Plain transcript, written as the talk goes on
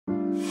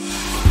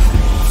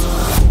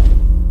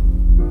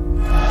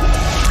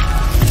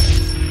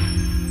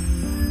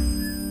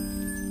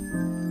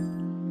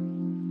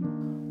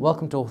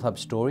Welcome to orthohub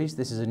Stories.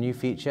 This is a new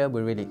feature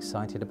we're really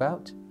excited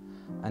about.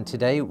 And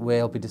today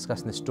we'll be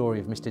discussing the story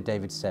of Mr.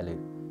 David Sellu.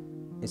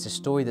 It's a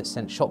story that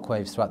sent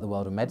shockwaves throughout the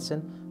world of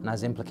medicine and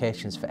has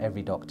implications for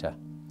every doctor.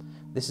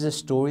 This is a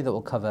story that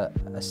will cover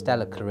a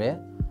stellar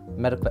career,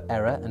 medical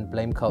error and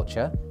blame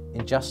culture,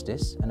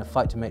 injustice, and a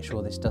fight to make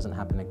sure this doesn't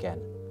happen again.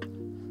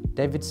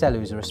 David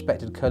Sellu is a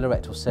respected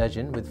colorectal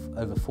surgeon with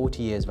over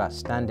 40 years of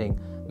outstanding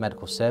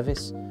medical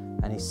service,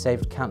 and he's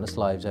saved countless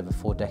lives over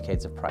 4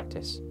 decades of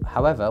practice.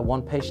 However,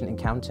 one patient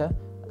encounter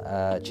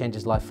changed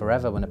his life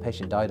forever when a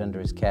patient died under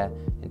his care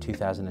in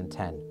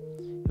 2010.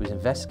 He was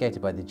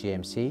investigated by the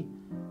GMC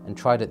and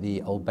tried at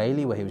the Old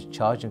Bailey, where he was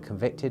charged and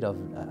convicted of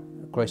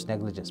gross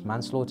negligence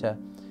manslaughter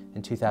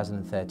in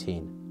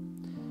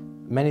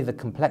 2013. Many of the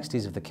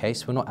complexities of the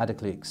case were not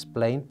adequately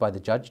explained by the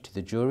judge to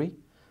the jury,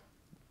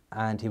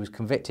 and he was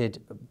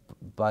convicted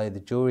by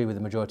the jury with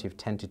a majority of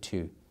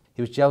 10-2.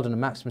 He was jailed in a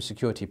maximum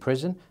security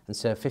prison and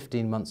served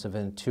 15 months of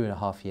a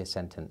 2.5-year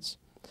sentence.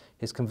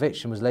 His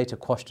conviction was later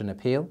quashed on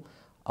appeal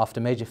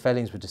after major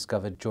failings were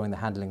discovered during the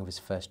handling of his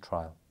first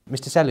trial.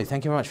 Mr. Sellu,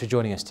 thank you very much for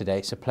joining us today.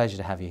 It's a pleasure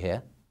to have you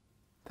here.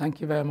 Thank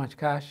you very much,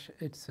 Kash.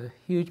 It's a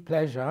huge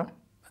pleasure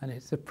and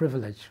it's a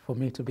privilege for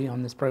me to be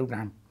on this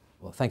program.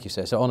 Well, thank you,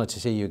 sir. It's an honour to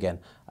see you again.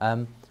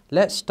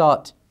 Let's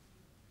start.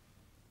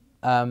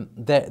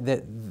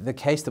 The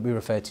case that we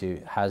refer to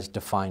has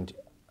defined,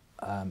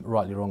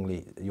 rightly or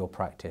wrongly, your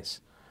practice,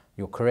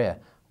 your career.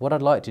 What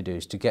I'd like to do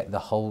is to get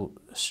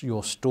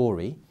your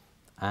story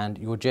and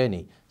your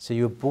journey. So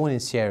you were born in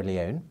Sierra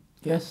Leone.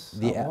 Yes,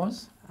 I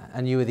was.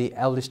 And you were the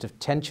eldest of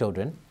 10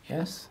 children.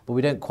 Yes. But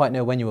we don't quite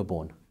know when you were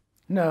born.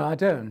 No, I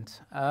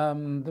don't.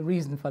 The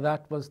reason for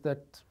that was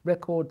that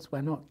records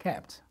were not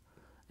kept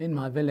in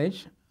my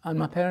village and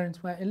my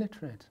parents were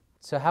illiterate.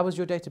 So how was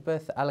your date of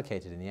birth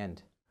allocated in the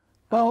end?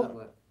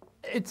 Well,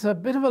 it's a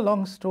bit of a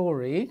long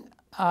story.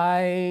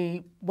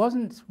 I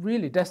wasn't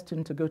really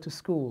destined to go to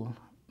school.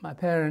 My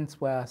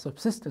parents were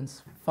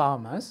subsistence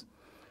farmers,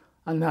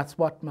 and that's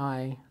what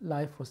my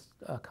life was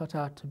cut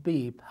out to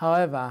be.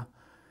 However,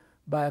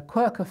 by a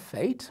quirk of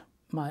fate,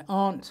 my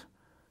aunt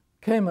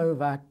came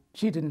over.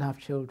 She didn't have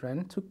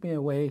children, took me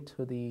away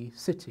to the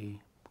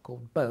city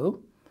called Bow,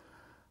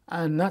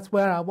 and that's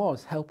where I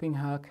was, helping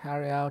her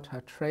carry out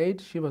her trade.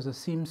 She was a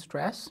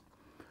seamstress,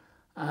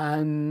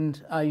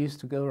 and I used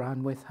to go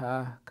around with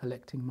her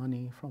collecting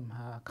money from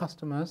her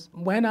customers.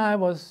 When I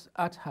was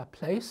at her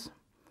place,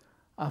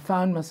 I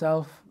found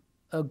myself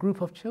a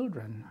group of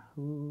children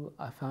who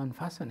I found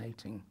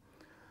fascinating.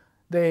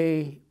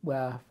 They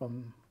were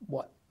from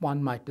what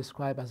one might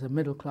describe as a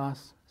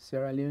middle-class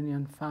Sierra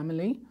Leonean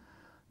family.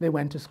 They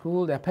went to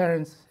school, their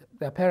parents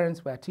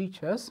were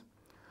teachers,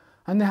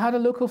 and they had a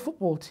local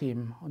football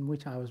team on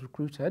which I was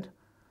recruited,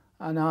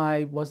 and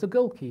I was the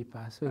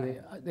goalkeeper, so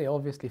they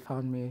obviously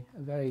found me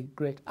a very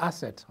great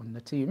asset on the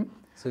team.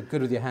 So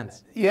good with your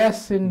hands.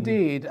 Yes,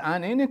 indeed.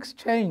 And in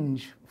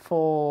exchange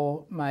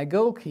for my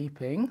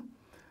goalkeeping,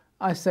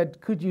 I said,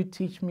 could you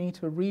teach me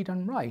to read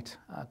and write?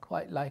 I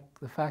quite like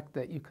the fact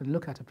that you can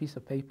look at a piece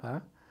of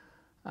paper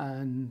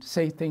and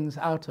say things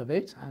out of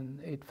it, and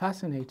it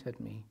fascinated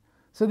me.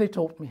 So they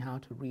taught me how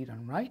to read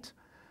and write.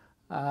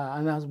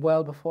 And that was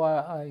well before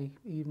I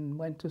even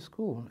went to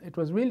school. It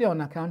was really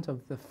on account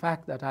of the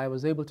fact that I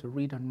was able to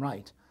read and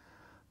write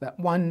that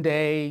one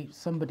day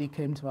somebody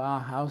came to our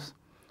house,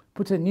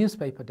 put a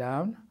newspaper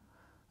down,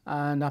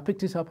 and I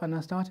picked it up and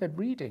I started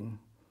reading.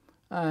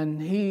 And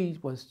he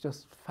was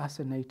just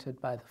fascinated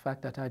by the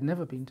fact that I'd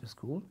never been to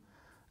school.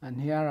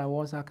 And here I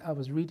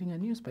was reading a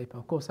newspaper.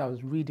 Of course, I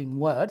was reading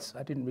words.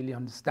 I didn't really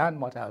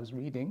understand what I was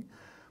reading.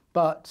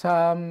 But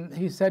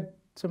he said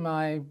to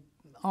my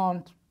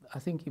aunt, I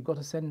think you've got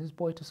to send this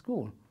boy to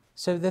school.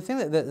 So the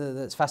thing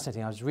that's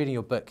fascinating, I was reading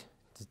your book,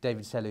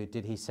 David Sellu,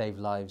 Did He Save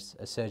Lives?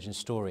 A Surgeon's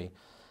Story.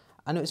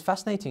 And it was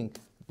fascinating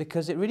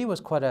because it really was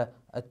quite a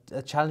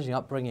challenging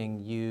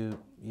upbringing.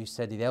 You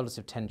said you're the eldest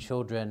of 10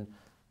 children.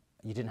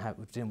 You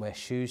didn't wear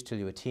shoes till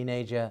you were a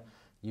teenager.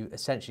 You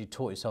essentially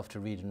taught yourself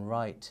to read and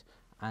write.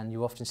 And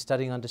you were often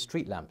studying under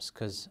street lamps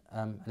because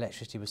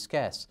electricity was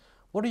scarce.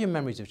 What are your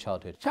memories of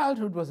childhood?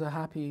 Childhood was a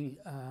happy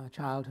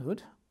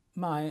childhood.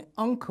 My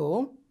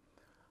uncle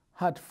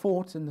had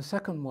fought in the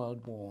Second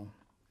World War.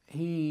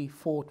 He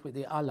fought with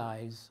the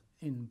Allies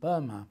in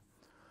Burma.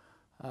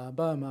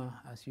 Burma,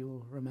 as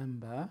you'll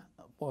remember,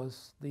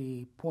 was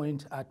the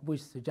point at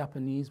which the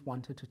Japanese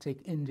wanted to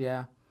take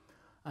India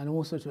and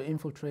also to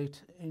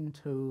infiltrate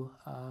into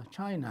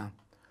China.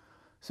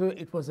 So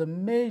it was a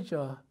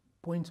major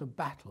point of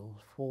battle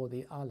for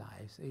the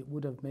Allies. It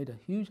would have made a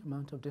huge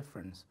amount of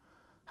difference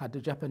had the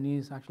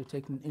Japanese actually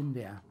taken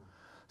India.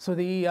 So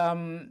the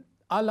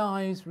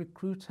Allies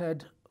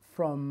recruited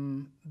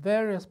from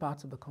various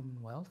parts of the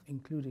Commonwealth,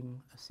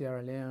 including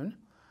Sierra Leone,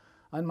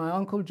 and my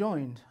uncle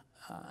joined,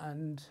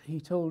 and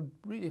he told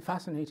really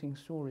fascinating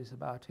stories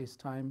about his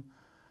time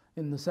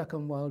in the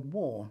Second World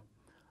War.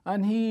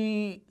 And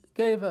he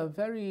gave a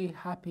very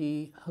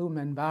happy home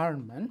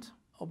environment.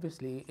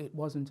 Obviously, it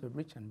wasn't a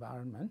rich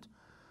environment,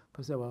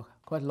 because there were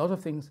quite a lot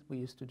of things we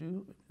used to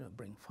do,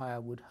 bring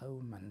firewood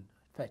home and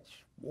fetch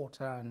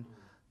water and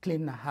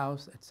clean the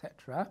house,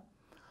 etc.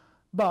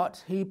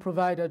 But he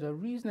provided a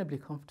reasonably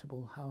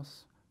comfortable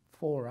house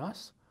for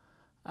us,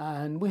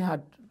 and we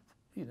had,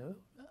 you know,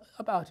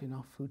 about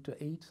enough food to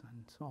eat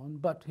and so on.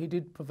 But he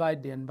did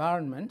provide the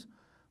environment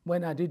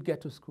when I did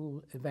get to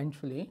school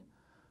eventually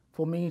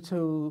for me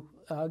to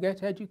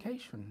get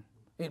education.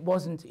 It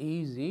wasn't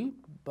easy,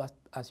 but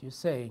as you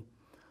say,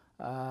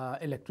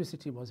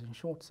 electricity was in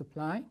short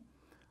supply.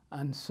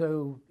 And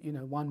so, you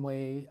know, one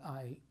way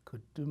I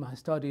could do my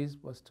studies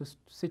was to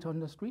sit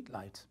under street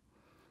lights.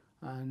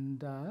 And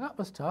that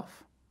was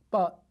tough,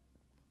 but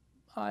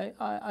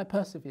I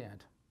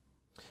persevered.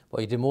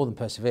 Well, you did more than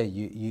persevere.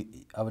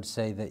 I would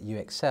say that you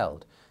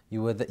excelled.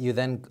 You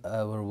then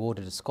were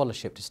awarded a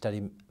scholarship to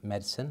study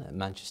medicine at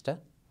Manchester.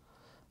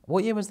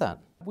 What year was that?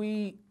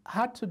 We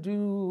had to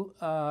do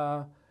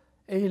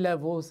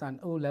A-levels and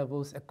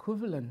O-levels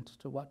equivalent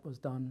to what was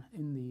done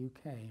in the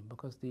UK,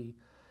 because the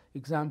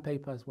exam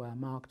papers were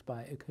marked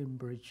by a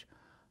Cambridge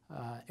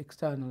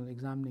external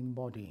examining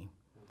body.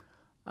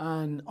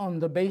 And on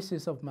the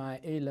basis of my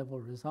A-level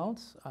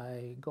results,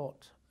 I got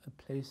a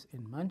place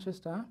in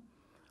Manchester.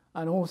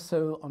 And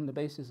also on the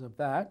basis of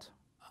that,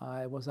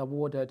 I was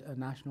awarded a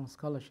national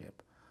scholarship.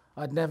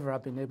 I'd never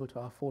have been able to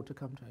afford to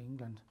come to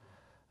England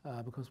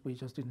because we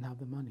just didn't have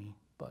the money.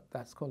 But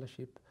that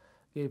scholarship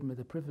gave me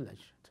the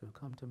privilege to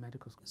come to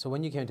medical school. So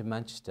when you came to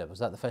Manchester, was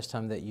that the first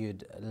time that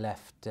you'd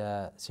left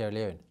Sierra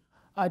Leone?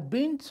 I'd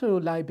been to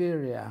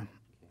Liberia,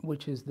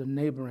 which is the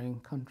neighboring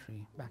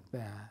country back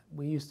there.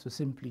 We used to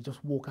simply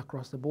just walk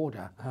across the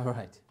border. All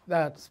right.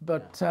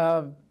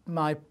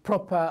 My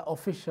proper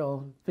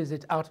official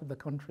visit out of the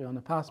country on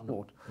a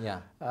passport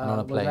on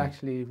a plane. was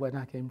actually when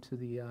I came to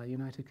the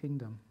United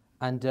Kingdom.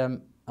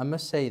 And I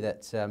must say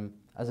that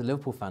as a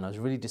Liverpool fan, I was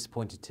really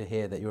disappointed to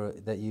hear that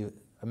you're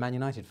a Man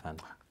United fan.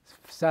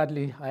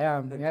 Sadly, I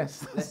am.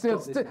 Yes,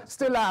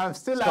 still am.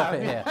 Stop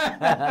it here.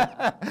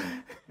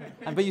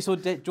 But you saw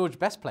George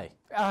Best play.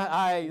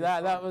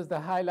 That was the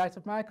highlight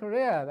of my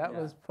career. That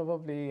was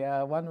probably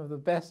one of the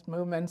best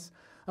moments,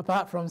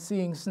 apart from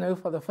seeing snow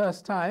for the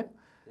first time.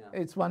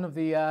 It's one of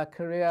the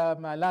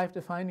my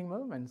life-defining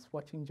moments,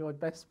 watching George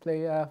Best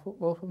play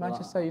football for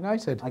Manchester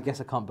United. I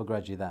guess I can't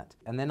begrudge you that.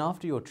 And then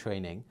after your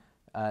training,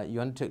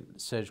 you undertook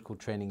surgical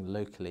training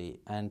locally,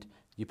 and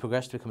you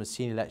progressed to become a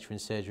senior lecturer in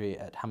surgery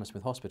at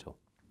Hammersmith Hospital.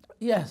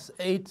 Yes,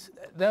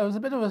 there was a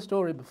bit of a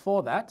story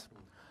before that.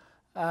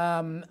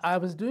 I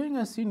was doing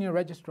a senior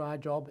registrar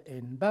job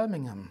in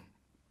Birmingham.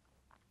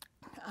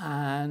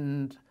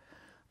 And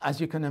as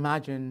you can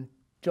imagine,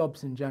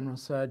 jobs in general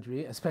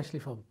surgery, especially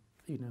for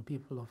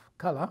people of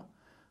colour,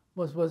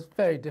 was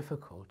very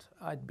difficult.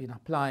 I'd been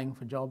applying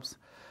for jobs.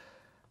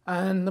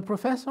 And the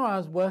professor I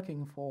was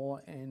working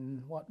for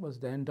in what was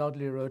then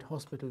Dudley Road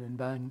Hospital in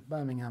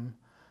Birmingham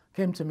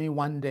came to me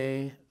one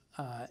day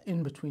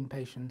in between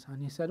patients,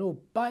 and he said, "Oh,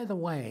 by the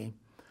way,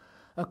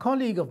 a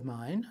colleague of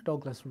mine,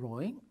 Douglas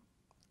Roy,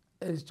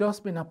 has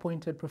just been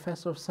appointed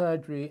professor of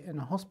surgery in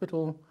a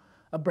hospital,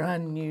 a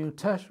brand new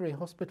tertiary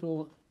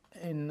hospital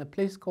in a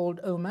place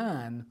called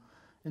Oman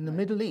in the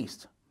Middle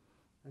East.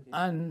 Okay.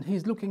 And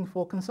he's looking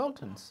for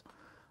consultants.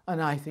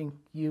 And I think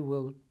you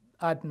will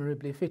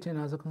admirably fit in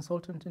as a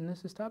consultant in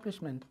this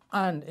establishment."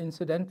 And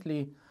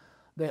incidentally,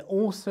 they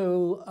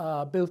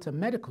also built a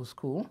medical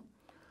school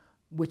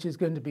which is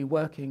going to be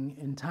working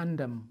in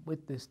tandem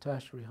with this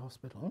tertiary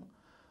hospital.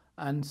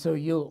 And so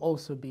you'll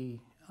also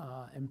be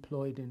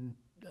employed in,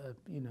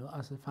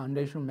 as a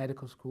foundational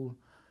medical school,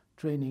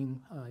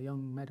 training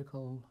young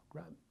medical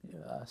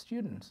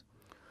students.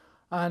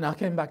 And I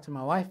came back to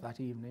my wife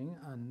that evening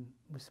and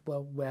we said,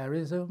 "Well, where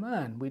is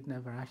Oman?" We'd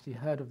never actually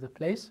heard of the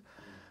place.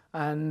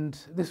 And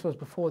this was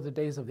before the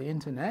days of the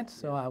internet,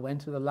 so I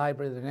went to the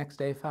library the next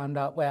day, found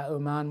out where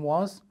Oman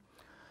was.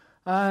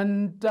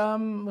 And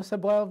we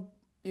said, "Well,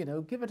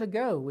 give it a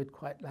go. We'd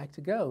quite like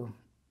to go."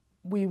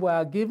 We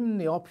were given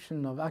the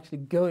option of actually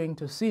going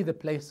to see the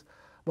place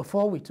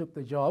before we took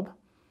the job,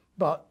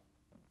 but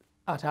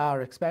at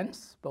our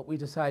expense. But we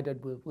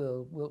decided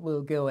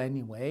we'll go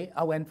anyway.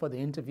 I went for the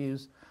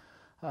interviews.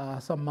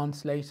 Some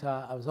months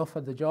later, I was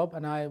offered the job,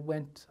 and I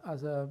went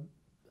as a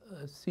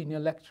senior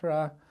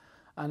lecturer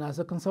and as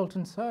a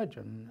consultant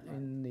surgeon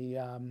in the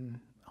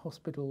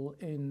hospital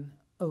in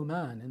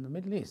Oman in the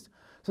Middle East.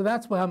 So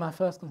that's where my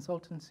first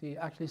consultancy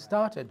actually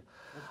started.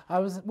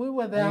 We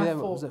were there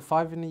for... Was it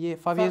 5 years?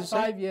 5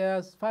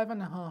 years,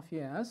 5.5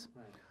 years.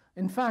 Right.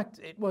 In fact,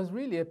 it was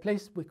really a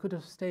place we could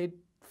have stayed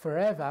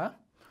forever.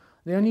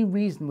 The only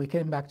reason we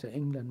came back to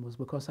England was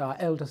because our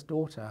eldest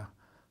daughter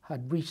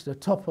had reached the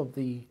top of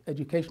the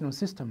educational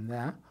system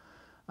there,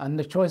 and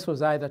the choice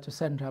was either to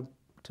send her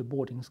to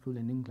boarding school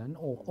in England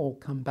or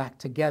come back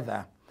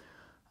together.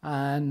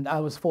 And I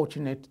was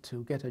fortunate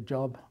to get a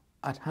job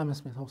at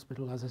Hammersmith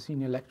Hospital as a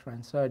senior lecturer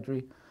in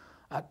surgery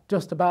at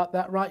just about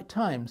that right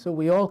time. So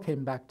we all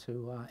came back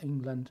to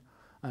England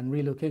and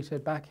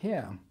relocated back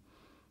here.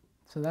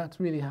 So that's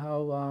really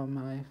how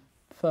my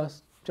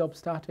first job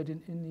started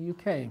in the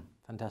UK.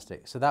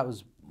 Fantastic. So that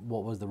was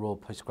what was the Royal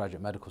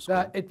Postgraduate Medical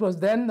School? It was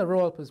then the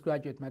Royal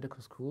Postgraduate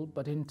Medical School,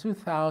 but in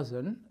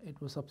 2000 it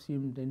was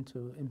subsumed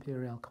into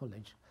Imperial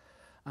College.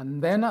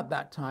 And then at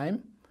that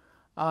time,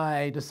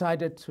 I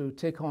decided to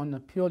take on a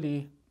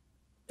purely,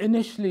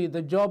 initially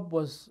the job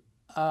was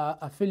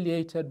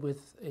affiliated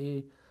with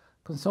a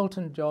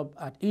consultant job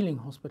at Ealing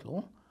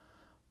Hospital.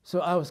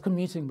 So I was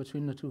commuting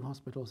between the two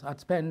hospitals. I'd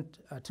spent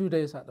 2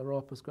 days at the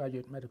Royal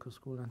Postgraduate Medical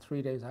School and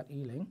 3 days at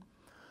Ealing.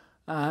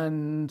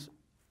 And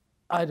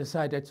I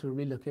decided to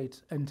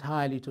relocate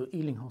entirely to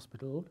Ealing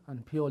Hospital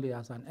and purely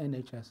as an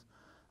NHS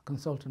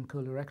consultant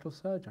colorectal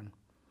surgeon.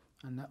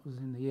 And that was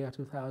in the year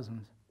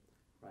 2000.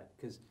 Right,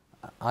 because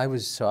I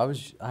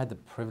had the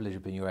privilege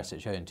of being your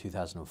SHO in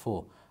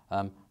 2004.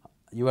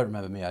 You won't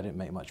remember me. I didn't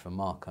make much of a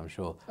mark, I'm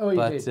sure. Oh,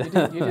 you did.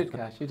 You did,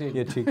 Cash. You did.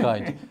 You're too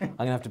kind. I'm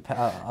gonna have to pay,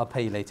 I'll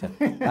pay you later.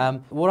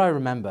 What I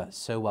remember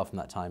so well from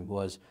that time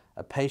was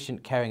a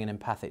patient carrying an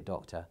empathic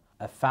doctor,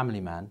 a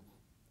family man,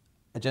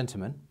 a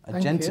gentleman.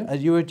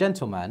 You were a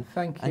gentleman.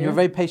 Thank you. And you're a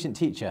very patient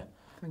teacher.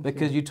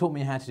 Because you taught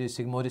me how to do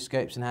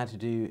sigmoidoscopes and how to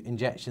do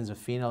injections of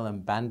phenol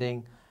and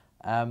banding.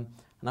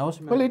 And I also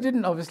remember, well, it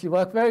didn't obviously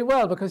work very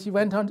well because you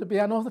went on to be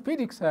an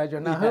orthopedic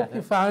surgeon. I hope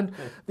you found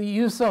the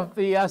use of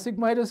the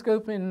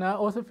sigmoidoscope in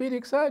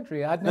orthopedic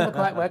surgery. I'd never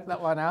quite worked that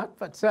one out,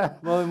 but...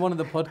 Well, in one of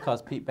the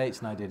podcasts Pete Bates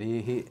and I did,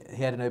 he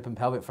had an open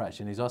pelvic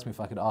fracture and he's asked me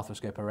if I could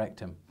arthroscope a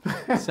rectum.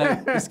 So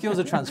the skills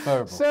are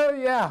transferable. So,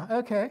 yeah,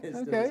 okay,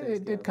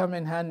 it did come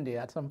in handy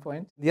at some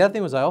point. The other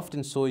thing was I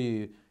often saw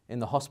you in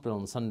the hospital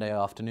on Sunday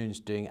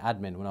afternoons doing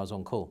admin when I was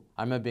on call.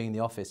 I remember being in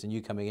the office and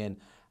you coming in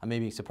and me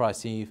being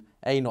surprised seeing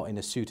you, not in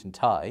a suit and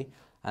tie,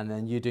 and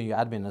then you doing your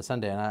admin on a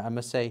Sunday. And I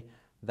must say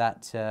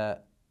that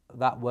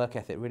that work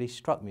ethic really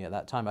struck me at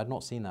that time. I'd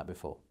not seen that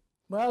before.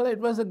 Well, it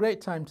was a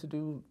great time to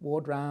do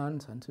ward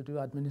rounds and to do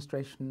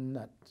administration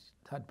that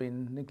had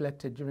been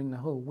neglected during the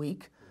whole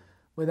week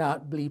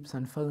without bleeps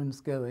and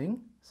phones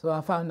going. So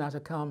I found that a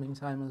calming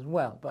time as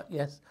well. But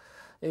yes,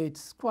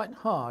 it's quite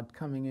hard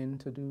coming in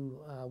to do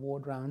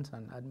ward rounds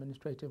and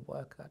administrative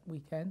work at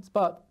weekends,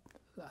 but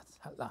that's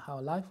how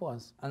life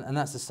was. And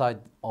that's the side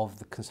of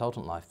the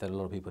consultant life that a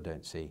lot of people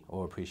don't see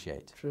or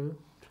appreciate. True,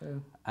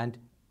 true. And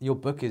your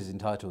book is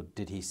entitled,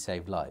 Did He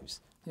Save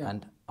Lives? Yeah.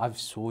 And I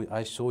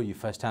saw you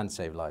firsthand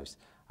save lives.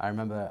 I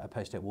remember a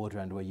post-op ward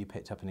round where you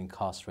picked up an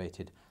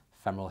incarcerated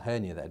femoral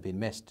hernia that had been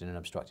missed in an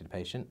obstructed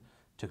patient,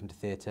 took him to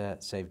theatre,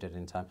 saved it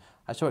in time.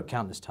 I saw it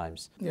countless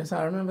times. Yes,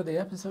 I remember the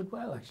episode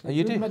well, actually. Oh,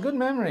 you do? A good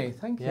memory,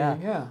 thank you.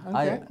 Yeah,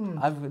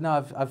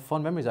 okay. I've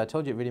fond memories. I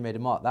told you it really made a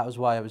mark. That was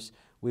why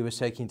we were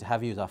so keen to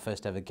have you as our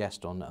first ever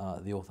guest on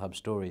the orthohub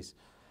stories.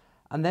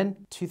 And then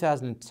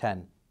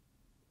 2010,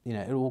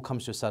 it all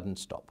comes to a sudden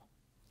stop.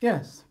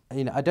 Yes.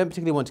 I don't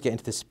particularly want to get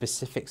into the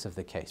specifics of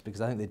the case because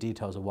I think the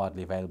details are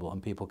widely available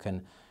and people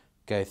can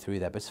go through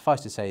there. But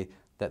suffice to say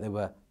that there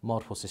were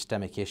multiple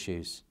systemic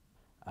issues.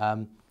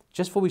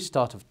 Just before we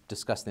start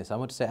discussing this, I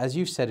want to say, as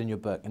you've said in your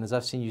book, and as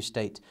I've seen you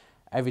state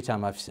every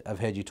time I've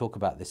heard you talk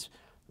about this,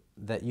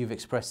 that you've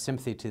expressed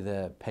sympathy to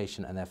the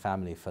patient and their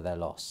family for their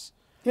loss.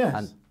 Yes.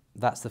 And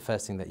that's the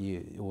first thing that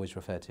you always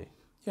refer to.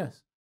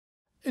 Yes.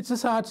 It's a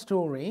sad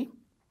story.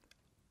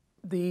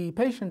 The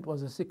patient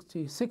was a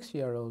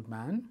 66-year-old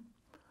man.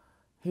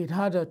 He'd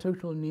had a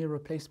total knee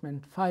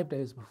replacement 5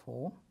 days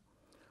before.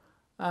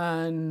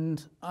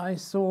 And I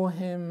saw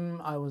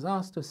him, I was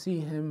asked to see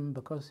him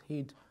because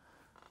he'd,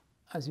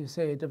 as you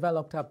say,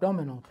 developed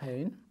abdominal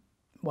pain.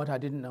 What I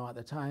didn't know at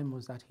the time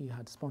was that he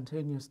had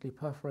spontaneously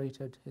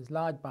perforated his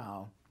large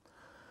bowel.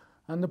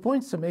 And the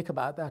points to make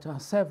about that are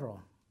several.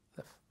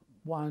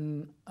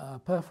 One,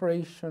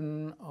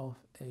 perforation of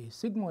a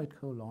sigmoid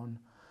colon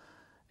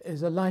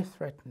is a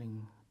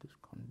life-threatening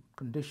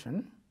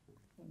condition.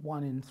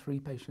 1 in 3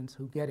 patients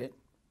who get it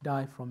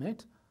die from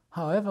it,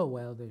 however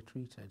well they're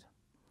treated.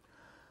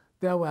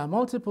 There were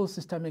multiple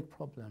systemic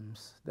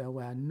problems. There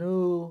were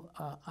no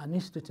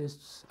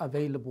anaesthetists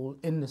available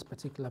in this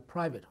particular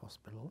private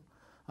hospital.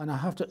 And I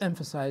have to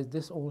emphasize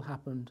this all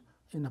happened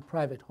in a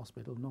private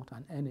hospital, not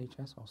an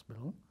NHS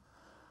hospital,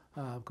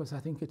 because I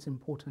think it's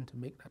important to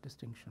make that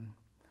distinction.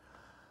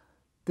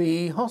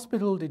 The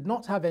hospital did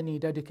not have any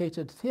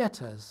dedicated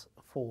theatres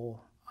for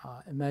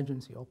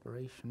emergency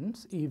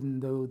operations, even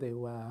though they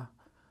were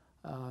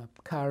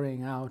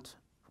carrying out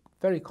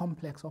very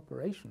complex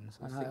operations.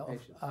 And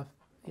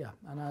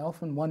I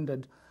often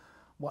wondered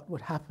what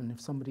would happen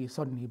if somebody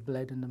suddenly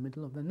bled in the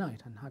middle of the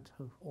night and had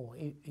to, or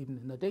even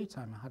in the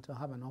daytime, had to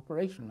have an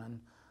operation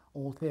and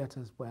all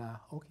theatres were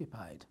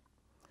occupied.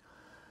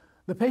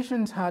 The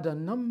patient had a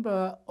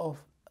number of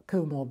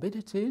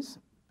comorbidities.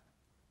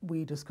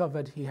 We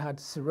discovered he had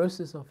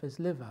cirrhosis of his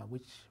liver,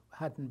 which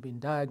hadn't been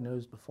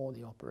diagnosed before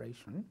the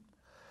operation.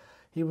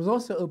 He was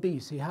also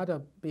obese. He had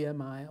a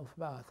BMI of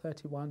about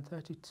 31,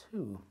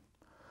 32.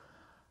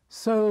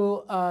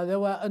 So there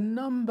were a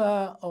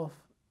number of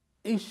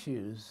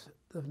issues: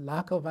 the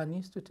lack of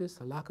anaesthetists,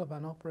 the lack of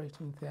an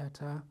operating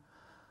theatre,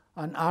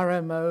 an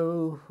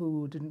RMO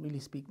who didn't really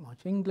speak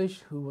much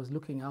English, who was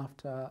looking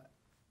after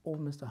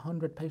almost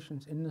 100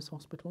 patients in this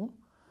hospital,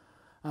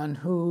 and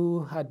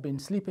who had been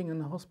sleeping in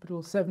the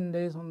hospital 7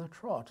 days on the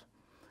trot,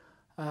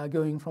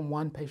 going from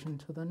one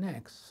patient to the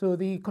next. So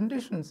the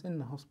conditions in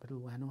the hospital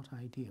were not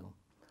ideal.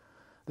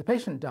 The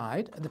patient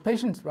died. The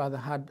patient rather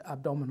had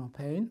abdominal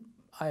pain.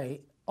 I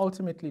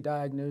ultimately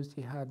diagnosed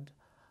he had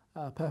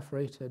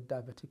perforated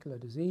diverticular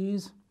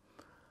disease,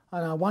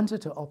 and I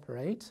wanted to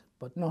operate,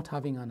 but not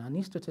having an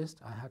anaesthetist,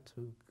 I had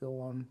to go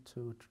on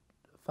to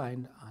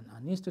find an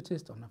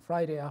anaesthetist on a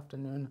Friday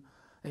afternoon.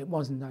 It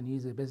wasn't an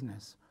easy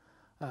business.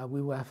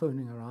 We were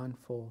phoning around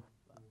for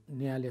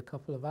nearly a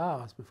couple of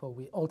hours before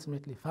we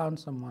ultimately found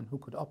someone who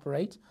could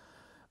operate,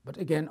 but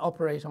again,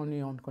 operate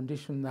only on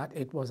condition that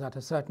it was at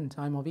a certain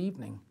time of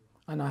evening,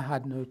 and I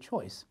had no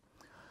choice.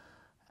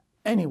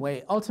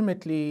 Anyway,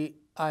 ultimately,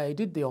 I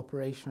did the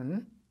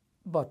operation,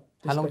 but...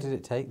 How long did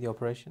it take, the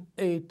operation?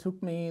 It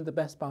took me the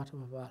best part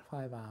of about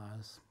 5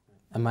 hours.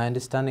 And my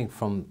understanding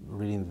from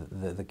reading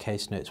the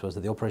case notes was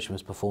that the operation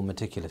was performed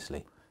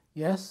meticulously.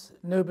 Yes,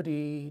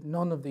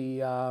 none of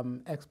the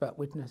expert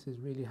witnesses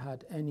really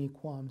had any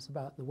qualms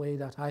about the way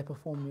that I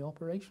performed the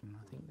operation.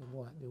 I think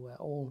they were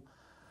all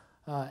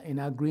in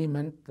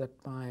agreement that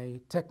my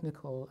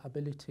technical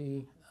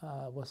ability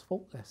was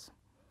faultless.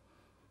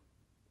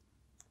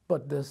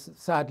 But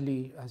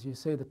sadly, as you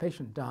say, the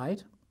patient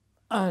died,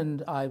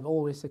 and I've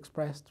always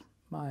expressed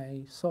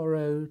my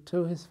sorrow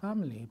to his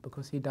family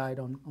because he died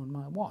on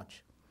my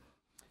watch.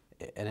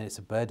 And it's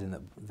a burden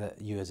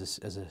that you as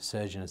a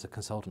surgeon, as a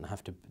consultant,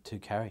 have to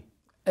carry.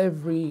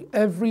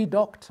 Every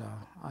doctor,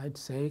 I'd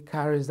say,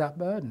 carries that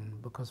burden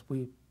because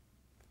we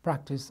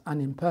practice an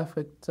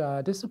imperfect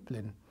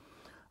discipline.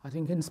 I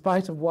think in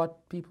spite of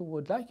what people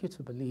would like you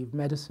to believe,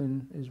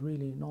 medicine is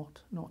really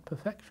not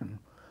perfection.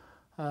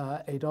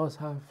 It does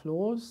have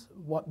flaws.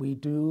 What we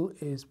do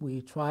is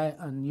we try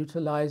and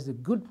utilize the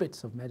good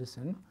bits of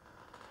medicine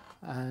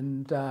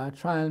and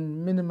try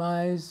and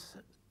minimize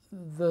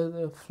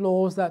the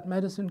flaws that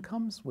medicine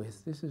comes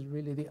with. This is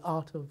really the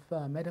art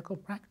of medical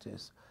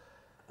practice.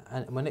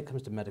 And when it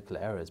comes to medical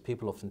errors,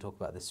 people often talk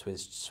about the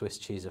Swiss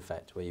cheese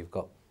effect, where you've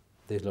got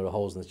these little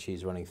holes in the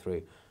cheese running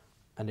through,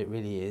 and it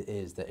really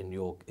is that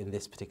in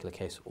this particular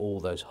case, all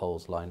those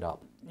holes lined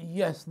up.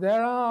 Yes,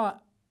 there are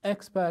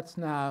experts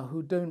now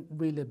who don't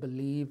really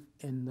believe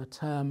in the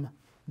term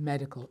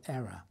medical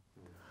error.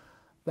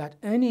 That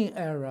any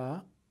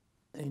error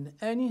in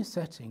any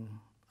setting,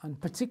 and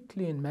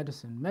particularly in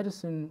medicine.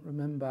 Medicine,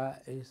 remember,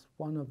 is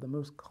one of the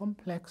most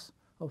complex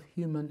of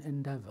human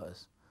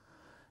endeavors.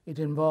 It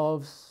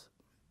involves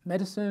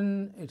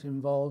medicine, it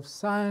involves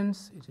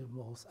science, it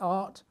involves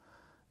art,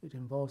 it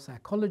involves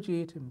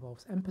psychology, it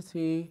involves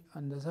empathy,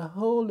 and there's a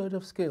whole lot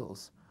of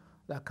skills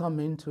that come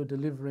into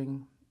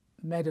delivering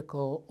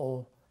medical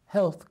or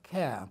health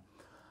care.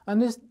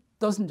 And this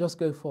doesn't just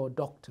go for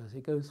doctors,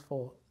 it goes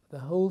for the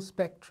whole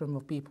spectrum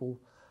of people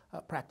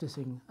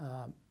practicing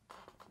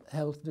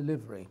health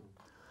delivery.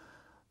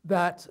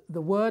 That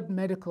the word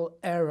medical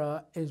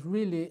error is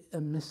really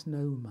a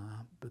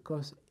misnomer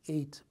because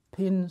it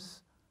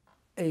pins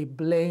a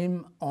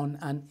blame on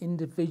an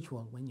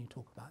individual when you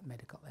talk about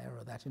medical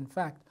error, that in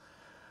fact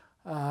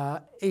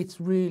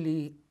it's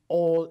really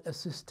all a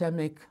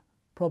systemic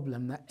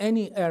problem, that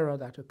any error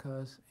that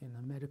occurs in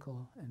a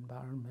medical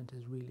environment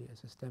is really a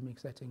systemic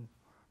setting,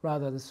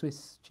 rather the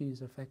Swiss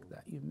cheese effect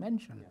that you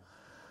mentioned. Yeah.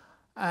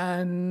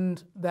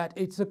 And that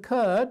it's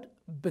occurred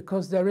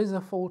because there is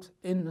a fault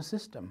in the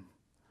system,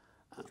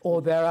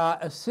 or there are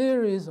a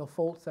series of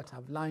faults that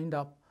have lined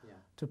up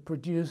to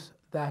produce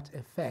that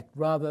effect,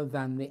 rather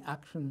than the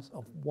actions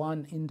of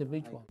one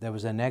individual. There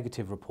was a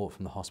negative report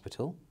from the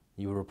hospital.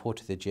 You were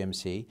reported to the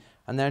GMC,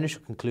 and their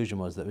initial conclusion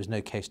was that there was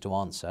no case to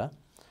answer,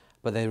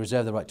 but they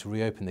reserve the right to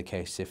reopen the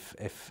case if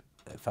it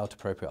felt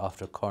appropriate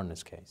after a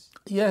coroner's case.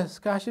 Yes,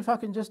 Kash, if I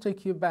can just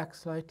take you back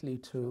slightly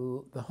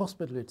to the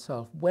hospital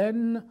itself.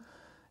 When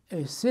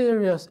a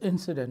serious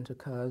incident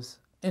occurs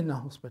in the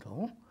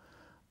hospital,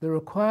 the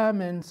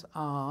requirements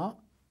are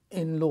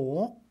in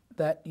law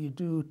that you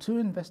do 2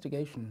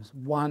 investigations.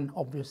 One,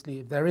 obviously,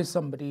 if there is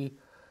somebody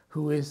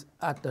who is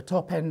at the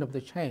top end of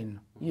the chain,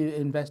 you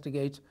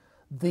investigate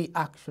the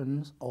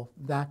actions of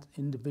that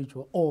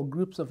individual or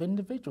groups of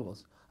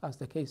individuals, as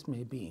the case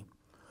may be.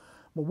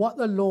 But what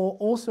the law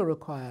also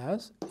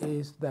requires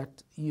is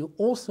that you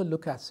also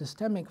look at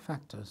systemic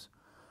factors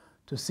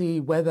to see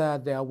whether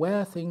there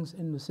were things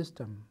in the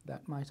system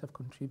that might have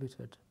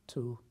contributed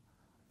to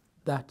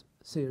that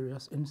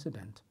serious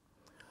incident.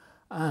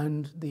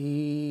 And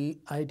the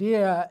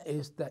idea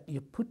is that you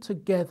put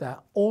together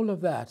all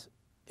of that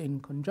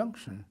in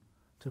conjunction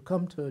to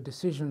come to a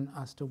decision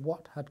as to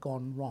what had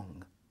gone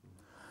wrong.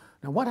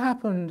 Now, what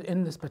happened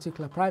in this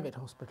particular private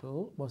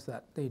hospital was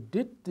that they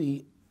did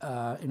the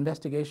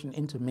investigation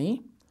into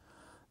me.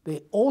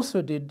 They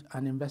also did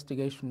an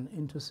investigation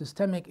into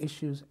systemic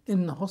issues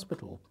in the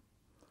hospital.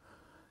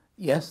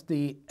 Yes,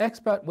 the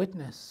expert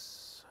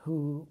witness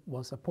who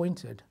was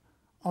appointed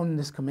on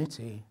this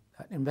committee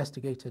that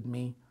investigated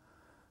me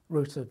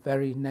wrote a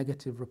very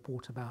negative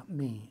report about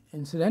me.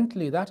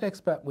 Incidentally, that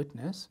expert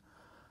witness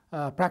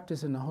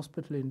practiced in a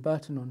hospital in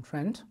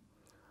Burton-on-Trent,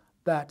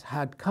 that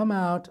had come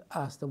out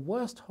as the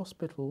worst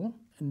hospital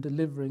in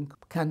delivering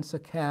cancer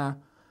care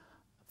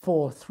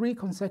for 3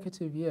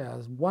 consecutive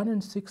years. 1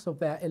 in 6 of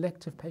their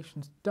elective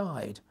patients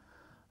died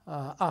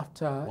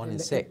after 1 in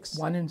 6.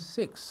 1 in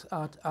 6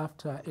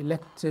 after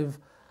elective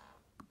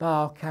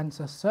bowel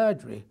cancer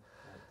surgery.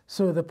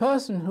 So the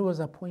person who was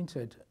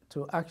appointed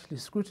to actually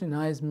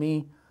scrutinize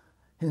me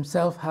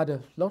himself had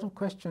a lot of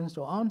questions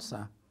to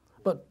answer.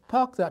 But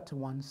park that to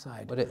one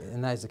side. But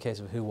and that is the case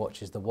of who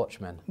watches the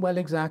watchmen. Well,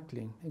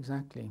 exactly.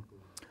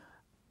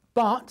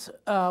 But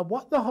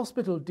what the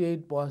hospital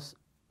did was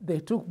they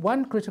took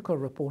one critical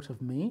report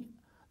of me.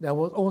 There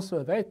was also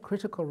a very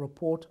critical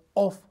report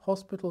of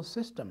hospital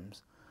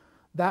systems.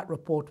 That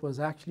report was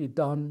actually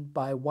done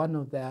by one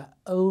of their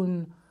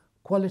own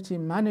quality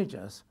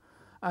managers.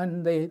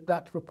 And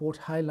that report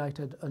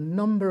highlighted a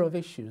number of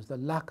issues: the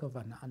lack of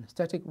an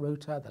anesthetic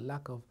rota, the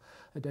lack of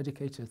a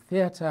dedicated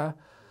theatre,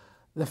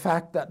 the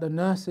fact that the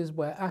nurses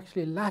were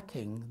actually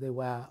lacking. There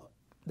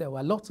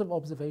were lots of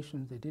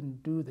observations they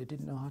didn't do. They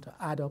didn't know how to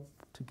add up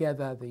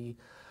together the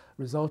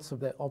results of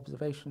their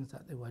observations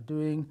that they were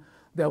doing.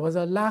 There was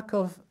a lack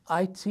of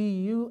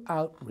ITU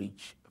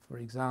outreach, for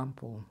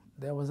example.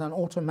 There was an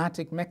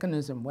automatic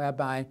mechanism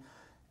whereby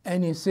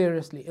any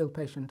seriously ill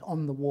patient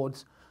on the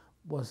wards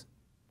was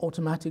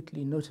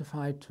automatically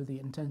notified to the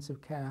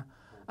intensive care,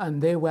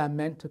 and they were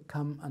meant to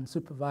come and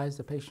supervise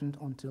the patient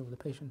until the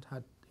patient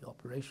had the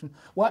operation.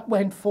 What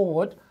went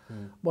forward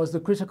was the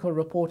critical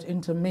report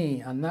into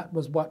me, and that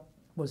was what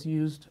was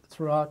used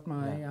throughout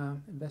my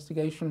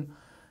investigation,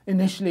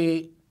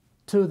 initially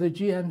to the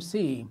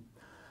GMC.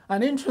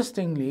 And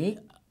interestingly,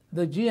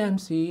 the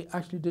GMC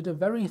actually did a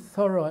very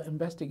thorough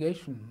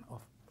investigation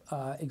of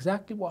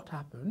exactly what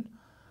happened,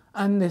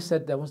 and they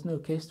said there was no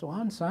case to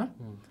answer.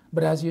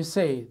 But as you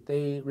say,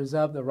 they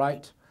reserved the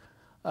right,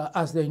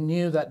 as they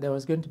knew that there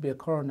was going to be a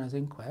coroner's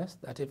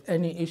inquest, that if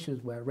any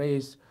issues were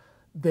raised,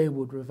 they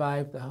would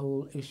revive the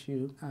whole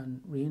issue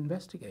and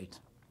reinvestigate.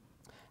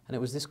 And it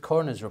was this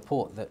coroner's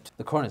report,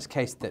 the coroner's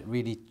case, that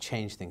really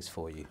changed things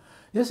for you.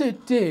 Yes,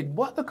 it did.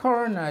 What the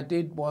coroner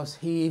did was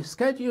he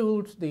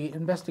scheduled the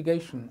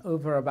investigation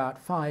over about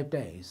 5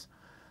 days,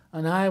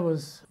 and I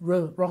was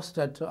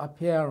rostered to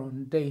appear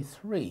on day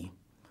 3.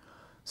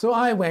 So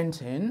I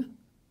went in,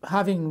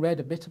 having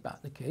read a bit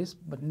about the case,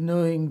 but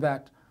knowing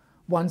that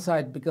once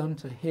I'd begun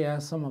to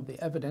hear some of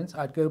the evidence,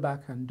 I'd go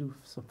back and do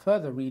some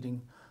further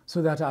reading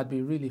so that I'd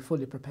be really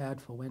fully prepared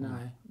for when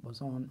I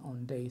was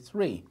on day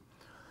 3.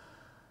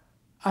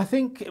 I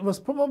think it was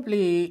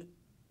probably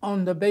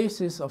on the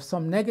basis of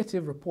some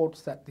negative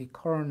reports that the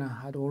coroner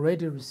had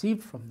already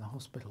received from the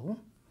hospital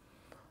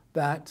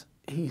that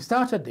he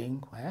started the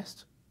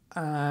inquest,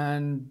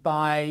 and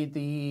by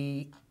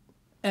the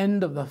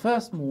end of the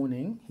first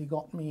morning he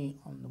got me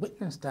on the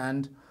witness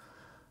stand,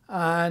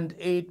 and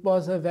it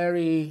was a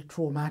very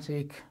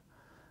traumatic,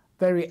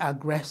 very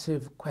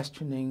aggressive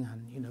questioning,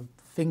 and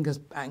fingers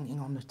banging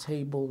on the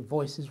table,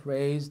 voices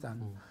raised,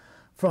 and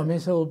from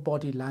his whole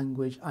body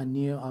language I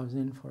knew I was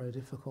in for a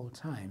difficult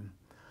time.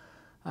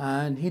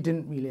 And he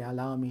didn't really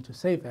allow me to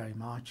say very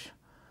much.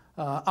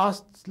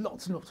 Asked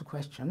lots and lots of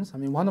questions. I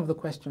mean, one of the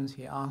questions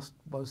he asked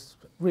was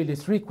really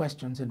 3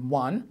 questions in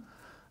one,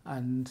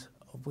 and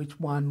of which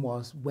one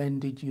was, when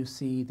did you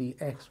see the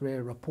X-ray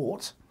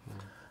report?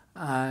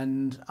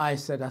 And I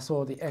said I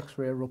saw the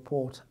X-ray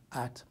report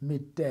at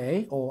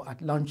midday or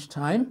at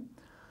lunchtime,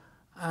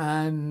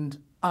 and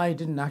I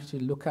didn't actually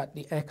look at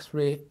the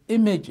X-ray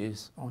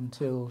images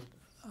until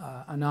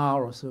an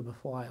hour or so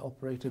before I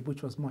operated,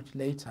 which was much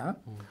later.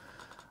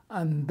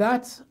 And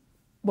that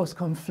was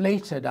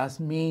conflated as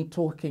me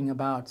talking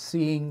about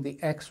seeing the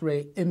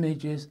X-ray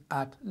images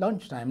at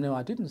lunchtime. No,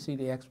 I didn't see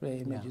the X-ray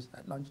images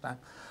at lunchtime.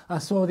 I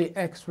saw the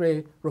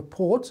X-ray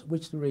report,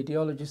 which the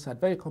radiologist had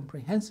very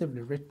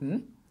comprehensively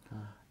written,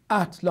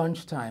 at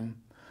lunchtime.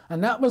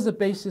 And that was the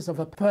basis of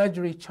a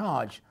perjury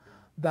charge,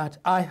 that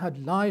I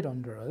had lied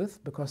under oath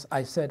because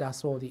I said I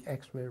saw the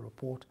X-ray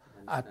report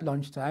at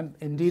lunchtime.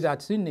 Indeed,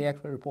 I'd seen the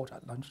X-ray report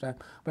at lunchtime,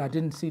 but I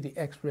didn't see the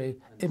X-ray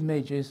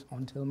images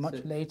until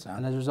much later.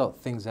 And as a result,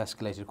 things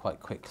escalated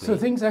quite quickly. So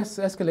things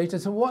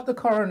escalated. So what the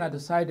coroner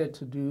decided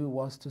to do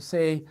was to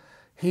say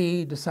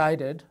he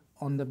decided,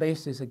 on the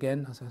basis,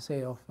 again, as I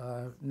say, of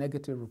a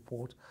negative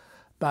report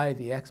by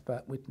the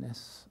expert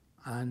witness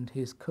and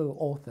his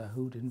co-author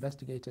who'd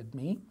investigated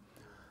me,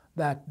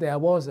 that there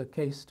was a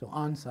case to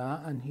answer,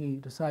 and he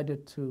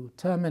decided to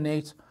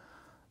terminate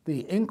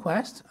the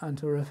inquest and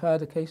to refer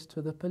the case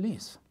to the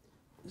police.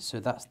 So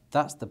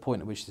that's the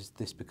point at which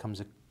this becomes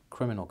a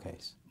criminal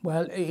case?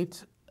 Well,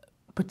 it's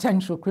a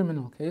potential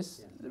criminal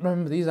case. Yeah.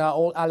 Remember, these are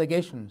all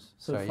allegations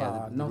so far.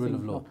 Yeah, the rule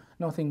of law.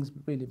 Nothing's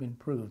really been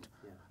proved.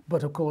 Yeah.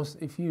 But of course,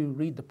 if you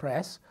read the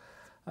press,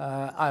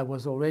 I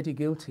was already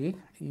guilty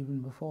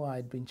even before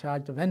I'd been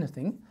charged of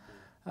anything.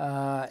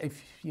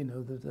 If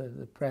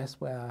the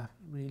press were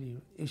really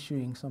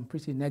issuing some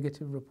pretty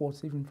negative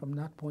reports even from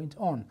that point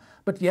on.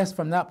 But yes,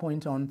 from that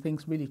point on,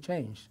 things really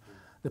changed.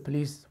 The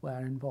police were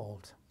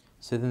involved.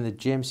 So then the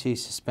GMC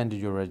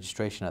suspended your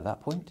registration at that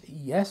point?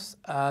 Yes,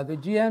 the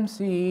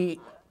GMC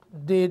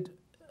did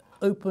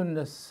open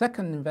a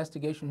second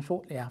investigation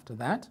shortly after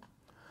that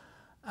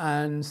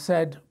and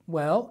said,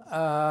 well,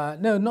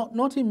 no,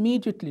 not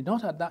immediately,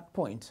 not at that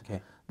point.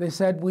 Okay. They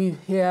said, we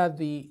hear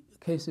the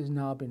case has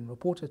now been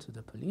reported to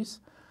the police.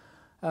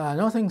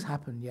 Nothing's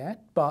happened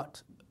yet,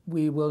 but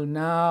we will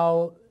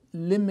now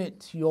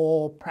limit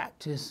your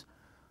practice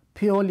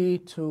purely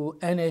to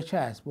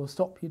NHS. We'll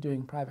stop you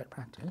doing private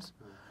practice.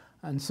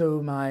 And so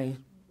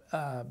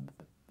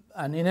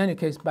and in any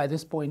case, by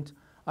this point,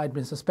 I'd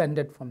been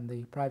suspended from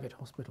the private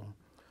hospital.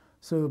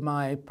 So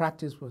my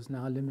practice was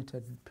now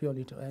limited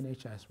purely to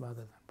NHS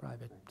rather than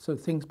private. So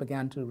things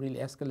began to really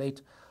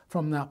escalate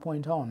from that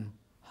point on.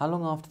 How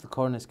long after the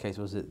coroner's case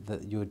was it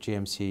that your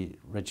GMC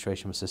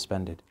registration was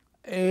suspended?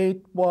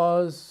 It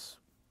was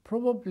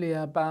probably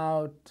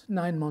about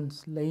 9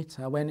 months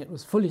later when it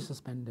was fully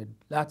suspended.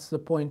 That's the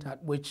point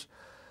at which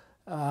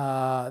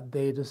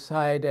they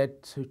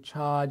decided to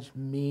charge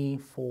me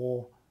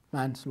for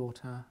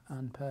manslaughter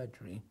and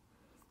perjury.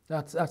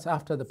 That's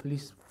after the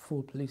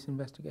full police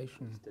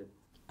investigation.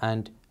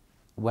 And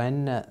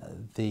when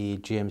the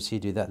GMC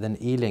do that, then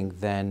Ealing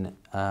then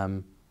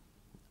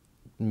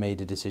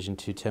made a decision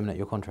to terminate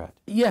your contract?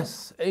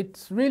 Yes,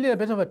 it's really a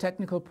bit of a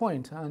technical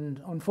point,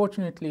 and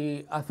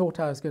unfortunately I thought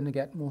I was going to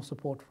get more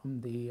support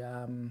from the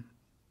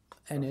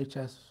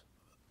NHS,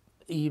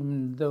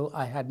 even though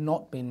I had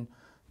not been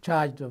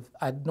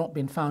I'd not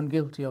been found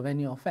guilty of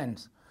any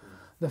offence.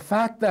 The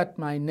fact that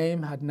my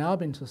name had now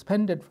been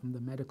suspended from the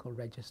medical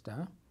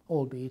register,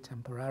 albeit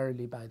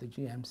temporarily by the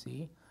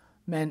GMC,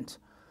 meant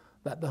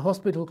that the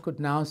hospital could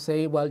now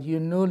say, well, you're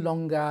no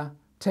longer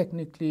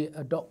technically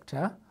a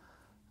doctor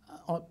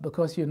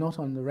because you're not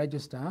on the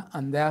register,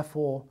 and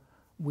therefore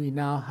we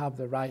now have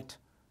the right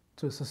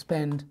to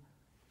suspend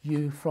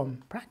you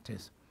from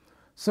practice.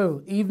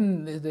 So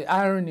even the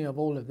irony of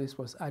all of this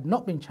was I'd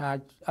not been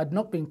charged, I'd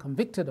not been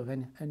convicted of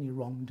any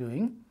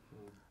wrongdoing,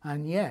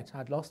 and yet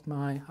I lost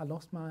my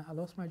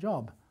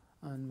job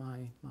and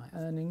my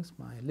earnings,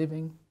 my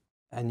living.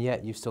 And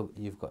yet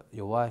you've got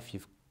your wife,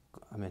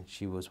 I mean,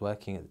 she was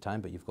working at the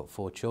time, but you've got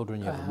 4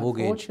 children, you have a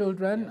mortgage. I had 4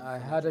 children, I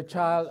had a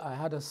child, I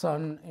had a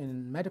son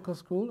in medical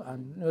school,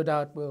 and no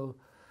doubt we'll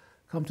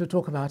come to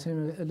talk about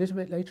him a little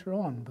bit later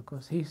on,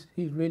 because he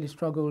really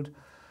struggled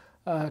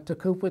to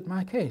cope with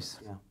my case.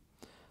 Yeah.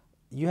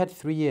 You had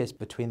 3 years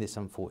between this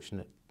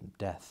unfortunate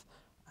death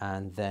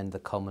and then the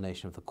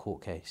culmination of the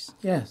court case.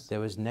 Yes.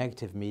 There was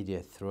negative media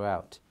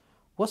throughout.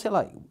 What's it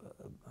like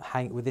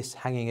with this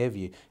hanging over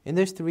you? In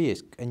those 3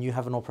 years, and you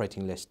have an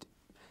operating list,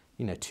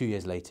 2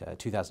 years later,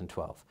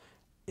 2012,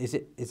 is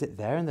it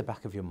there in the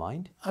back of your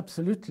mind?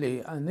 Absolutely,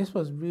 and this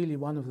was really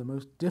one of the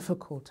most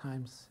difficult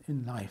times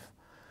in life.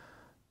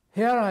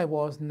 Here I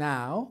was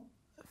now,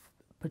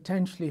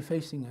 potentially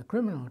facing a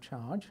criminal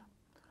charge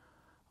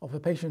of a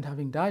patient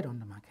having died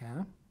under my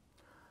care,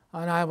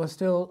 and I was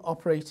still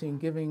operating,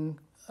 giving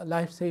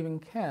life-saving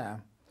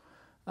care.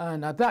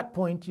 And at that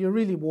point, you're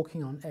really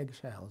walking on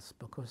eggshells,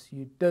 because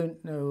you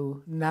don't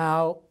know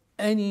now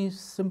any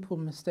simple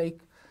mistake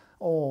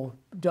or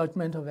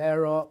judgment of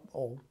error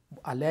or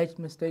alleged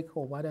mistake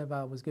or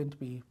whatever was going to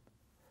be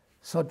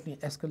suddenly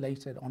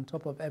escalated on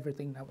top of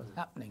everything that was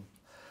happening.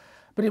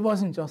 But it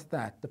wasn't just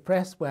that. The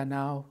press were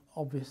now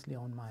obviously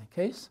on my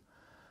case,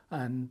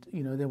 and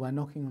they were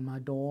knocking on my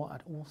door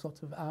at all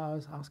sorts of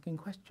hours, asking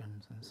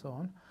questions and so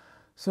on.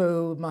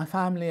 So my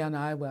family and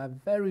I were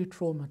very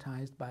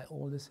traumatized by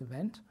all this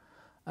event.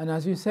 And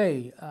as you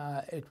say,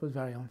 it was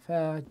very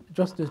unfair.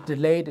 Justice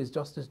delayed is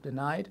justice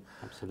denied.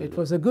 Absolutely. It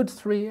was a good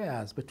 3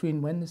 years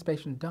between when this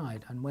patient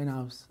died and when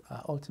I was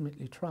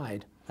ultimately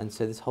tried. And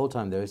so this whole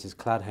time there was this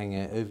cloud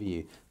hanging over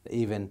you, that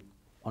even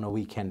on a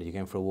weekend you're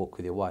going for a walk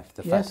with your wife.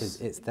 The fact is,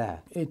 it's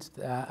there. It's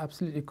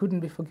absolutely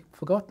couldn't be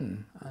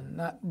forgotten. And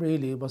that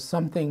really was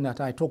something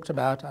that I talked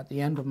about at the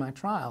end of my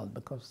trial,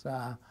 because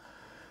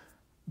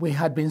we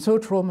had been so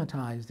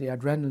traumatized, the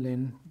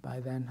adrenaline by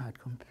then had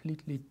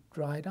completely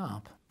dried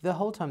up. The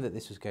whole time that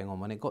this was going on,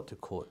 when it got to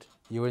court,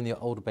 you were in the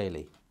Old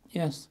Bailey.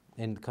 Yes.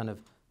 In kind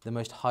of the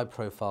most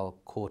high-profile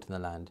court in the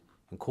land,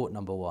 in court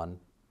number 1.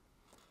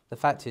 The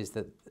fact is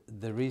that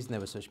the reason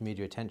there was such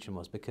media attention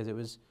was because it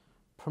was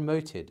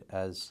promoted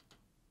as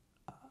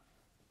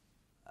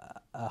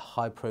a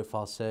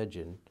high-profile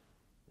surgeon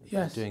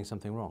doing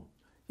something wrong.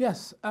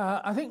 Yes,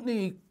 I think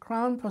the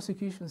Crown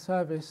Prosecution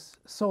Service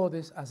saw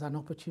this as an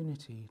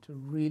opportunity to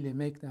really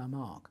make their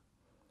mark.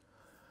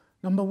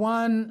 Number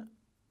one,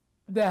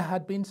 there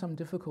had been some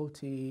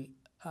difficulty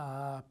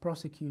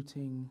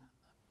prosecuting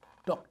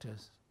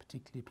doctors,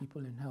 particularly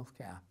people in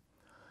healthcare.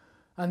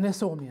 And they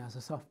saw me as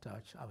a soft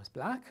touch. I was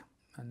black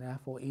and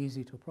therefore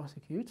easy to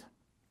prosecute.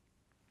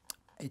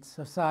 It's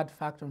a sad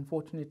fact,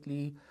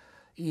 unfortunately,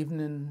 even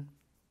in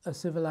a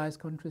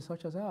civilized country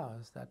such as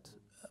ours, that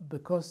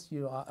because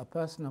you are a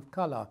person of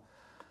color,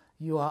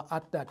 you are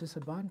at that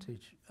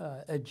disadvantage.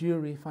 A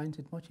jury finds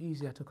it much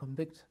easier to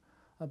convict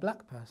a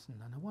black person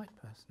than a white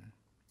person.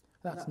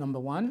 That's number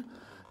one.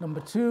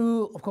 Number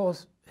two, of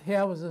course,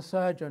 here was a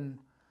surgeon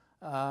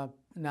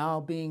now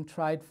being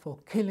tried for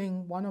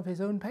killing one of his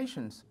own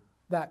patients.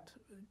 That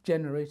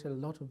generated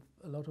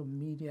a lot of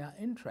media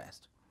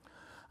interest.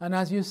 And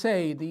as you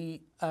say,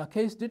 the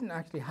case didn't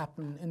actually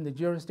happen in the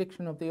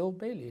jurisdiction of the Old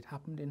Bailey. It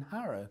happened in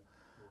Harrow.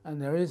 And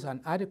there is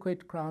an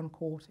adequate Crown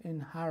Court in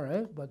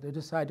Harrow, but they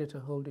decided to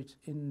hold it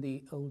in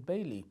the Old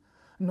Bailey.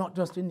 Not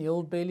just in the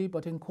Old Bailey,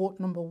 but in Court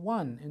Number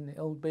 1 in the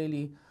Old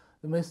Bailey,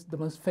 the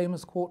most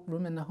famous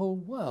courtroom in the whole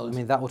world. I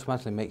mean, that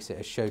automatically makes it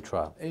a show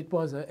trial. It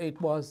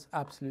was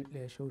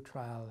absolutely a show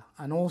trial.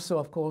 And also,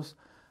 of course,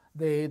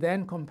 they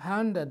then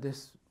compounded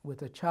this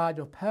with a charge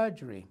of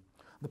perjury.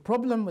 The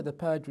problem with the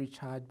perjury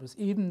charge was,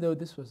 even though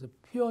this was a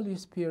purely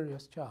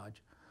spurious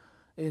charge,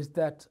 is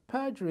that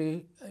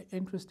perjury,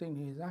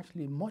 interestingly, is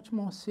actually much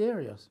more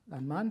serious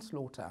than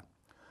manslaughter.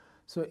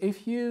 So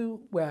if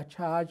you were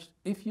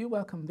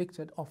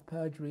convicted of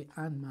perjury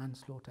and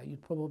manslaughter,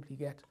 you'd probably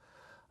get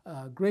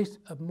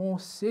a more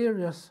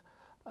serious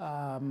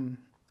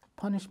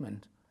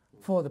punishment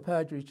for the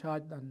perjury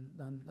charge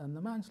than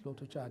the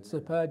manslaughter charge. So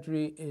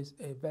perjury is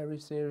a very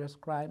serious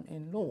crime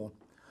in law.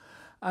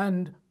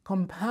 And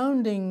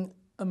compounding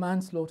a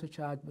manslaughter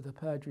charge with a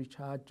perjury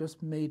charge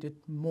just made it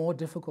more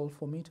difficult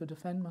for me to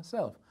defend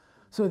myself.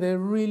 So they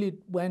really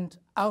went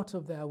out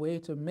of their way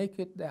to make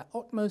it their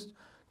utmost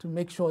to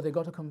make sure they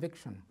got a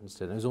conviction.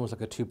 Understood. It was almost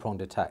like a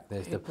two-pronged attack.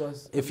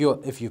 If you're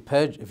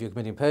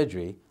committing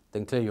perjury,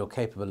 then clearly you're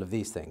capable of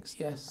these things.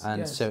 Yes.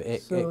 And yes. so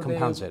it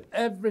compounds it.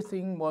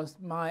 Everything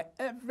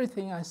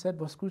I said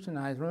was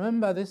scrutinized.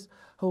 Remember, this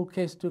whole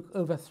case took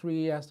over 3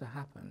 years to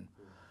happen.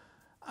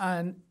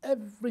 And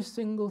every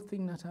single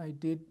thing that I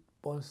did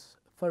was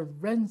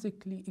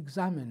forensically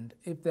examined.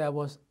 If there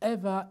was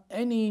ever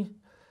any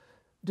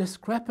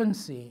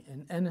discrepancy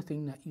in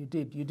anything that you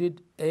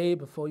did A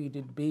before you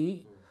did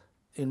B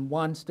in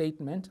one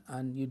statement,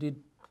 and you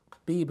did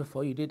B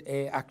before you did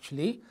A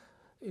actually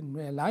in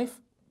real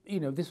life. You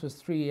know, this was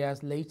 3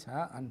 years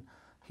later, and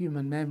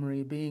human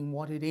memory being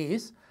what it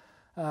is,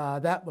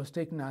 that was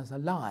taken as a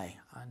lie.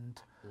 And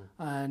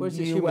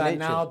you were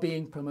now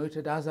being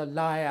promoted as a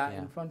liar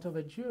in front of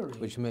a jury.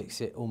 Which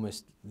makes it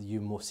almost,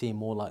 seem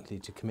more likely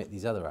to commit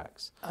these other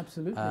acts.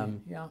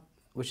 Absolutely, yeah.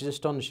 Which is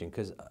astonishing,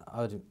 because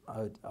I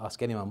would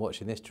ask anyone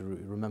watching this to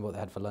remember what they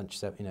had for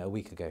lunch, a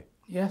week ago.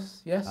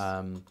 Yes, yes.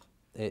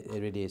 It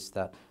really is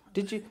that.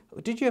 Did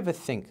you ever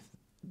think,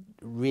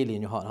 really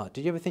in your heart and heart,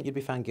 did you ever think you'd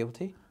be found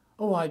guilty?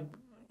 Oh,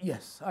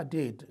 yes, I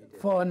did.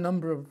 For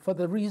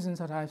the reasons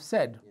that I've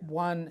said. Yeah.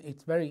 One,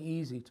 it's very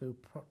easy to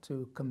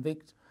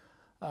convict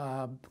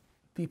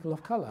people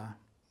of colour,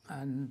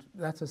 and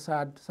that's a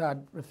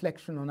sad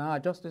reflection on our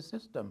justice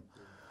system.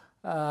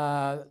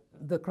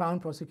 The Crown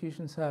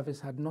Prosecution Service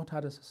had not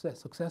had a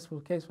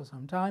successful case for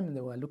some time, and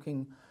they were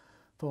looking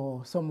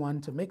for someone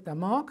to make their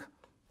mark.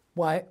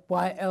 Why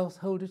else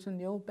hold it in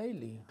the Old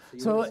Bailey?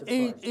 So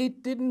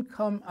it didn't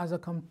come as a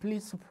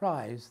complete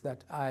surprise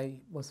that I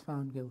was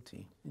found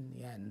guilty in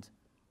the end.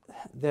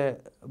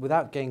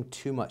 Without getting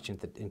too much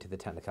into the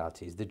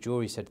technicalities, the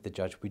jury said to the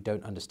judge, "We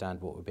don't understand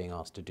what we're being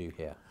asked to do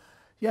here."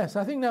 Yes,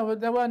 I think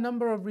there were a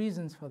number of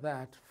reasons for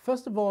that.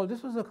 First of all,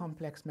 this was a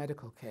complex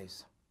medical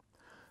case.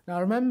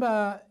 Now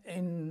remember,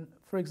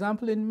 for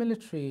example, in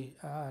military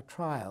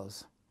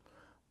trials,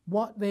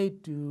 what they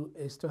do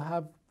is to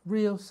have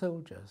real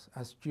soldiers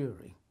as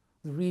jury.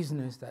 The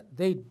reason is that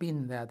they'd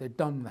been there, they'd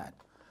done that.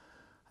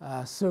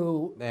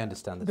 So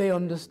they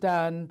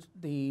understand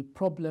the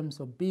problems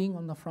of being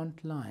on the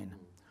front line.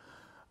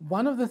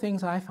 One of the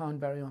things I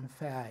found very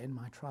unfair in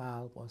my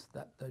trial was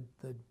that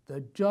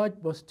the judge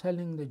was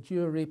telling the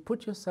jury,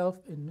 put yourself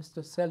in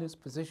Mr. Sellu's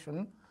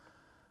position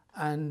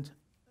and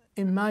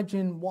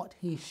imagine what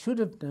he should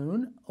have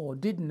known or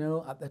did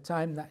know at the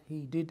time that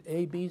he did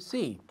A, B,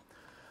 C.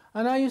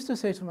 And I used to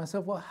say to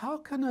myself, well, how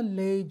can a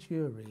lay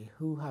jury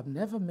who have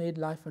never made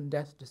life and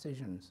death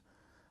decisions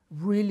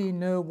really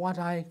know what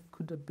I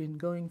could have been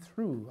going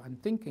through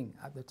and thinking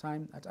at the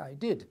time that I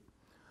did?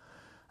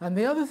 And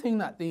the other thing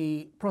that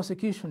the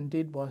prosecution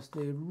did was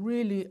they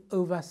really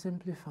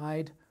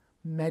oversimplified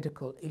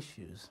medical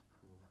issues.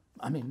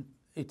 I mean,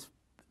 it's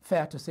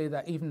fair to say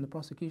that even the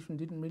prosecution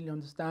didn't really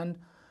understand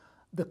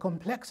the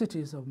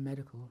complexities of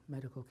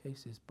medical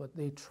cases, but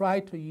they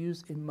tried to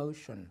use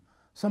emotion.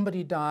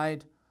 Somebody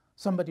died,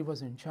 somebody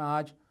was in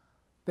charge,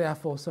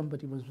 therefore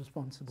somebody was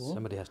responsible.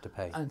 Somebody has to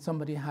pay. And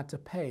somebody had to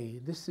pay.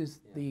 This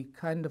is the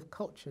kind of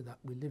culture that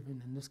we live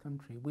in this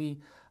country. We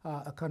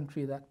are a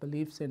country that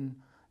believes in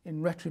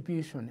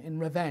retribution, in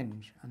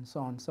revenge, and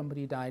so on.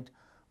 Somebody died,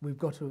 we've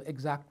got to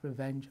exact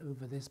revenge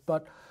over this.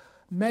 But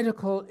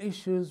medical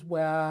issues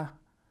were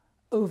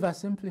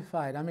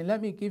oversimplified. I mean,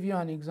 let me give you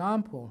an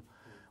example.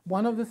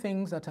 One of the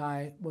things that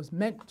I was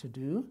meant to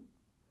do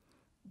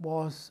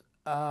was,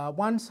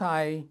 once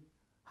I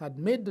had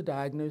made the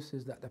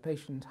diagnosis that the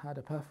patient had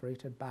a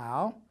perforated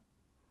bowel,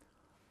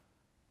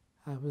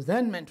 I was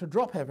then meant to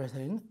drop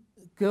everything,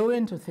 go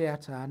into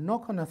theatre,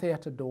 knock on a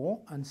theatre door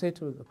and say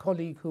to the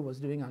colleague who was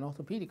doing an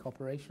orthopedic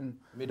operation,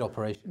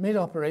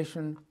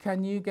 mid-operation,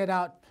 can you get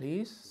out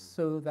please,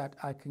 so that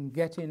I can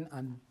get in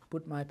and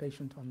put my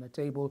patient on the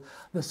table,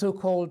 the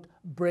so-called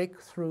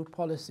breakthrough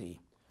policy.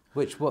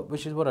 Which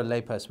is what a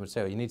layperson would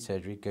say. Oh, you need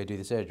surgery, go do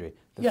the surgery.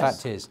 The Yes.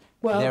 fact is,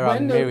 Well, there are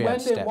myriad when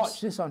steps. they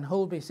watch this on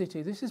Holby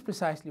City, this is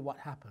precisely what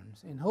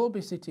happens. In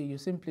Holby City, you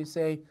simply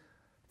say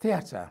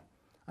theatre,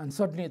 and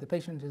suddenly the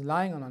patient is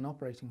lying on an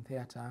operating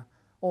theatre,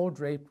 all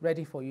draped,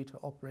 ready for you to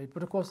operate.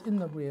 But of course, in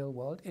the real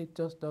world, it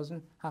just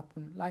doesn't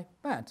happen like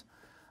that.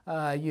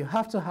 You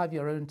have to have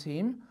your own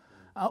team.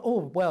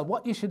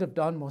 What you should have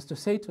done was to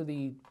say to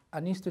the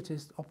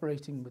anaesthetist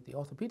operating with the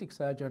orthopedic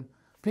surgeon,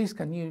 please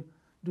can you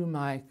do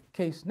my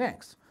case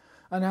next?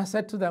 And I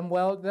said to them,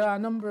 well, there are a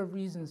number of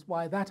reasons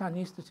why that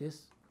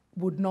anaesthetist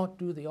would not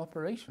do the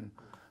operation.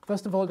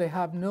 First of all, they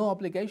have no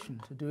obligation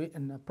to do it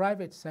in a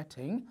private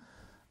setting.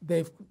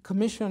 They've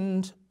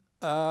commissioned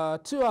 2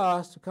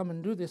 hours to come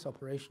and do this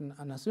operation,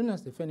 and as soon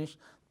as they finish,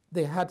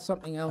 they had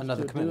something else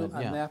to do,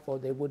 and therefore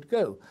they would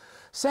go.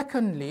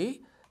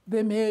 Secondly,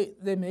 they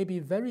may be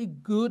very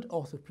good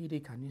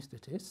orthopedic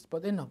anaesthetists,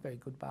 but they're not very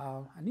good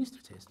bowel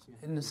anaesthetists.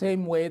 In the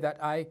same way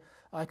that I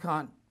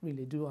can't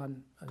really do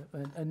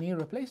a knee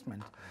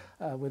replacement,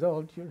 with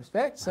all due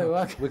respect.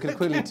 So we could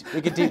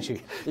teach you.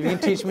 If you can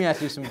teach me how to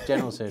do some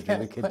general surgery,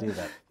 we could do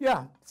that.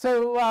 Yeah.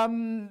 So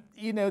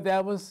you know,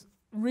 there was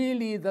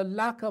really the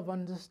lack of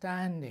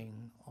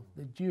understanding of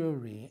the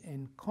jury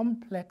in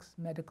complex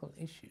medical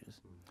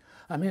issues.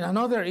 I mean,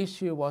 another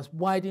issue was,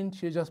 why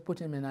didn't you just put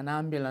him in an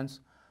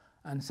ambulance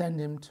and send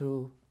him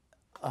to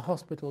a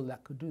hospital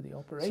that could do the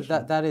operation?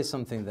 So that is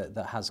something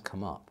that has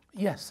come up.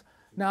 Yes.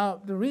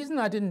 Now, the reason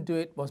I didn't do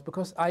it was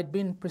because I'd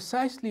been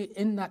precisely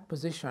in that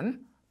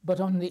position, but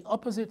on the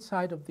opposite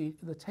side of the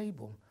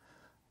table.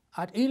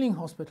 At Ealing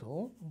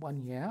Hospital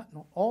 1 year,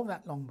 not all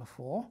that long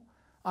before,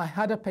 I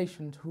had a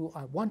patient who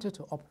I wanted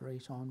to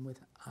operate on with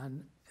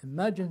an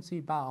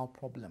emergency bowel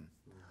problem.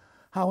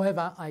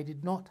 However, I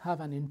did not have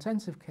an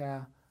intensive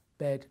care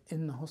bed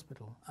in the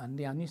hospital, and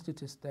the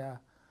anaesthetist there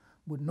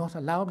would not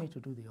allow me to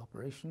do the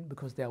operation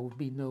because there would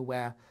be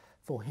nowhere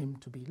for him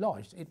to be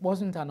lodged. It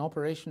wasn't an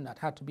operation that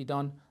had to be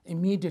done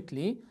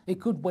immediately. It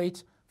could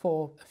wait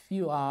for a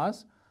few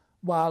hours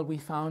while we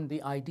found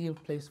the ideal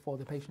place for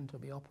the patient to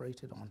be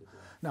operated on.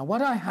 Now,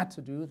 what I had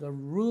to do, the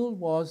rule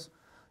was,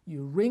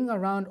 you ring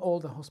around all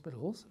the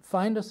hospitals,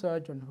 find a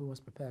surgeon who was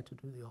prepared to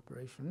do the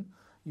operation,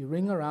 you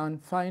ring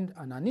around, find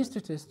an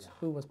anaesthetist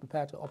who was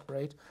prepared to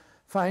operate,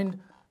 find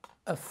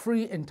a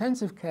free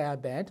intensive care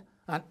bed,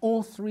 and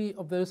all 3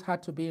 of those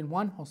had to be in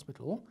one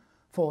hospital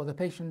for the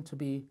patient to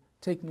be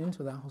taken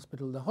into that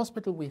hospital. The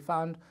hospital we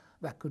found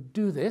that could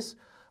do this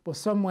was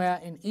somewhere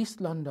in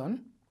East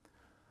London.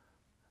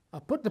 I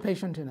put the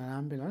patient in an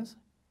ambulance.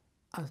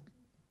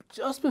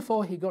 Just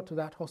before he got to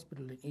that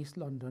hospital in East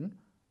London,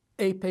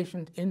 a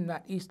patient in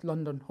that East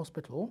London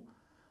hospital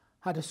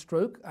had a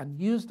stroke and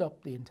used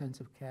up the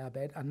intensive care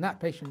bed, and that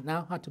patient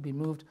now had to be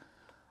moved,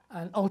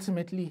 and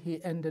ultimately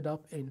he ended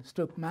up in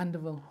Stoke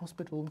Mandeville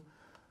Hospital,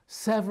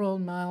 several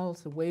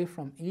miles away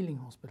from Ealing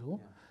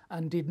Hospital,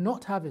 and did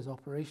not have his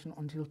operation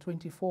until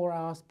 24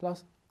 hours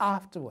plus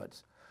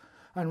afterwards.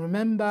 And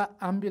remember,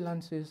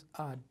 ambulances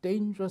are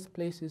dangerous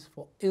places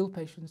for ill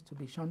patients to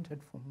be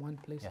shunted from one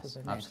place to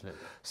the next. Absolutely.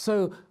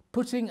 So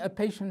putting a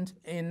patient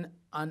in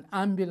an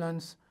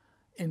ambulance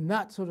in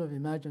that sort of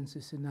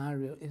emergency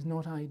scenario is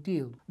not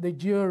ideal. The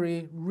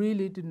jury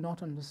really did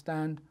not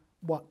understand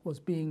what was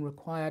being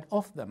required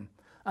of them.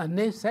 And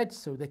they said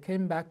so. They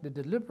came back, they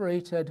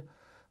deliberated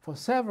for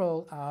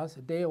several hours,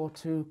 a day or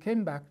two,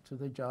 came back to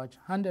the judge,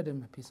 handed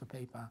him a piece of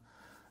paper,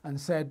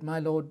 and said, my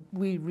lord,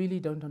 we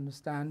really don't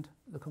understand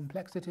the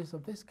complexities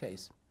of this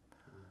case.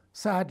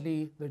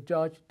 Sadly, the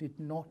judge did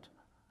not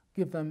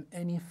give them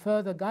any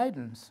further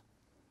guidance.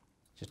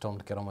 Just told them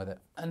to get on with it.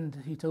 And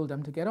he told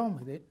them to get on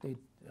with it.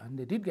 And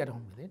they did get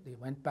on with it. They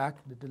went back,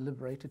 they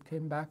deliberated,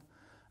 came back,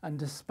 and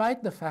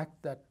despite the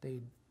fact that they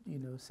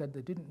said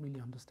they didn't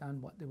really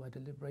understand what they were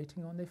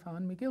deliberating on, they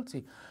found me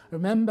guilty.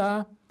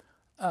 Remember,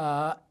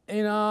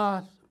 in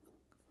our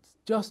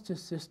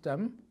justice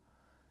system,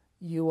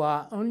 you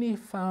are only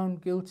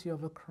found guilty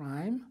of a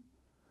crime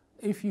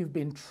if you've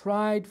been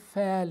tried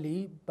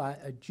fairly by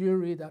a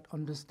jury that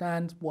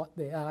understands what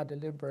they are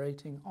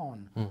deliberating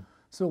on.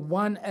 So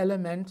 1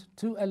 element,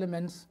 2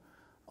 elements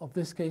of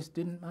this case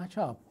didn't match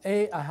up.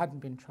 A, I hadn't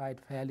been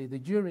tried fairly. The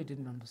jury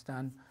didn't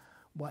understand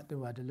what they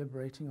were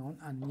deliberating on,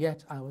 and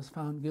yet I was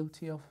found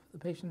guilty of the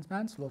patient's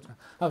manslaughter.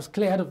 I was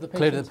cleared of the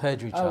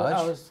perjury charge.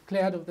 I was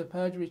cleared of the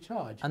perjury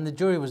charge. And the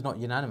jury was not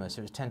unanimous,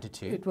 it was 10 to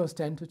 2. It was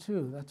 10 to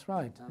 2, that's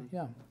right,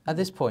 yeah. At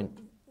this point,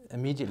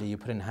 immediately you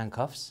put in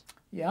handcuffs.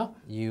 Yeah.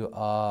 You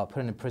are put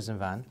in a prison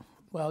van.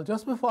 Well,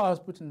 just before I was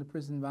put in the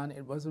prison van,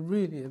 it was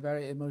really a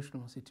very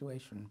emotional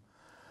situation.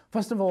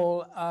 First of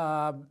all,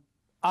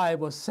 I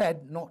was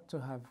said not to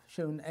have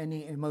shown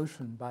any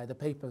emotion by the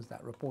papers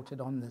that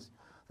reported on this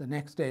the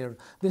next day.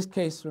 This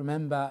case,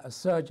 remember, a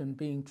surgeon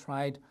being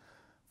tried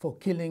for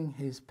killing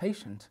his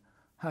patient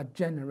had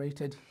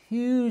generated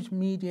huge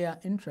media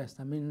interest.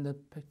 I mean,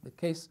 the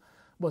case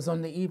was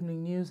on the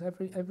evening news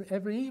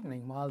every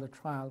evening while the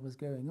trial was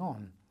going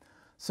on.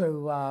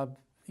 So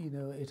you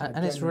know, it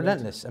and it's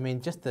relentless. I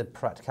mean, just the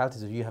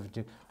practicalities of you having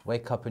to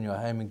wake up in your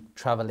home and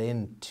travel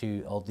in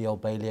to the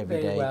Old Bailey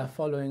every day. They were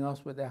following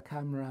us with their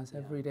cameras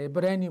every day.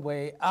 But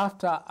anyway,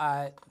 after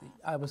I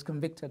was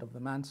convicted of the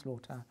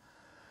manslaughter,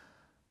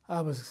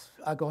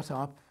 I got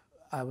up,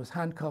 I was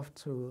handcuffed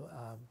to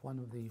one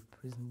of the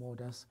prison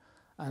warders,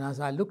 and as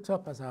I looked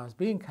up, as I was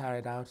being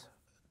carried out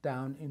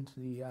down into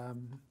the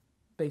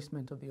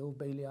basement of the Old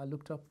Bailey, I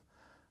looked up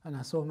and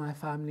I saw my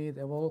family.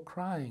 They were all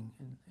crying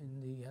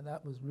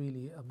that was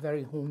really a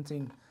very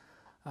haunting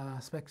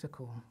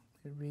spectacle.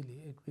 It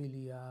really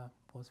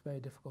was very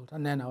difficult.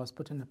 And then I was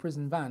put in a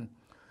prison van.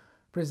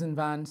 Prison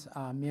vans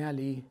are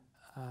merely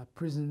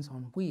prisons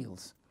on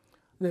wheels.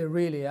 They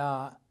really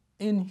are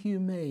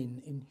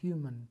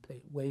inhuman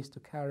ways to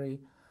carry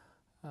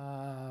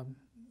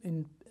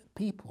in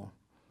people.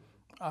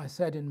 I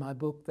said in my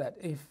book that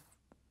if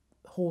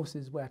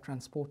horses were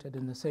transported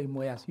in the same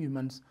way as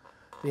humans,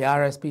 the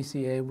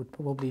RSPCA would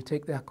probably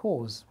take their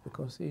cause,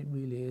 because it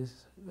really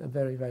is a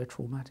very, very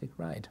traumatic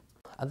ride.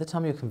 At the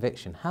time of your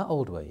conviction, how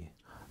old were you?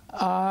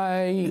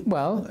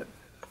 Well,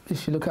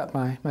 if you look at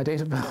my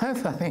date of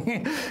birth, I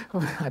think,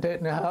 I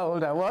don't know how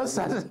old I was,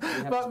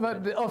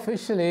 but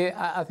officially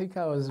I think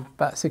I was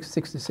about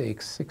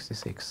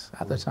 66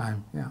 at the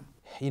time, yeah.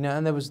 You know,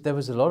 and there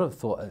was a lot of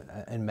thought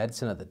in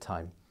medicine at the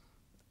time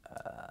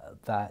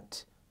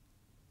that,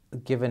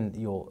 given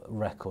your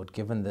record,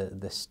 given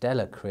the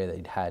stellar career that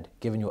you'd had,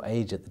 given your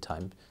age at the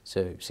time,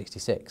 so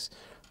 66,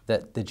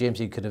 that the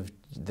GMC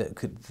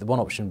the one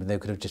option, they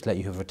could have just let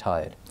you have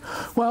retired.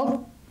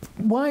 Well,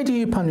 why do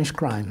you punish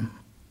crime?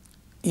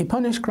 You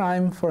punish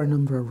crime for a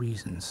number of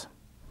reasons.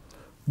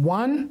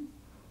 One,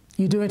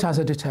 you do it as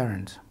a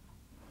deterrent.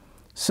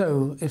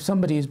 So if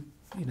somebody is,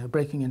 you know,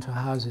 breaking into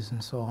houses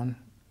and so on,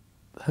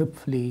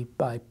 hopefully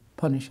by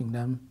punishing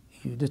them,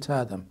 you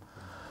deter them.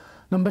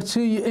 Number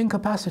two, you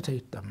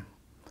incapacitate them.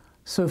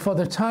 So for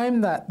the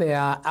time that they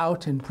are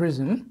out in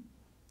prison,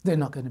 they're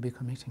not going to be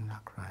committing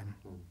that crime.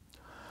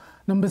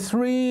 Number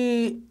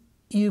three,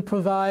 you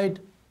provide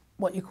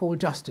what you call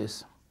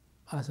justice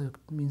as a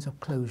means of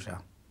closure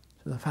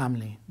to the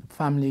family. The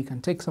family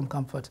can take some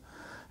comfort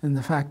in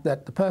the fact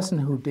that the person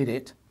who did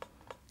it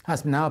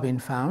has now been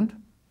found,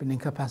 been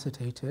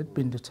incapacitated,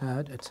 been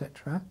deterred,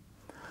 etc.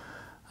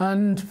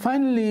 And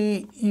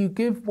finally, you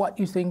give what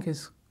you think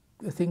is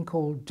a thing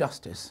called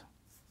justice.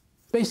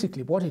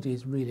 Basically, what it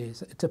is really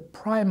is, it's a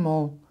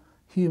primal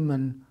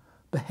human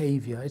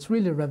behavior. It's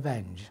really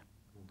revenge.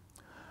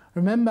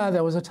 Remember,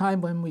 there was a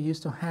time when we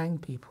used to hang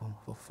people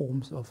for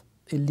forms of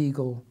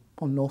illegal,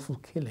 unlawful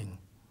killing.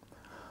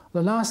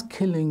 The last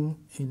killing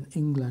in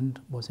England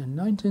was in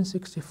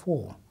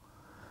 1964.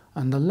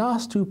 And the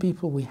last two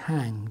people we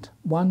hanged,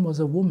 one was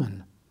a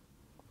woman.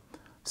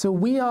 So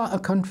we are a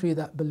country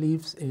that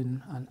believes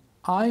in an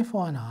eye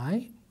for an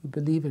eye. We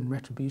believe in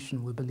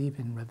retribution. We believe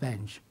in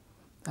revenge.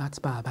 That's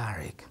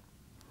barbaric.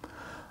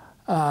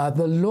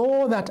 The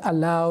law that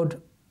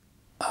allowed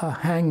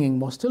hanging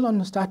was still on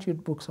the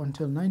statute books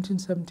until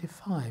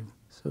 1975,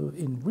 so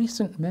in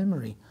recent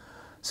memory.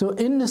 So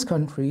in this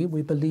country,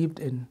 we believed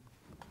in,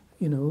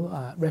 you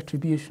know,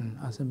 retribution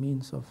as a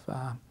means of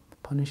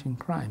punishing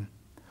crime.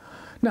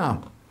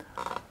 Now,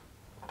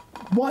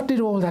 what did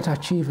all that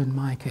achieve in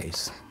my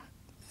case?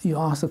 You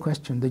asked the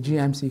question, the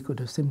GMC could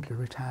have simply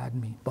retired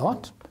me,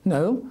 but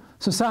no,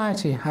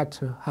 society had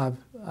to have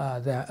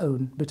their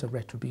own bit of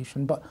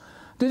retribution. But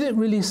did it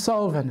really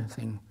solve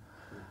anything?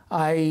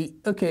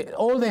 Okay,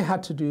 all they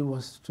had to do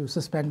was to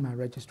suspend my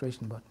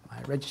registration, but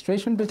my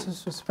registration bit was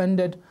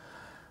suspended.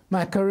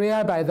 My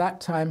career by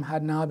that time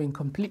had now been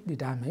completely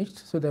damaged,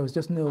 so there was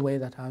just no way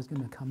that I was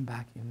going to come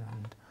back, you know.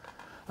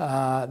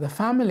 And, the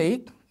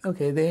family,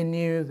 okay, they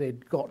knew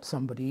they'd got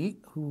somebody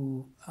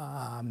who,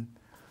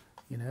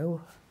 you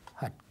know,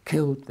 had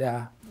killed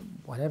their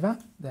whatever,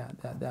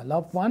 their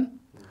loved one.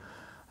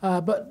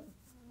 But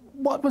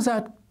what was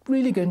that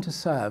really going to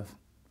serve?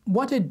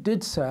 What it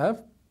did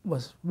serve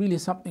was really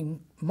something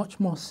much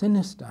more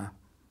sinister,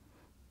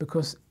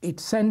 because it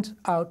sent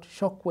out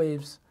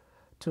shockwaves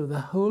to the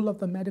whole of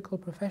the medical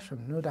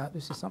profession. No doubt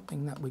this is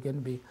something that we're going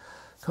to be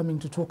coming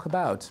to talk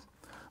about.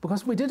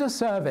 Because we did a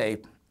survey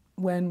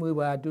when we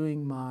were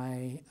doing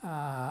my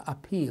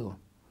appeal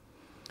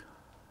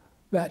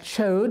that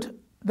showed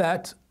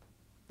that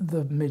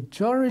the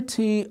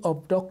majority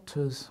of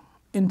doctors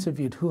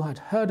interviewed who had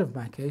heard of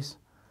my case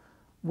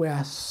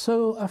were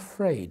so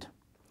afraid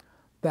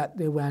that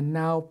they were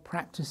now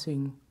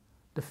practicing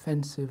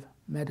defensive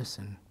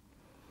medicine.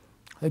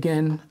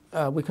 Again,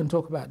 we can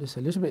talk about this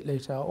a little bit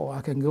later, or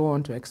I can go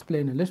on to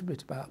explain a little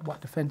bit about what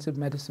defensive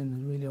medicine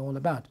is really all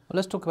about. Well,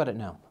 let's talk about it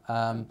now.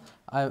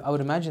 I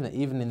would imagine that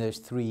even in those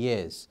 3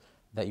 years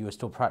that you were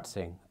still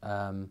practicing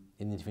in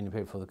the intervening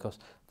period before the course,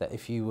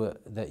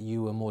 that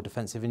you were more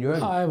defensive in your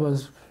own. I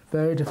was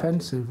very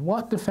defensive.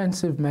 What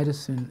defensive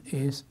medicine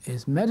is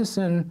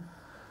medicine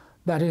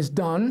that is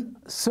done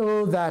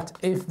so that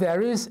if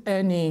there is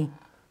any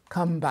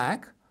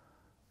comeback,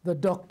 the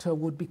doctor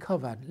would be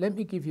covered. Let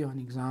me give you an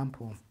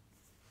example.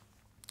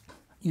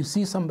 You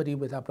see somebody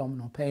with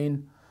abdominal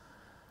pain,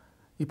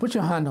 You put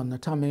your hand on the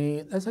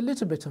tummy, there's a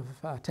little bit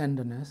of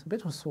tenderness, a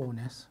bit of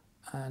soreness,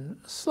 and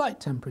slight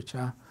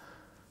temperature.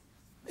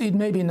 It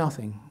may be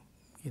nothing,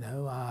 you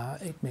know,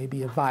 it may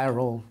be a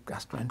viral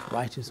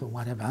gastroenteritis or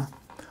whatever.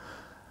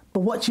 But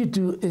what you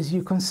do is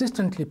you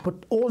consistently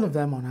put all of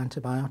them on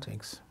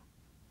antibiotics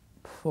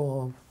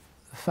for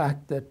the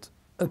fact that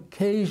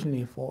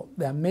occasionally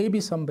there may be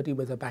somebody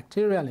with a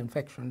bacterial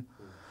infection,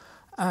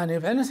 and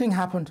if anything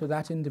happened to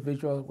that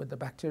individual with the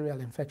bacterial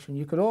infection,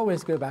 you could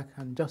always go back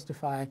and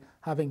justify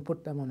having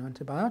put them on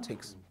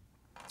antibiotics.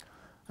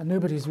 And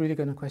nobody's really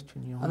going to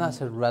question you on And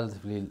that's a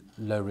relatively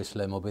low risk,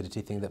 low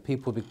morbidity thing that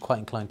people would be quite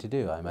inclined to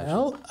do, I imagine.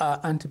 Well,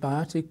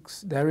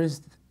 antibiotics, there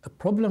is a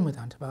problem with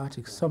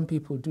antibiotics. Some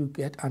people do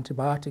get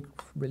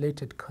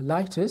antibiotic-related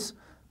colitis,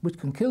 which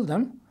can kill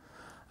them.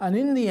 And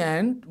in the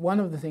end, one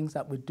of the things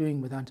that we're doing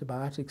with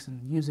antibiotics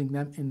and using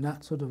them in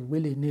that sort of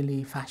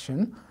willy-nilly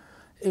fashion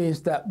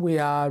is that we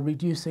are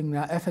reducing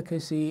their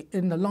efficacy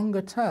in the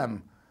longer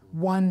term.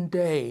 One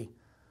day,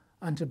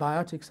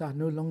 antibiotics are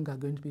no longer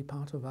going to be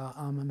part of our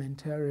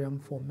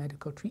armamentarium for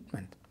medical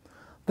treatment.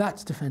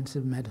 That's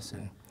defensive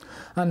medicine.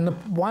 And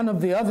one of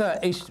the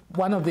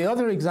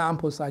other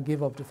examples I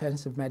give of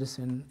defensive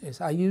medicine is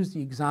I use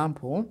the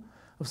example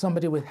of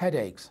somebody with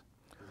headaches.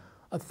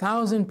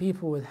 1,000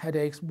 people with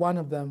headaches, one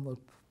of them will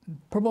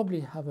probably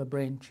have a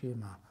brain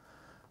tumor.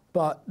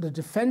 But the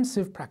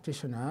defensive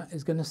practitioner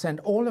is going to send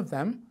all of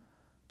them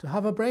to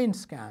have a brain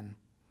scan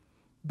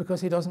because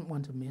he doesn't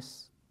want to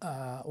miss,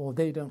 or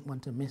they don't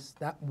want to miss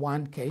that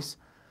one case.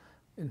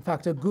 In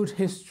fact, a good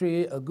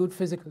history, a good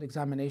physical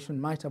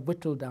examination might have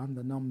whittled down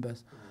the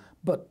numbers.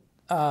 But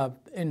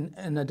in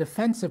a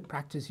defensive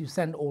practice, you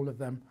send all of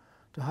them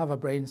to have a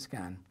brain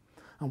scan.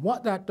 And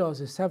what that does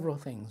is several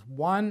things.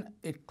 One,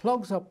 it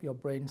clogs up your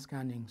brain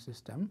scanning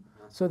system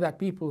so that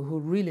people who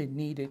really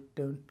need it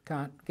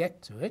can't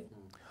get to it.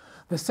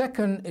 The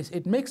second is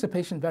it makes the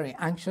patient very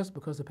anxious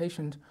because the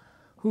patient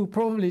who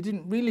probably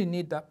didn't really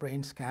need that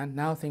brain scan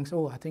now thinks,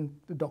 oh, I think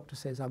the doctor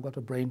says I've got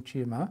a brain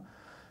tumor.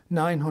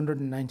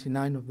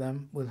 999 of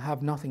them will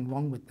have nothing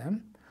wrong with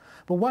them.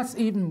 But what's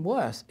even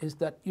worse is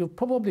that you'll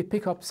probably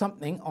pick up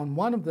something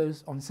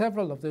on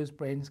several of those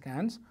brain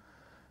scans,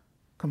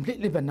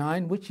 completely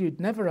benign, which you'd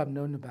never have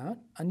known about,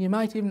 and you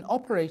might even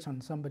operate on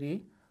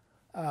somebody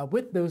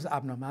with those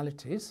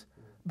abnormalities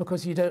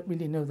because you don't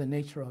really know the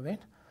nature of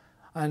it.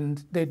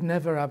 And they'd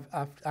never have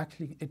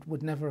it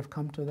would never have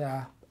come to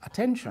their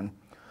attention.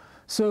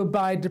 So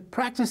by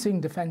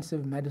practicing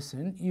defensive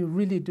medicine, you're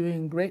really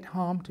doing great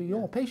harm to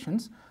your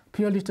patients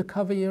purely to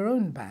cover your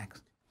own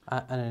backs.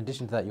 And in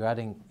addition to that, you're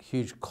adding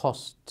huge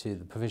costs to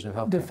the provision of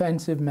health.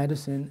 Defensive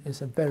medicine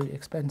is a very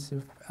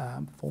expensive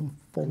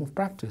form of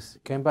practice.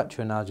 Going back to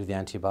your analogy of the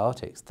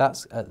antibiotics,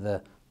 that's at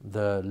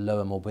the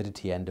lower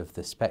morbidity end of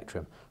the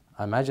spectrum.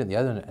 I imagine at the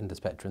other end of the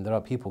spectrum, there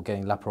are people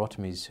getting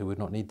laparotomies who would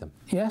not need them.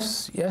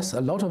 Yes, yes. A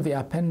lot of the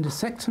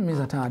appendicectomies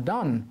that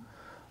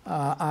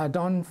are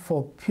done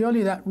for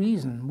purely that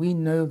reason. We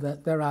know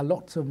that there are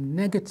lots of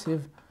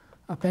negative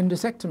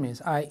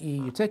appendicectomies,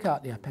 i.e. you take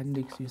out the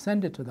appendix, you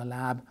send it to the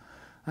lab,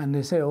 and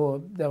they say,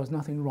 oh, there was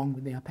nothing wrong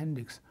with the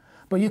appendix.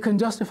 But you can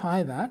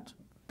justify that.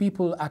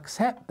 People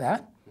accept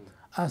that,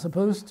 as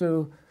opposed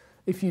to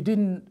if you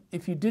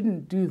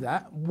didn't do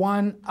that,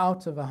 1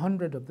 out of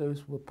 100 of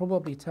those will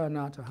probably turn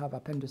out to have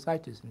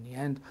appendicitis in the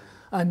end,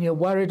 and you're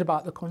worried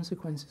about the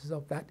consequences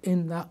of that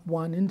in that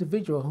one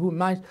individual who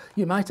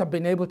you might have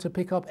been able to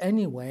pick up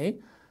anyway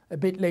a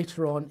bit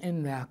later on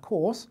in their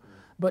course.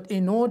 But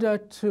in order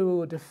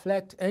to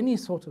deflect any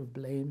sort of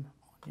blame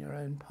on your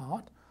own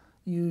part,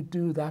 you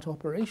do that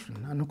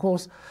operation. And of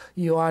course,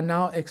 you are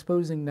now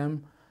exposing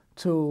them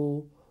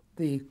to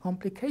the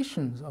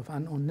complications of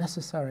an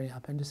unnecessary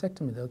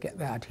appendicectomy. They'll get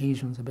their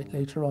adhesions a bit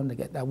later on, they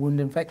get their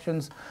wound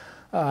infections,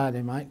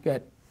 they might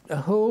get a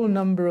whole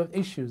number of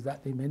issues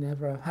that they may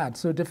never have had.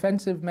 So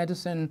defensive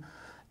medicine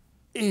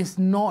is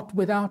not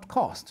without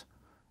cost.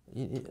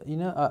 You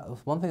know,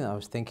 one thing that I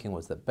was thinking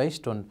was that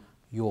based on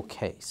your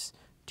case,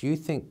 do you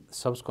think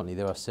subsequently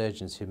there are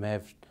surgeons who may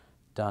have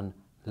done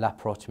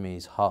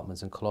laparotomies,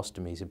 Hartmann's and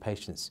colostomies in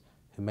patients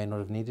who may not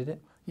have needed it?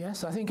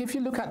 Yes, I think if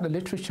you look at the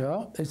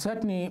literature, it's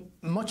certainly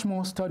much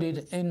more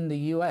studied in the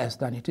US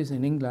than it is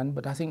in England,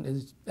 but I think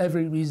there's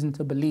every reason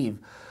to believe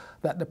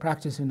that the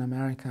practice in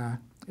America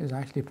is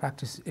actually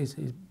is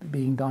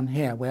being done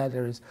here, where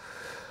there is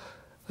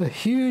a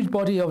huge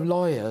body of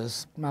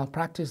lawyers,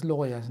 malpractice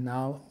lawyers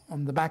now,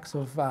 on the backs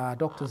of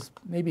doctors,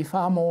 maybe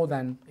far more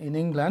than in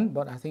England,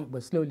 but I think we're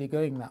slowly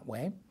going that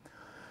way.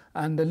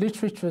 And the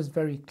literature is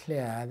very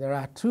clear. There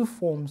are two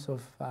forms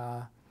of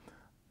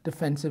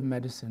defensive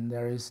medicine.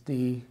 There is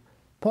the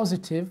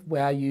positive,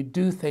 where you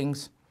do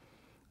things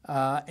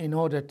in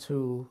order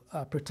to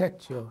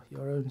protect your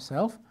own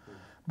self.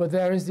 But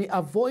there is the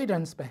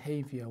avoidance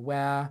behavior,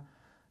 where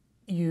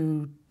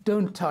you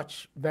don't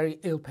touch very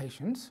ill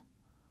patients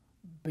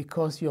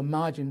because your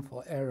margin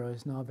for error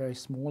is now very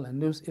small,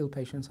 and those ill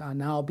patients are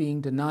now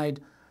being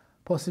denied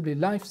possibly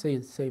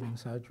life-saving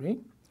surgery.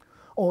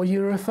 Or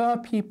you refer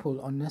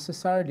people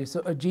unnecessarily.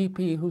 So a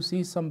GP who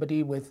sees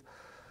somebody with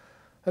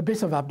a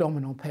bit of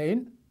abdominal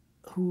pain,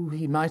 who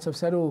he might have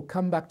said, oh,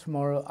 come back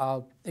tomorrow,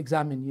 I'll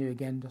examine you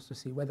again just to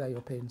see whether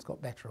your pain's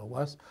got better or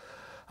worse,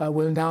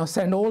 will now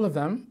send all of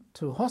them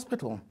to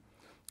hospital.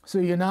 So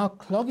you're now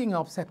clogging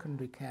up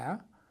secondary care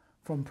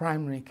from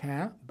primary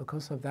care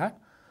because of that.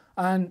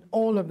 And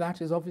all of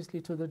that is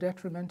obviously to the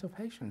detriment of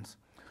patients.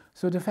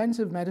 So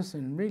defensive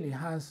medicine really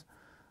has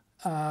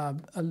a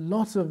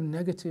lot of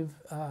negative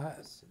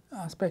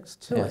aspects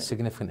to it.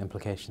 Significant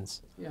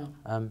implications. Yeah.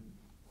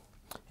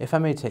 If I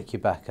may take you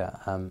back,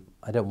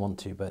 I don't want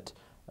to, but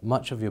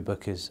much of your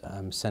book is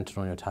centered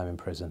on your time in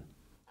prison.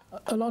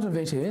 A lot of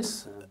it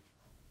is.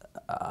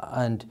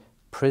 And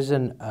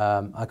prison,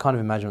 I can't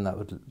imagine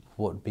what it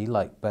would be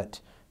like, but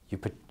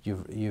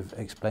you've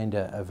explained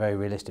a very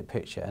realistic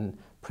picture, and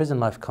prison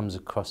life comes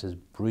across as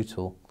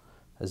brutal,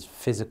 as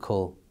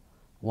physical,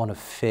 one of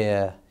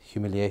fear,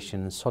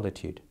 humiliation and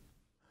solitude.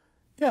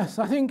 Yes,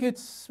 I think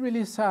it's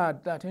really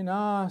sad that in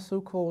our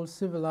so-called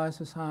civilized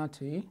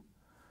society,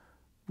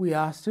 we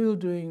are still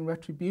doing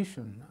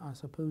retribution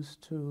as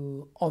opposed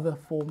to other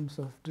forms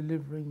of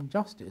delivering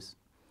justice.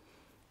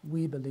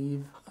 We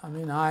believe,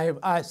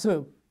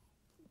 so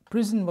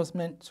prison was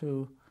meant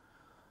to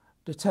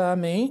deter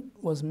me,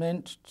 was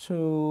meant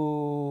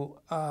to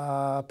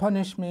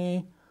punish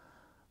me,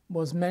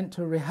 was meant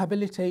to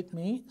rehabilitate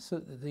me. So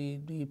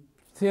the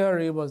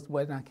theory was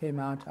when I came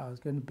out, I was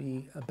going to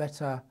be a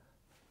better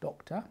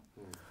doctor.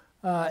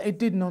 It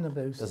did none of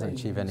those things. Doesn't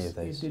achieve any of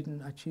those. It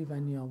didn't achieve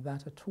any of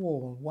that at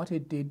all. What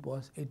it did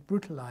was it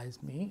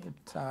brutalized me.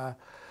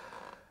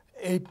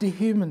 It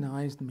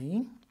dehumanized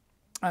me.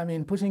 I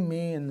mean, putting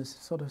me in this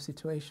sort of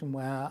situation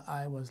where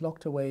I was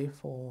locked away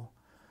for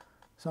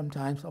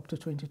sometimes up to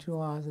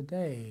 22 hours a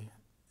day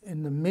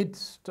in the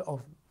midst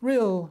of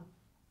real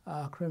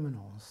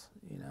criminals.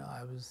 You know,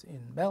 I was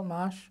in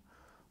Belmarsh,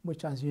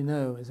 which, as you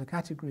know, is a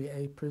Category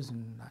A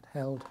prison that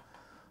held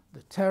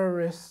the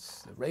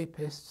terrorists, the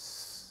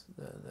rapists,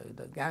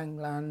 the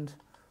gangland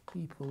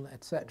people,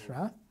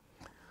 etc.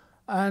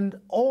 And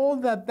all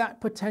that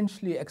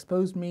potentially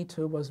exposed me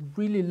to was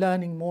really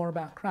learning more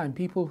about crime.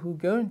 People who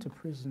go into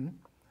prison,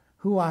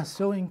 who are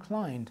so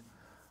inclined,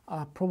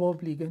 are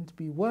probably going to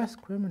be worse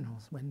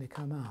criminals when they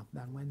come out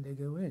than when they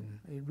go in.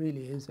 It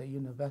really is a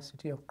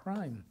university of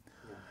crime.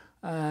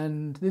 Yeah.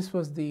 And this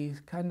was the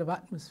kind of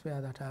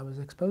atmosphere that I was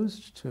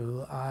exposed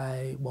to.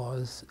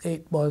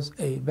 It was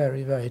a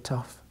very, very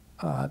tough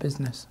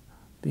business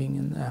being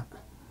in there.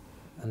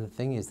 And the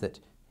thing is that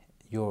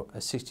you're a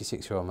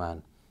 66-year-old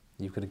man.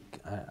 You could,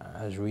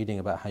 I was reading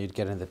about how you'd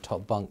get in the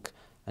top bunk,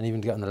 and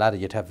even to get on the ladder,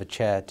 you'd have a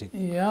chair to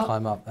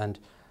climb up. And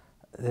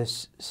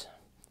there's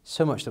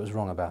so much that was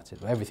wrong about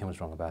it. Everything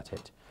was wrong about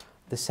it.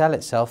 The cell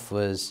itself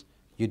was,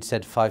 you'd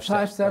said 5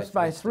 steps. 5 steps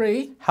by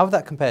 3. How would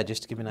that compare,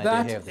 just to give you an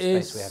idea here of the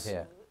space we have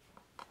here?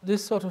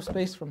 This sort of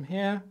space from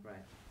here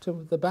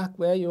to the back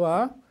where you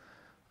are.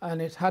 And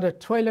it had a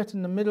toilet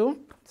in the middle,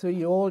 so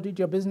you all did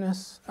your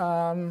business.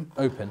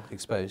 Open,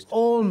 exposed.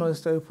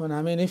 Almost open.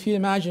 I mean, if you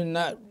imagine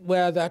that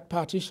where that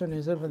partition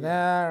is over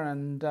there,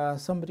 and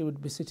somebody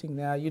would be sitting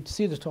there, you'd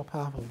see the top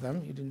half of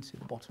them. You didn't see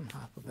the bottom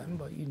half of them,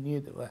 but you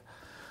knew they were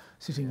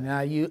sitting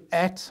there. You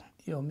ate,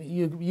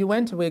 you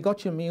went away,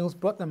 got your meals,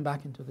 brought them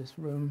back into this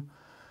room.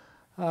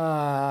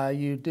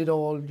 You did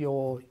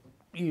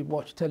you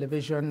watched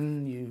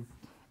television, you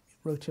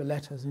wrote your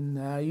letters in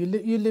there. You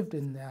lived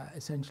in there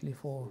essentially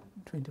for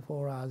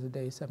 24 hours a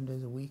day, 7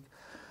 days a week.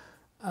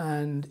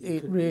 And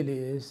it really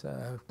is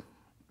a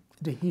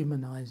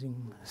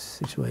dehumanizing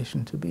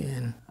situation to be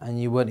in.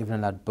 And you weren't even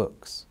allowed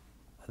books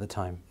at the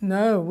time?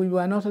 No, we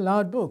were not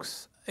allowed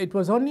books. It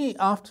was only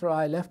after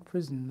I left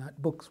prison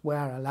that books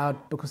were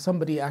allowed, because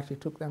somebody actually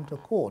took them to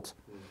court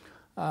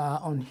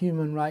on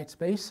human rights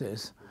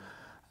basis.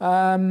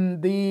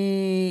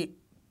 The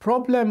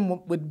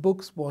problem with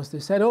books was they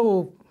said,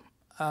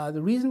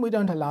 the reason we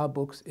don't allow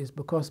books is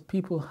because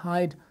people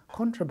hide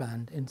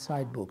contraband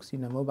inside books,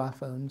 mobile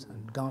phones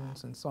and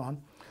guns and so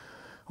on.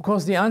 Of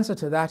course, the answer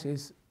to that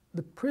is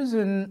the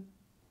prison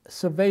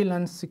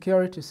surveillance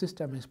security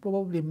system is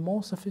probably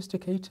more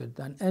sophisticated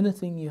than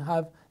anything you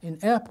have in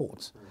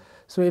airports.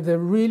 So if they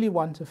really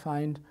want to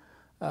find,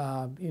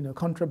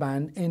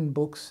 contraband in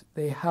books,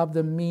 they have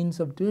the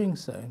means of doing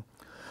so.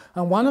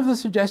 And one of the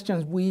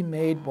suggestions we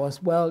made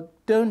was, well,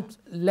 don't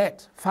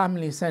let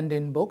families send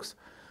in books.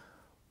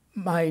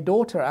 My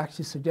daughter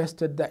actually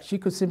suggested that she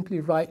could simply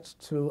write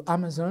to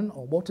Amazon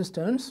or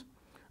Waterstones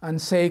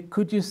and say,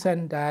 could you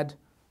send Dad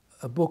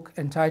a book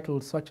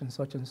entitled such and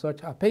such and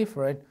such, I'll pay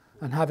for it,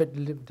 and have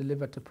it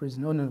delivered to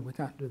prison. Oh, no, we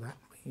can't do that,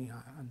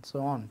 and so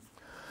on.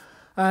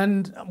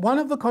 And one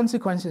of the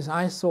consequences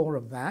I saw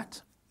of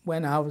that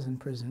when I was in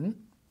prison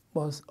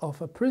was of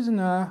a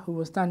prisoner who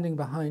was standing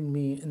behind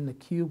me in the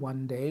queue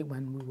one day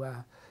when we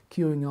were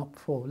queuing up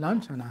for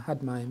lunch, and I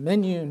had my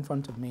menu in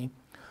front of me.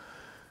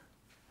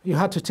 You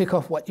had to tick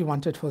off what you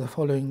wanted for the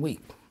following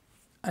week.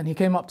 And he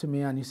came up to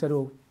me and he said,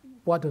 oh,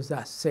 what does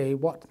that say?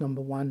 What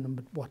number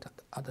 1, what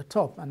at the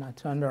top? And I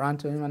turned around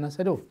to him and I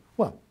said, oh,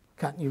 well,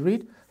 can't you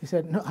read? He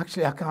said, no,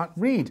 actually, I can't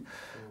read.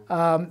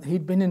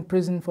 He'd been in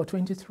prison for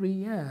 23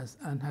 years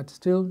and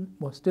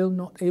was still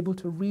not able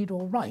to read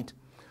or write.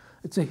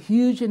 It's a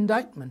huge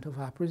indictment of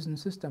our prison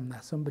system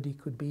that somebody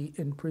could be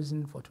in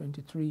prison for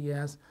 23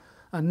 years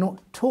and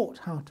not taught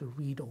how to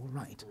read or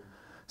write.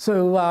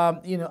 So,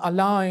 you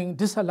know,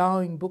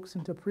 disallowing books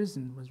into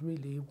prison was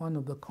really one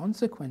of the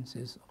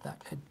consequences of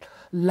that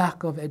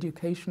lack of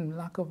education,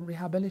 lack of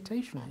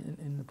rehabilitation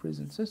in the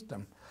prison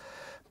system.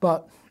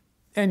 But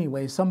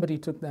anyway, somebody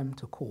took them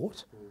to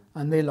court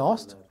and they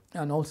lost,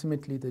 and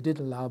ultimately they did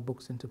allow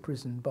books into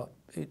prison, but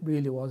it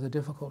really was a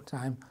difficult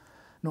time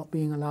not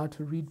being allowed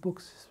to read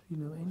books, you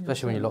know.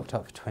 Especially when you're locked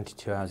up for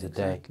 22 hours a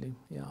day. Exactly,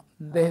 yeah.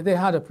 They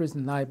had a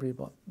prison library,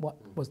 but what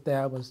was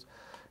there was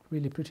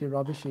really pretty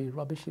rubbishy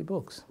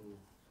books.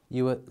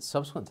 You were,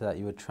 subsequent to that,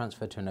 you were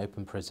transferred to an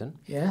open prison.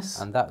 Yes.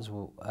 And that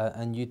was,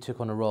 and you took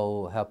on a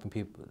role helping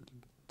people,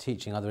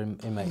 teaching other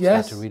inmates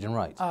Yes, how to read and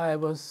write. I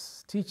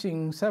was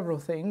teaching several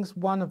things.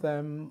 One of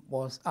them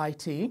was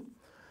IT.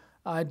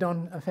 I'd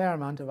done a fair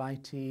amount of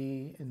IT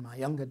in my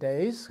younger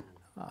days.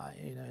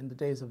 You know, in the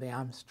days of the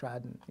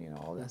Amstrad and, you know,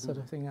 all that sort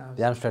of thing.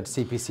 The Amstrad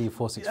CPC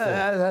 464.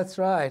 That's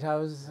right. I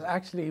was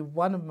actually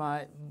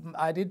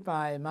I did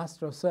my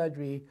Master of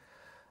Surgery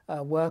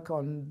work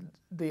on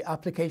the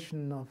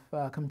application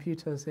of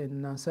computers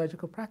in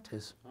surgical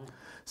practice. Oh.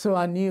 So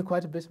I knew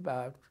quite a bit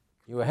about.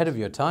 You were ahead of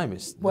your time.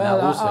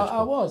 Well,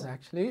 I was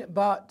actually,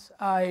 but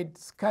I'd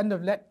kind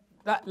of let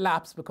that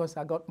lapse because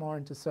I got more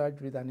into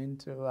surgery than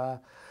into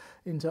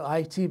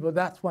IT, but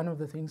that's one of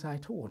the things I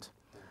taught.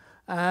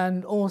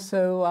 And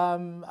also,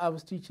 I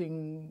was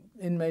teaching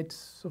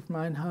inmates of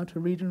mine how to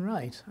read and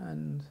write,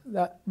 and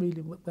that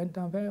really went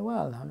down very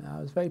well. I mean,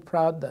 I was very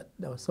proud that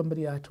there was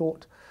somebody I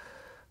taught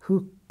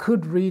who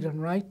could read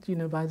and write, you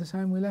know, by the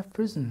time we left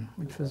prison,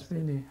 which was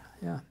really,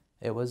 yeah.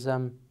 It was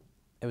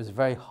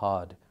very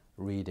hard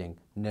reading,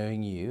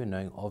 knowing you and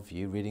knowing of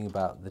you, reading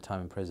about the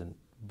time in prison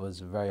was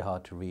very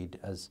hard to read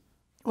as.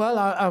 Well,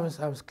 I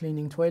was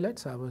cleaning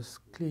toilets, I was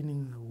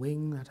cleaning the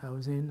wing that I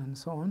was in, and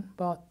so on,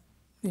 but.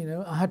 You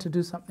know, I had to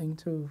do something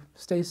to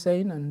stay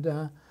sane and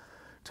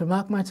to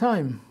mark my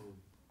time.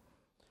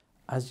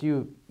 As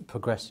you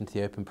progressed into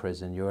the open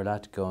prison, you were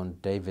allowed to go on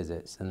day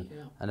visits, and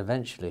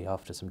eventually,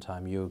 after some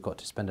time, you got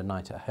to spend a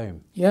night at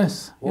home.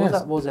 Yes.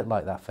 What was it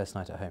like, that first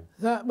night at home?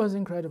 That was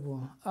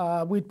incredible.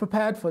 We'd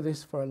prepared for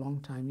this for a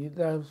long time.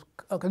 There was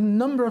a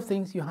number of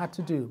things you had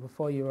to do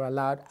before you were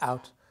allowed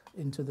out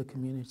into the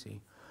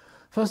community.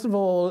 First of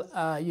all,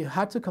 you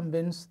had to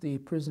convince the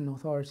prison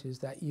authorities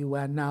that you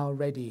were now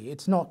ready.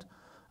 It's not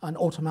an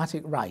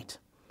automatic right.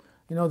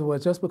 In other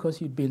words, just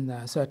because you'd been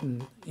there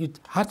you'd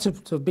had to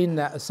have been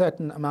there a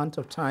certain amount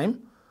of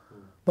time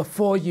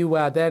before you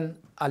were then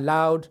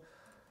allowed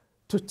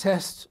to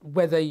test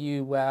whether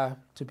you were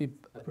to be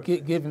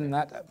given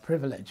that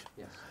privilege.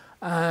 Yes.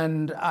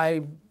 And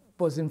I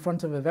was in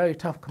front of a very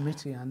tough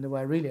committee, and they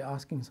were really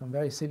asking some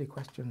very silly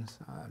questions.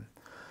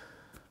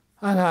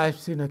 And I,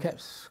 you know,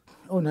 kept,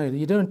 oh no,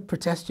 you don't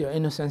protest your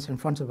innocence in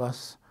front of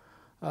us.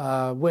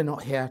 We're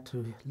not here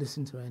to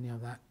listen to any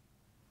of that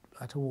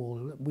at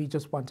all. We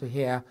just want to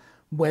hear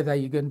whether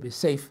you're going to be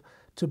safe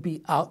to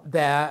be out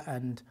there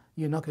and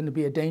you're not going to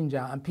be a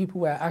danger. And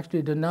people were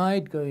actually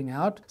denied going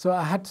out. So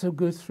I had to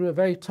go through a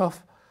very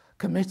tough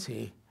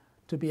committee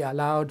to be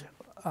allowed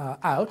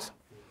out.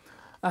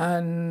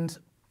 And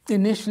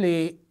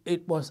initially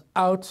it was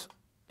out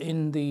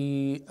in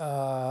the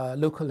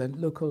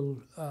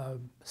local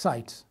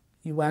sites.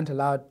 You weren't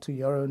allowed to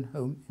your own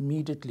home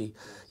immediately.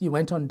 You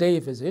went on day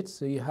visits,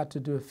 so you had to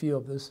do a few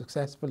of those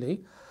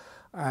successfully.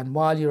 And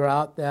while you're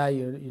out there,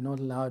 you're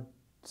not allowed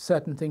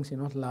certain things. You're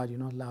not allowed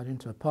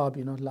into a pub.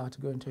 You're not allowed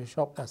to go into a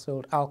shop that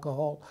sold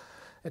alcohol,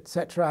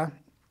 etc.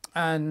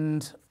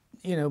 And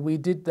you know, we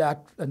did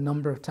that a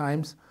number of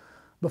times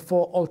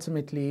before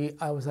ultimately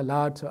I was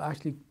allowed to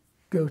actually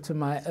go to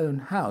my own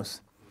house.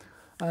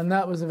 And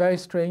that was a very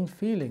strange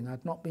feeling.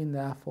 I'd not been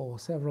there for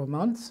several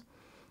months,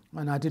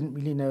 and I didn't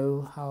really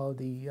know how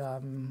the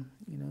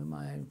you know,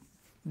 my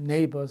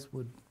neighbors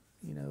would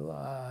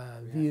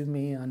view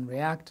me and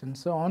react and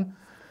so on.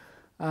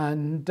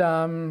 And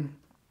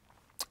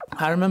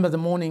I remember the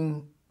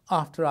morning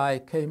after I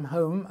came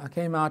home, I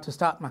came out to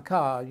start my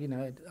car. You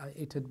know,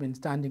 it had been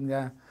standing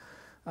there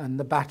and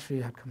the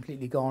battery had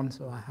completely gone,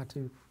 so I had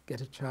to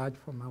get a charge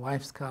from my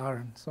wife's car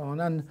and so on.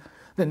 And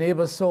the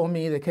neighbors saw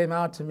me, they came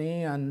out to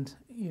me, and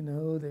you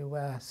know, they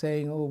were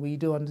saying, oh, we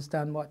do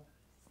understand what,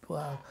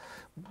 well,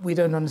 we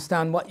don't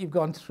understand what you've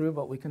gone through,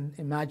 but we can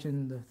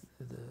imagine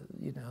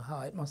you know,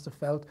 how it must have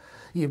felt.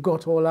 You've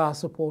got all our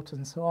support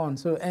and so on.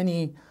 So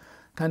any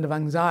kind of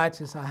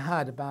anxieties I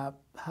had about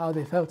how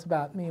they felt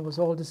about me was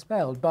all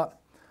dispelled. But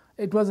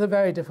it was a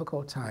very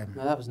difficult time.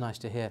 No, that was nice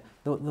to hear.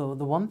 The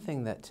one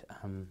thing that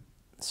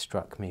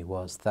struck me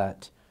was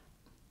that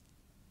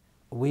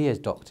we as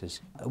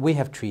doctors, we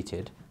have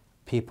treated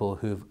people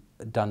who've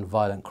done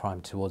violent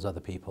crime towards other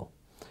people,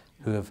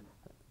 who have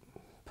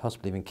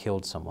possibly even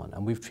killed someone,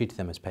 and we've treated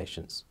them as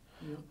patients.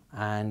 Yeah.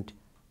 And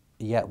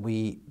yet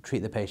we treat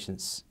the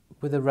patients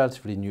with a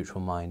relatively neutral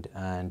mind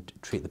and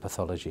treat the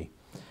pathology.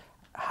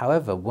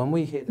 However, when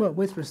we hear... Well,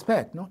 with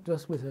respect, not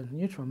just with a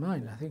neutral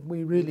mind. I think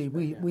we really,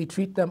 we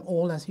treat them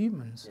all as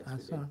humans.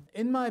 Yes,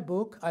 in my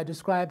book, I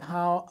describe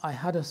how I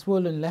had a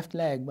swollen left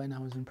leg when I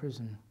was in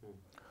prison.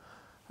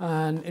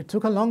 And it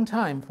took a long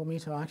time for me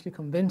to actually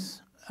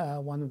convince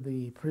one of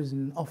the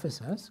prison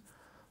officers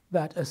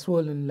that a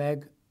swollen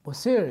leg was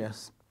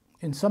serious.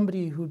 In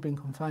somebody who'd been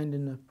confined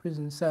in a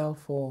prison cell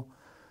for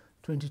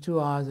 22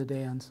 hours a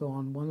day and so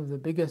on, one of the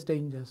biggest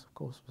dangers, of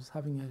course, was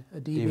having a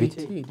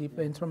DVT, deep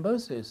vein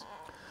thrombosis.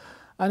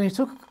 And it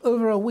took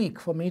over a week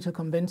for me to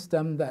convince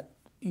them that,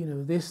 you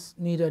know, this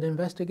needed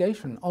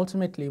investigation.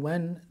 Ultimately,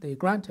 when they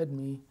granted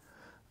me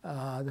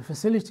the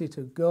facility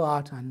to go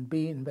out and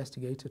be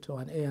investigated to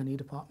an A&E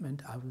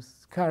department, I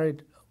was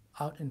carried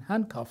out in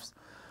handcuffs.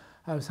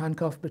 I was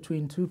handcuffed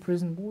between two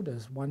prison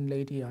warders, one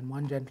lady and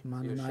one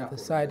gentleman on either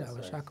side. I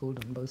was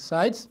shackled on both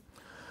sides.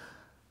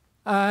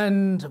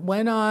 And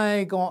when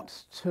I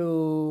got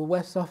to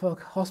West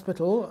Suffolk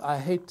Hospital, I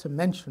hate to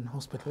mention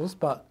hospitals,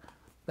 but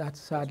that's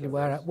sadly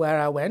where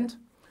I went.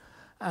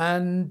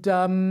 And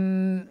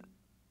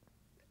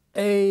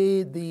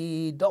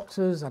the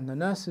doctors and the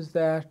nurses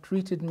there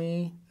treated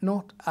me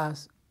not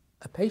as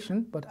a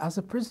patient, but as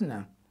a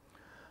prisoner.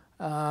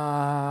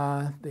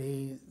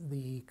 The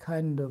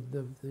kind of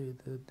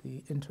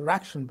the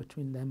interaction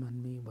between them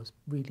and me was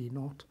really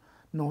not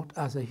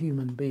as a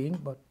human being,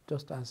 but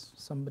just as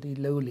somebody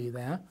lowly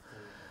there.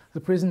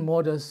 The prison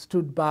warders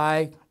stood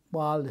by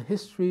while the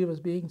history was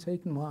being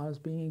taken, while I was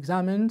being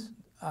examined.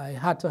 I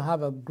had to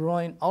have a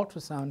groin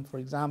ultrasound, for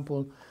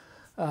example,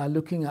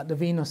 looking at the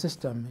venous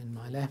system in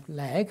my left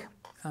leg,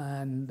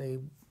 and they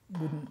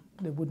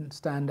wouldn't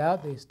stand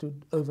out. They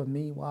stood over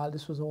me while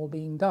this was all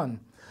being done.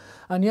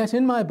 And yet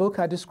in my book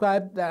I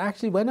described that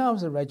actually when I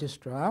was a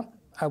registrar,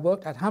 I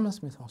worked at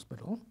Hammersmith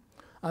Hospital,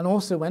 and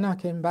also when I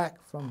came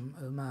back from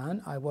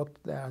Oman, I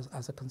worked there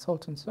as a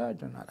consultant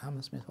surgeon at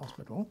Hammersmith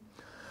Hospital.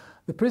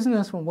 The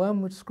prisoners from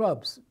Wormwood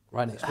Scrubs,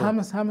 right next door.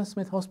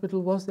 Hammersmith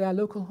Hospital was their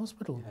local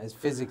hospital. Yeah, it's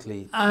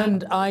physically...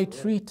 And I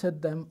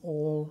treated them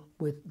all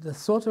with the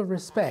sort of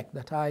respect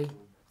that I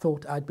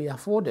thought I'd be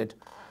afforded.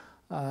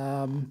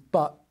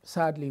 But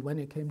sadly, when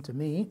it came to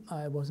me,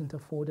 I wasn't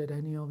afforded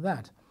any of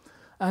that.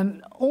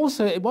 And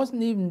also, it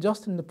wasn't even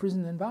just in the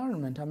prison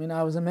environment. I mean,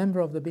 I was a member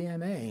of the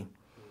BMA.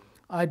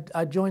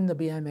 I joined the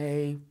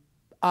BMA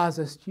as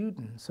a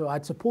student, so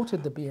I'd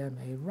supported the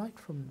BMA right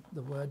from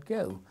the word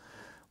go.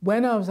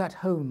 When I was at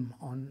home,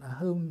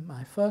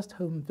 my first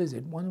home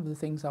visit, one of the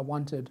things I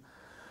wanted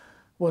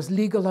was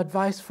legal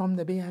advice from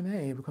the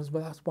BMA, because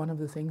that's one of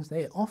the things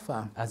they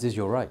offer. As is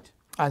your right.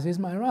 As is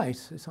my right.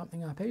 It's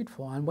something I paid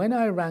for. And when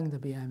I rang the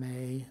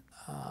BMA,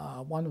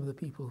 one of the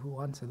people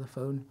who answered the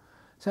phone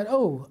said,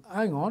 "Oh,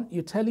 hang on,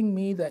 you're telling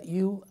me that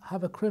you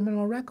have a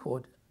criminal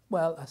record?"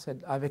 Well, I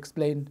said, "I've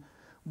explained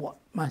what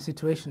my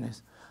situation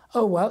is."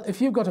 "Oh, well,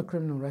 if you've got a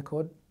criminal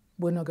record,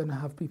 we're not going to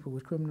have people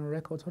with criminal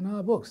records on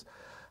our books.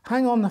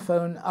 Hang on the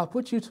phone, I'll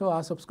put you to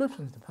our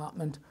subscriptions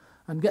department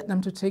and get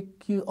them to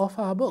take you off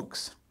our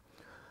books,"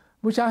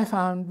 which I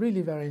found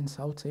really very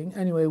insulting.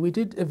 Anyway, we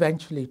did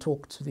eventually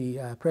talk to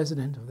the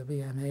president of the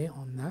BMA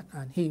on that,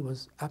 and he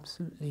was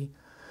absolutely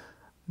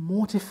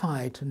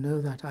mortified to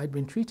know that I'd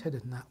been treated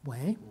in that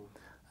way.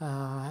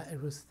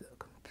 It was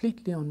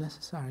completely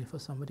unnecessary for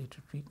somebody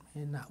to treat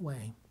me in that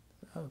way.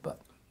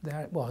 But there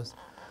it was.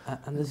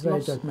 And there's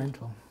very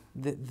judgmental.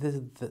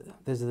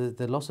 There's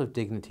the loss of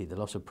dignity, the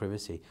loss of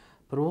privacy,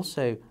 but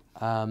also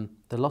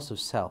the loss of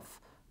self,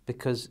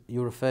 because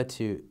you're referred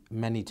to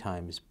many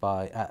times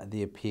by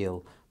the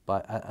appeal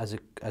as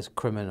a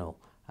criminal,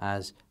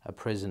 as a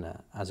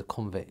prisoner, as a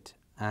convict,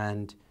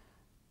 and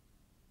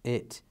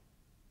it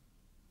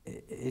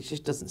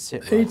just doesn't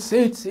sit right.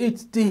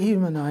 It's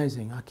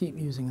dehumanizing. I keep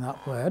using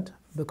that word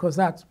because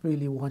that's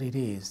really what it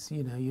is.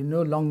 You know, you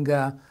no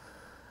longer.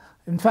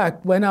 In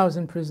fact, when I was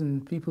in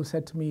prison, people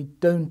said to me,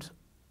 "Don't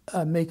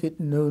make it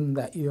known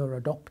that you're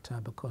a doctor,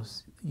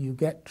 because you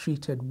get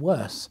treated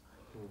worse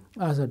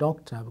as a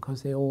doctor,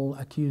 because they all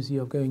accuse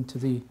you of going to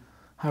the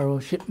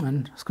Harold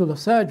Shipman School of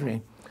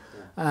Surgery,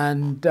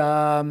 and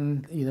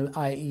you know,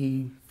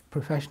 i.e.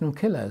 professional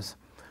killers."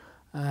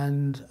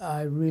 And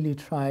I really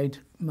tried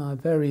my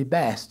very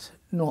best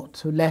not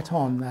to let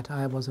on that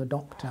I was a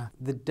doctor.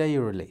 The day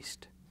you're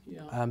released,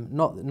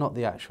 not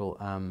the actual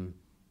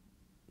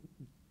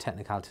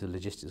technicalities, the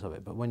logistics of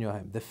it, but when you're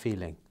home, the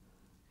feeling,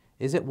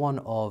 is it one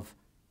of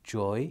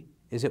joy?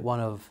 Is it one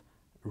of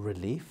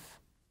relief?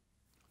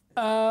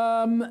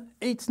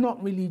 It's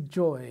not really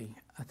joy.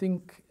 I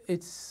think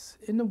it's,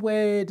 in a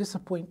way,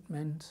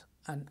 disappointment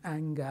and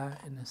anger,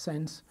 in a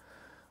sense,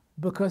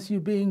 because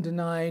you're being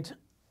denied.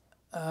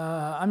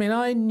 I mean,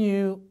 I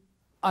knew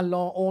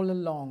all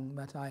along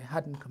that I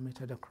hadn't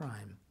committed a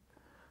crime,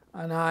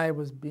 and I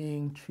was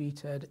being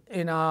treated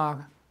in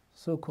our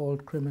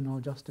so-called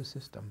criminal justice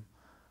system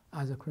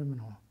as a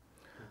criminal.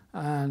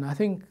 And I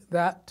think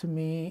that, to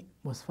me,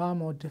 was far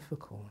more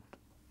difficult,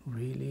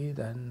 really,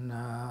 than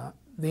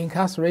the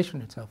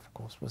incarceration itself, of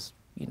course, was,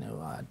 you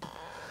know,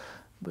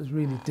 was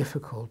really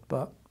difficult.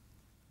 But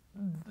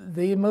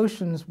the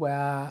emotions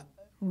were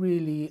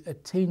really a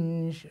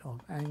tinge of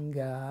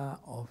anger,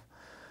 of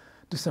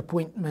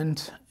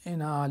disappointment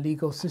in our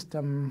legal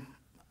system,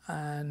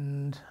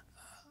 and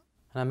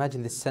I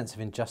imagine this sense of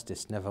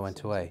injustice never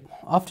went away.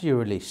 After you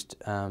were released,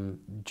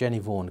 Jenny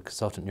Vaughan,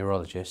 consultant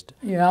neurologist,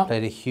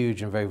 played a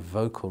huge and very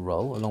vocal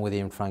role, along with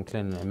Ian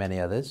Franklin and many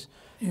others,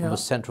 and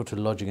was central to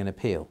lodging an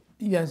appeal.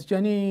 Yes,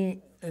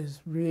 Jenny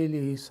is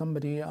really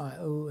somebody I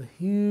owe a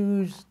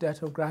huge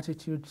debt of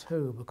gratitude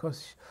to,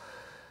 because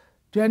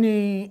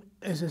Jenny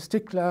is a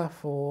stickler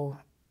for,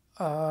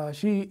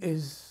 she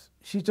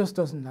just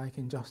doesn't like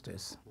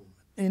injustice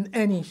in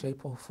any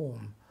shape or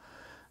form.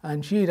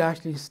 And she had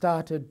actually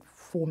started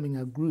forming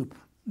a group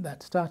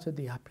that started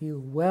the appeal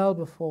well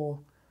before,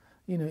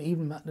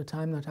 even at the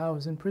time that I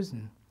was in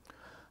prison.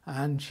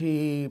 And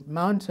she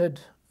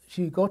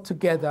got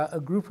together a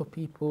group of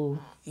people,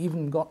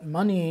 even got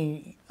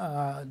money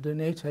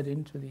donated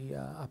into the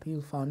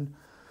appeal fund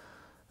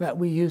that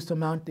we used to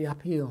mount the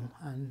appeal.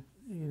 And,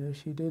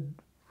 she did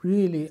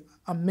really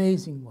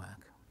amazing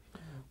work.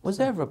 Was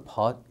there ever a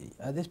part,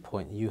 at this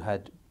point you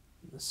had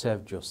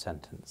served your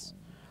sentence,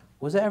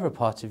 was there ever a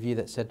part of you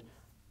that said,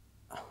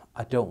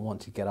 I don't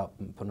want to get up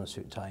and put on a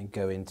suit and tie and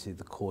go into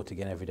the court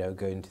again every day or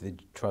go into the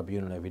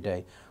tribunal every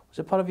day? Was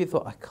there part of you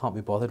thought, I can't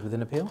be bothered with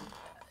an appeal?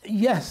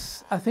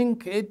 Yes, I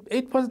think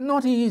it was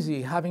not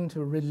easy having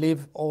to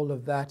relive all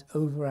of that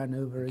over and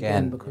over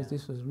again, because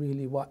this was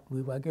really what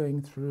we were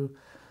going through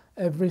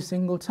every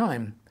single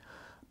time.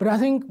 But I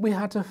think we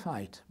had to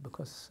fight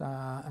because,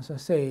 as I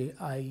say,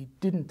 I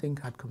didn't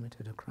think I'd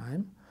committed a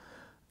crime.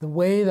 The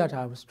way that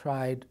I was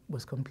tried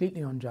was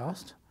completely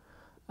unjust.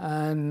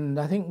 And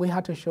I think we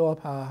had to show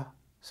up our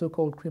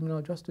so-called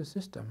criminal justice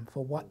system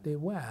for what they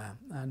were.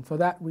 And for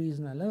that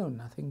reason alone,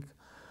 I think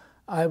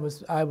I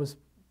was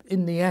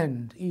in the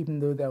end, even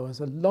though there was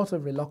a lot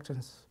of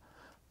reluctance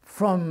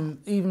from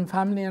even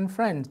family and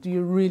friends, do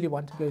you really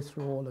want to go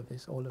through all of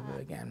this all over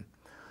again?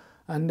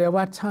 And there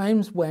were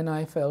times when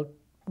I felt,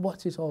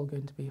 what's it all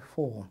going to be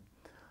for?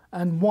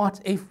 And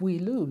what if we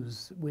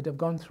lose? We'd have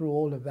gone through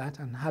all of that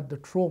and had the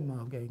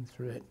trauma of going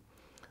through it.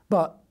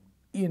 But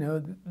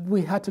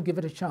we had to give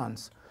it a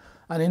chance.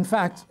 And in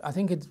fact, I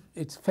think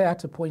it's fair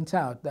to point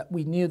out that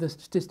we knew the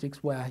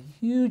statistics were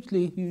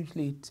hugely,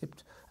 hugely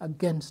tipped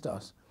against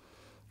us.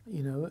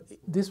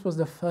 This was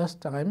the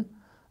first time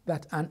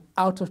that an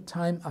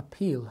out-of-time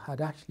appeal had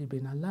actually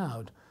been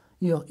allowed.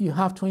 You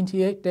have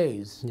 28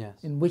 days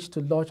in which to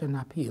lodge an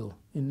appeal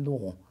in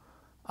law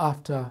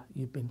after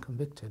you've been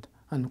convicted.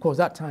 And of course,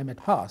 that time had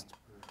passed.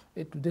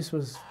 This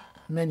was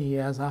many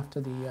years after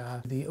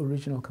the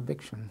original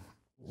conviction.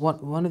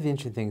 One of the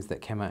interesting things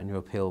that came out in your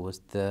appeal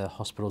was the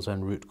hospital's own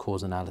root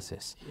cause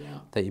analysis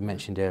that you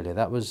mentioned earlier.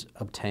 That was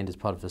obtained as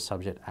part of the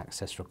subject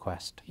access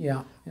request.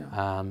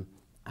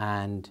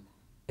 And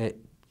it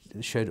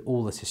showed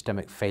all the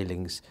systemic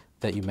failings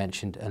that you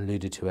mentioned and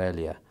alluded to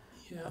earlier.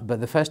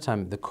 But the first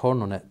time, the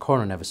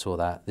coroner never saw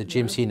that, the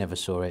GMC never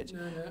saw it,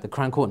 the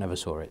Crown Court never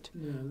saw it.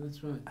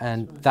 That's right.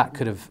 And that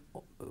could have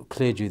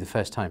cleared you the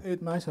first time.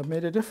 It might have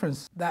made a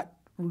difference. That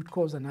root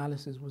cause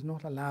analysis was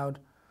not allowed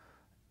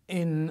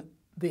in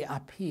the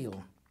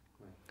appeal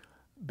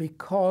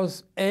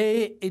because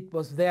it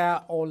was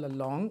there all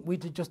along. We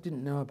just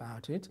didn't know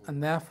about it,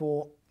 and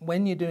therefore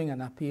when you're doing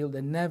an appeal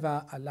they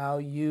never allow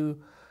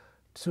you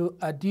to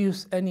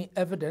adduce any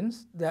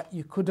evidence that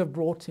you could have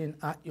brought in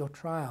at your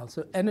trial.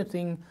 So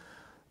anything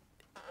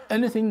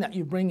that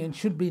you bring in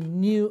should be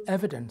new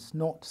evidence,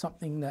 not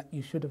something that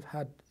you should have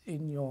had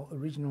in your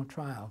original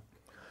trial.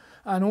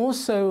 And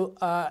also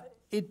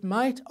it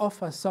might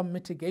offer some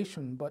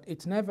mitigation, but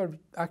it's never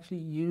actually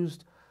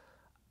used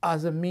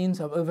as a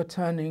means of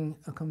overturning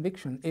a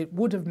conviction. It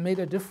would have made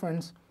a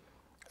difference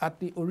at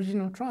the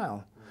original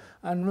trial.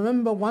 And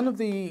remember, one of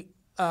the,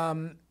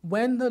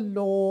 when the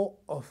law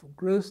of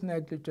gross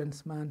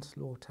negligence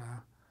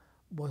manslaughter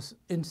was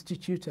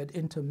instituted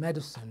into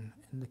medicine,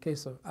 in the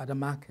case of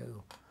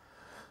Adamaco,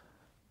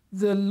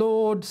 the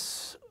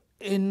Lords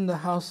in the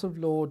House of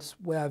Lords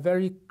were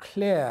very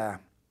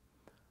clear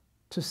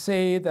to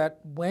say that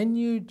when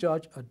you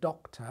judge a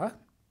doctor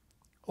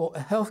or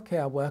a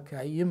healthcare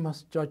worker, you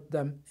must judge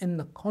them in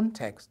the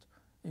context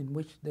in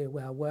which they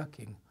were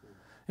working.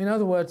 In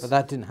other words... But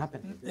that didn't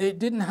happen. It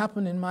didn't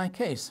happen in my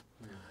case.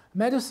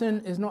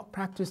 Medicine is not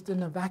practiced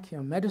in a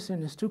vacuum.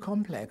 Medicine is too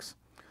complex.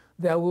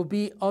 There will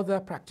be other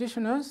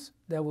practitioners,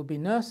 there will be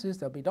nurses,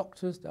 there will be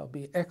doctors, there will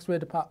be X-ray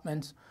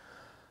departments,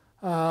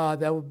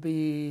 there will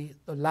be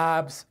the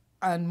labs,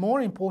 and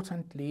more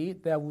importantly,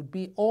 there would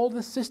be all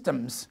the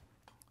systems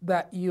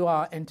that you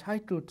are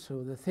entitled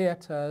to, the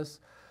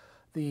theatres,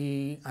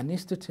 the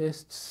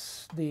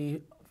anaesthetists,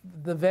 the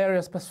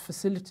various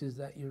facilities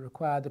that you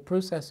require, the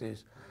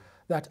processes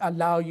that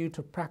allow you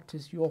to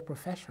practice your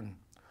profession.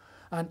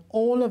 And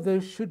all of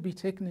those should be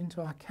taken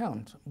into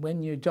account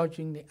when you're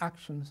judging the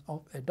actions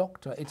of a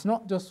doctor. It's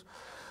not just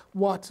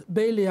what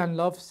Bailey and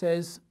Love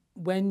says,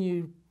 when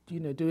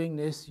you're doing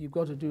this, you've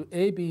got to do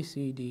A, B,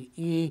 C, D,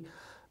 E,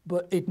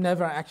 but it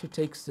never actually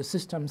takes the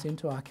systems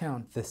into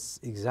account. This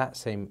exact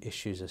same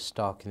issues are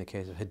stark in the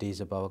case of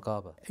Hadiza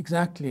Bawagaba.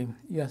 Exactly,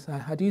 yes.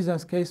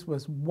 Hadiza's case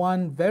was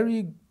one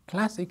very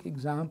classic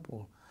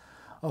example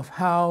of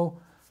how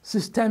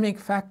systemic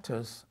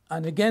factors,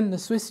 and again the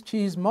Swiss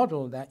cheese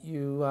model that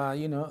you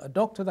know, a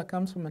doctor that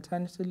comes from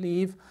maternity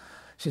leave,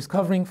 she's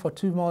covering for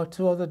two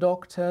other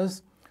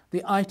doctors,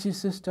 the IT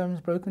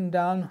system's broken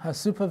down, her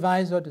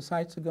supervisor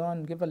decides to go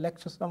and give a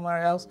lecture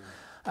somewhere else,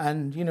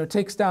 and you know,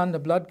 takes down the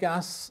blood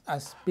gas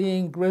as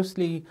being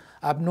grossly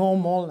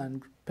abnormal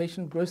and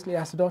patient grossly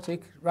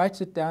acidotic, writes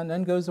it down,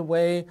 then goes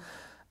away,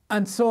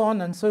 and so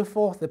on and so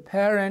forth. The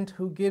parent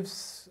who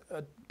gives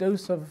a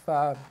dose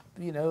of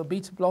you know,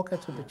 beta blocker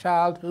to the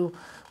child who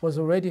was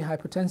already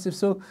hypertensive.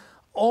 So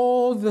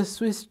all the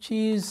Swiss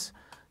cheese,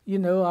 you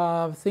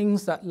know,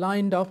 things that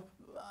lined up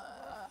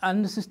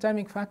and the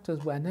systemic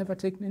factors were never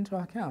taken into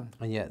account.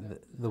 And yet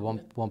the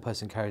one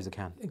person carries the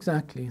can.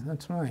 Exactly,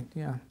 that's right,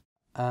 yeah.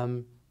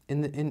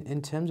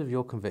 In terms of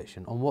your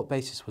conviction, on what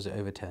basis was it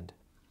overturned?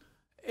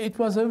 It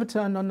was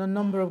overturned on a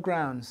number of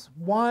grounds.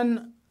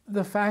 One,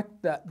 the fact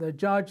that the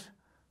judge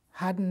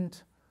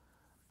hadn't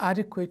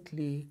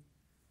adequately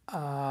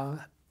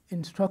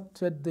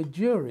instructed the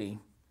jury.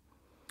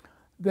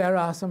 There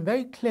are some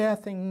very clear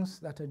things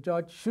that a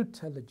judge should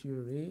tell a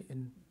jury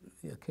in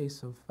a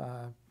case of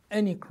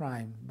any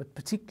crime, but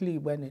particularly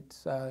when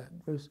it's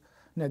gross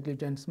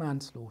negligence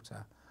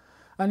manslaughter.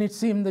 And it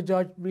seemed the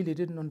judge really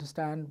didn't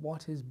understand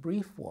what his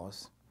brief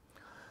was.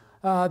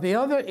 The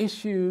other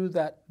issue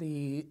that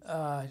the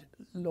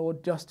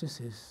Lord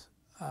Justices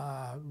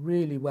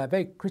really were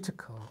very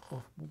critical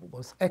of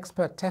was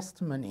expert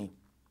testimony.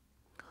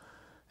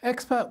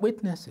 Expert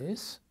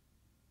witnesses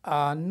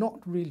are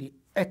not really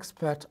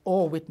expert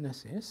or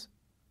witnesses.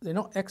 They're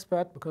not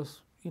expert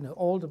because, you know,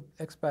 all the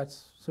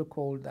experts,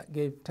 so-called, that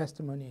gave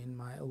testimony in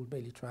my Old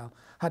Bailey trial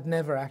had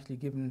never actually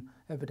given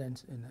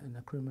evidence in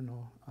a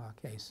criminal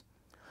case.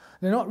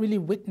 They're not really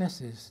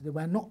witnesses. They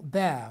were not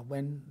there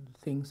when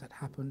things that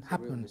happened.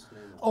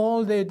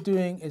 All they're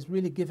doing is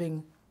really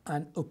giving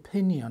an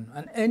opinion,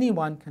 and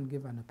anyone can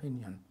give an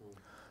opinion.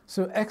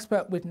 So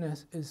expert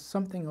witness is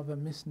something of a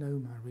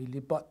misnomer,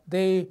 really, but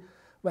they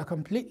were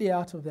completely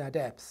out of their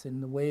depths in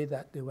the way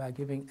that they were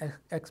giving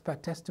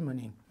expert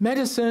testimony.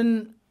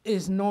 Medicine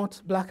is not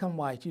black and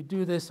white. You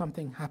do this,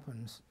 something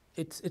happens.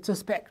 It's a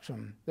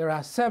spectrum. There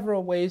are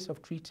several ways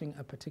of treating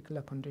a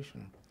particular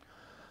condition.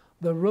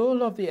 The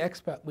role of the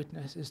expert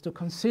witness is to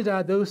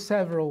consider those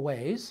several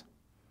ways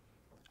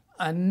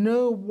and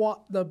know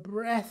what the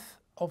breadth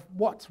of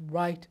what's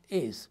right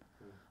is,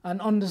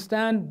 and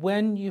understand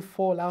when you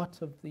fall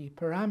out of the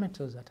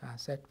parameters that are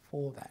set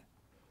for that.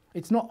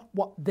 It's not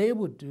what they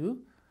would do,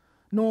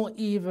 nor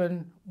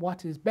even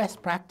what is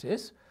best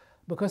practice,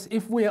 because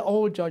if we are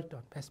all judged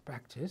on best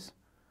practice,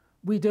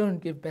 we don't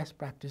give best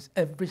practice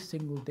every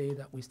single day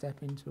that we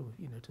step into,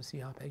 you know, to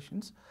see our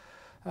patients.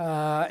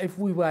 If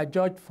we were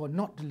judged for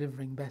not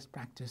delivering best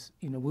practice,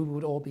 you know, we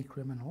would all be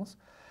criminals.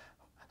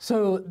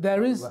 So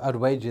there is... I'd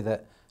wager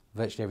that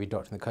virtually every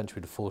doctor in the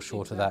country would fall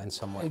short of that in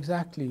some way.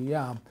 Exactly,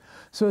 yeah.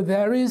 So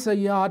there is a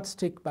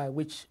yardstick by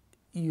which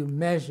you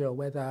measure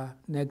whether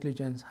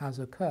negligence has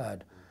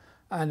occurred.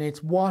 And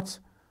it's what,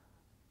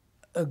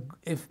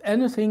 if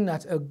anything,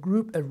 that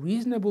a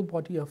reasonable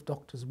body of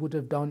doctors would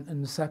have done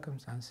in the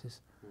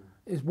circumstances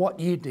is what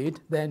you did,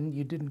 then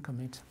you didn't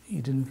commit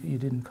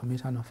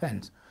an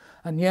offence.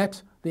 And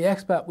yet the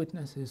expert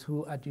witnesses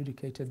who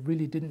adjudicated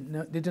really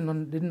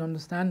didn't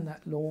understand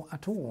that law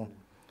at all.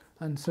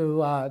 And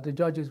so the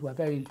judges were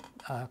very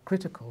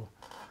critical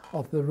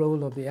of the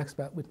role of the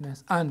expert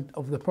witness and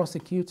of the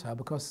prosecutor,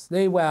 because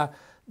they were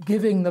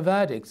giving the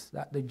verdicts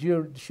that the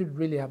jury should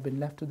really have been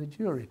left to the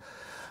jury.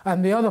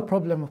 And the other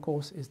problem, of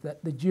course, is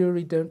that the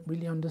jury don't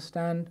really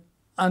understand,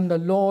 and the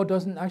law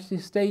doesn't actually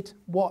state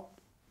what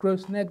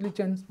gross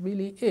negligence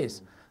really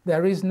is.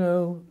 There is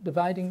no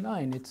dividing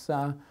line.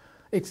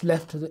 It's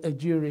left to a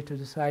jury to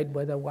decide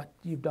whether what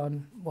you've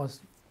done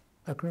was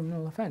a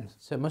criminal offence.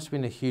 So it must have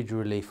been a huge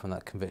relief when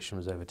that conviction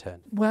was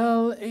overturned.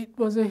 Well, it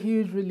was a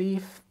huge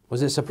relief.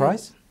 Was it a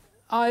surprise?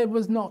 I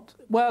was not.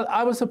 Well,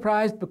 I was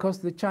surprised because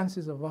the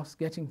chances of us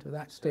getting to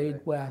that stage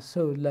were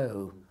so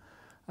low.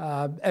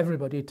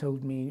 Everybody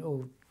told me,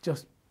 oh,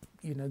 just,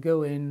 you know,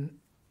 go in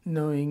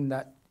knowing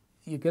that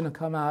you're going to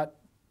come out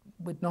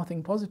with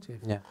nothing positive.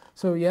 Yeah.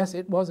 So yes,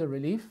 it was a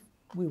relief.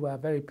 We were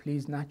very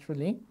pleased,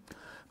 naturally.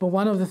 But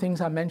one of the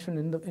things I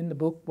mentioned in the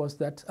book was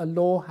that a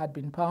law had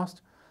been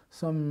passed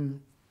some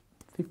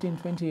 15,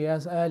 20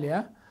 years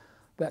earlier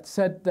that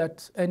said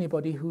that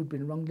anybody who'd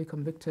been wrongly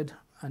convicted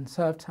and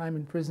served time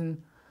in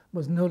prison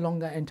was no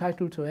longer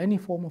entitled to any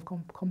form of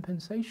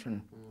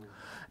compensation.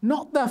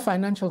 Not that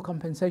financial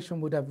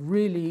compensation would have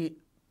really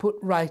put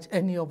right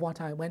any of what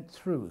I went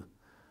through,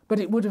 but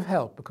it would have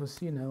helped because,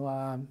 you know,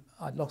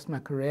 I'd lost my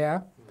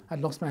career,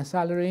 I'd lost my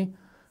salary,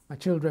 my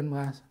children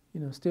were, you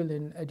know, still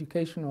in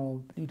education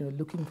or, you know,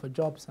 looking for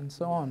jobs and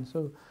so on.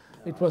 So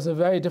it was a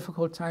very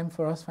difficult time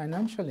for us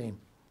financially.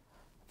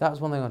 That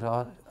was one thing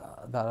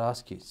I'd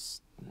ask you.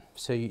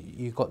 So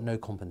you got no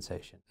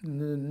compensation?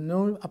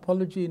 No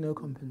apology, no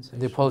compensation.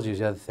 The apology is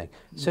the other thing.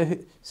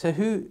 So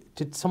who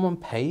did someone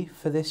pay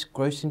for this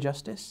gross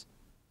injustice?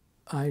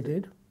 I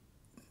did.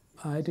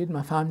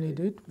 My family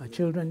did. My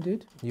children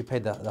did. You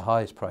paid the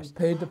highest price? We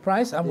paid the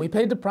price, and we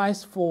paid the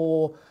price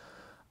for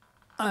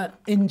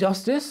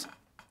injustice.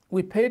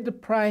 We paid the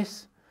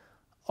price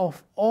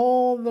of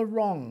all the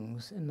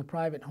wrongs in the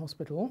private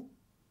hospital,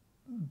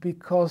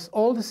 because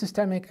all the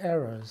systemic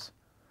errors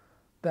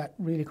that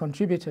really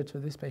contributed to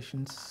this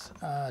patient's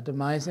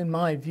demise, in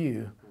my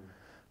view,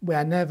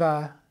 were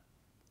never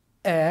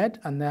aired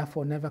and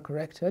therefore never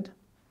corrected.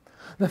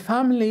 The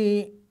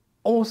family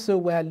also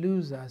were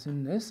losers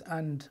in this,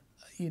 and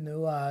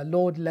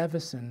Lord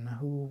Leveson,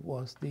 who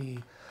was the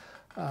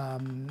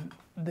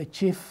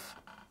chief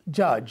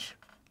judge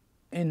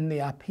in the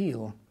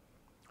appeal,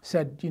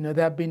 said, there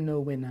have been no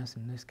winners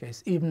in this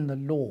case. Even the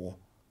law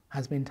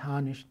has been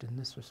tarnished in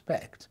this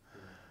respect.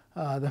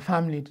 The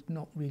family did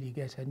not really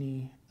get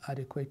any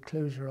adequate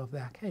closure of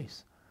their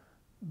case,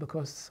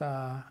 because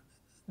at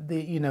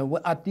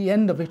the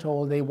end of it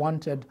all, they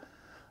wanted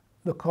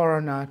the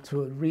coroner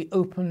to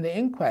reopen the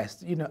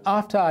inquest.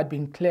 After I'd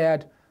been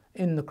cleared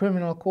in the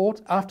criminal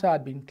court, after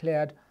I'd been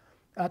cleared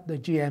at the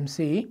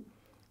GMC,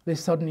 they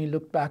suddenly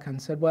looked back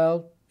and said,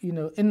 well,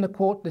 in the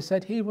court they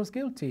said he was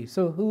guilty.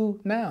 So who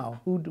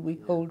now? Who do we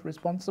hold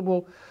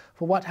responsible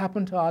for what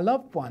happened to our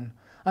loved one?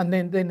 And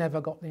then they never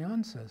got the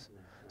answers.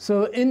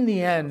 So in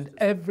the end,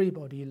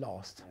 everybody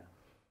lost.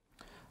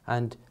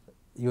 And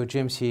your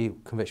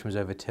GMC conviction was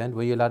overturned.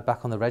 Were you allowed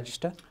back on the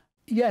register?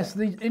 Yes,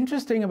 the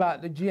interesting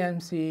about the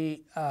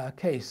GMC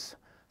case,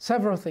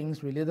 several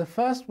things really. The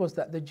first was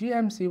that the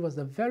GMC was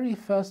the very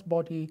first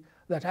body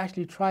that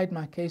actually tried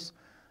my case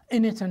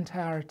in its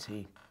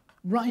entirety,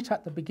 right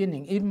at the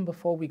beginning, even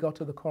before we got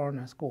to the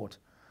coroner's court.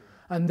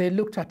 And they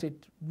looked at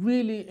it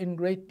really in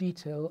great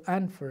detail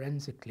and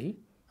forensically,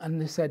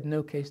 and they said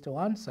no case to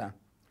answer.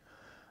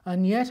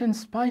 And yet, in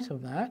spite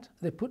of that,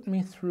 they put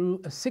me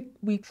through a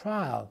 6-week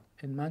trial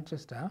in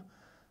Manchester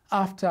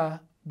after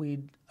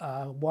we'd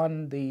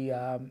won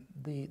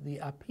the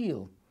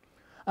appeal.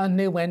 And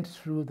they went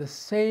through the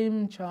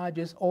same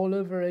charges all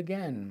over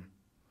again.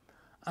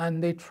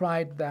 And they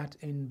tried that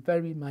in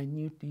very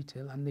minute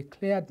detail, and they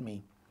cleared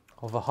me.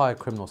 Of a higher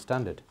criminal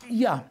standard.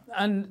 Yeah,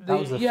 and that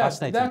was a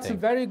fascinating that's thing. A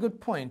very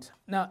good point.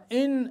 Now,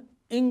 in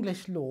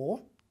English law,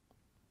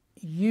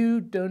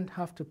 you don't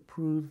have to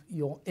prove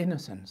your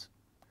innocence.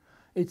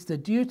 It's the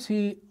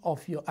duty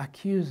of your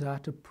accuser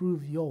to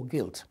prove your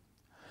guilt.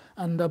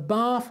 And the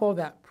bar for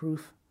that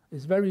proof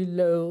is very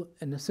low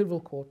in a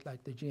civil court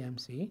like the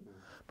GMC,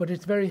 but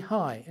it's very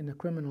high in a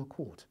criminal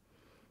court.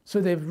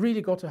 So they've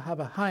really got to have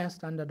a higher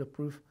standard of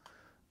proof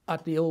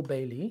at the Old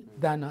Bailey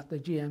than at the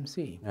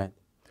GMC. Right.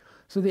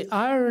 So the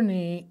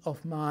irony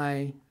of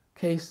my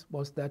case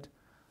was that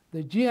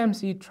the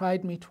GMC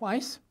tried me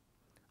twice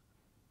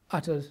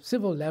at a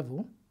civil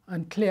level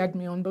and cleared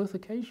me on both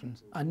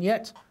occasions. And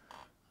yet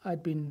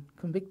I'd been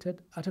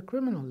convicted at a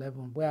criminal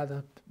level where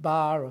the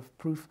bar of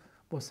proof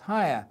was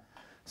higher.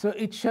 So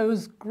it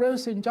shows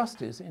gross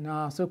injustice in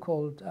our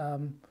so-called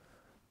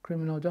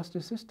criminal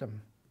justice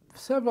system.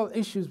 Several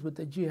issues with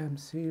the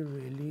GMC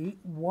really.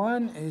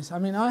 One is,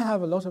 I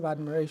have a lot of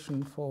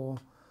admiration for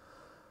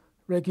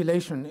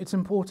regulation. It's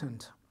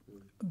important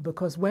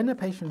because when a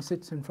patient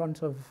sits in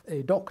front of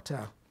a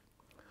doctor,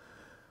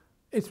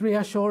 it's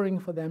reassuring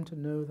for them to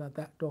know that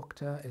that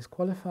doctor is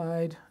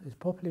qualified, is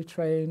properly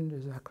trained,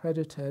 is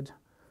accredited,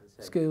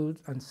 skilled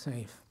and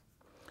safe.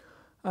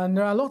 And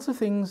there are lots of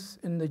things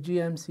in the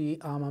GMC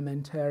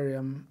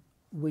armamentarium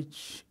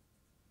which,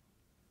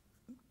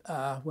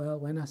 well,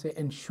 when I say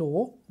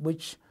ensure,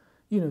 which,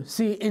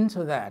 see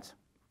into that.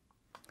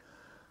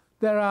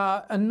 There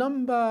are a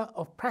number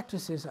of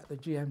practices at the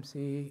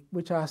GMC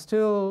which are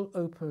still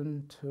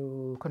open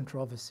to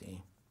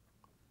controversy.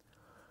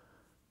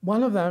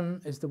 One of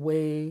them is the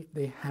way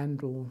they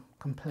handle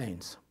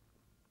complaints.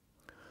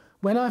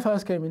 When I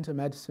first came into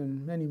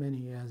medicine many, many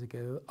years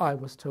ago, I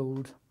was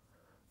told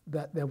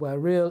that there were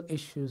real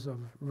issues of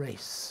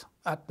race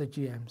at the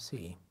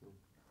GMC.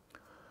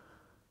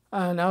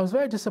 And I was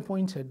very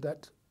disappointed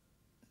that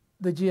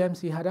the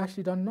GMC had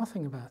actually done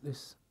nothing about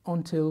this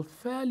until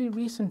fairly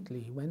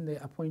recently, when they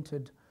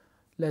appointed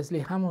Leslie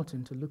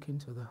Hamilton to look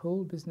into the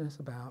whole business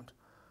about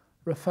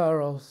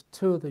referrals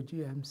to the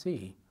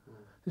GMC.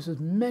 This was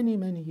many,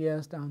 many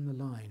years down the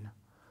line.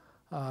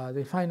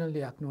 They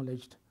finally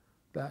acknowledged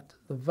that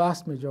the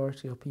vast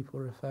majority of people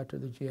referred to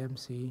the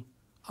GMC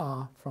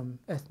are from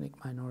ethnic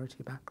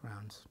minority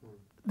backgrounds.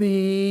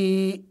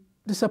 The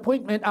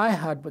disappointment I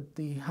had with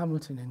the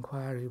Hamilton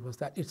inquiry was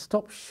that it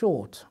stopped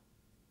short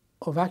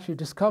of actually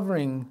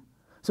discovering.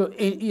 So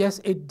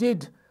yes, it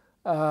did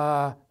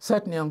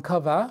certainly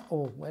uncover,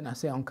 or when I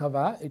say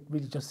uncover, it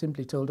really just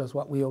simply told us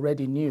what we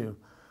already knew,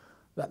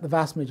 that the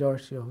vast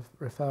majority of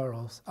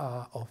referrals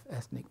are of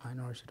ethnic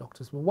minority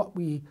doctors. But what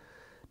we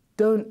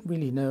don't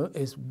really know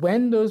is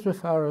when those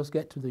referrals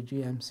get to the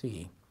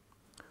GMC,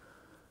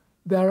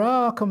 there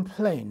are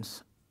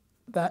complaints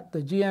that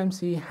the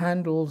GMC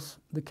handles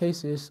the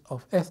cases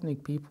of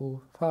ethnic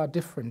people far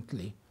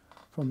differently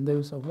from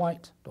those of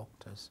white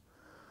doctors.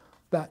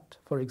 That,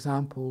 for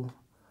example,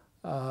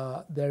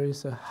 there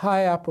is a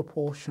higher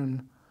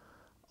proportion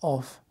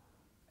of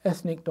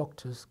ethnic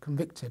doctors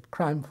convicted,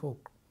 crime for,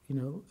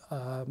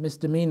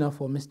 misdemeanor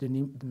for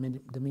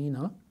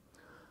misdemeanor,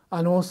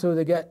 and also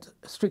they get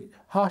strict,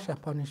 harsher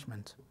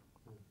punishment.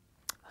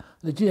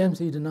 The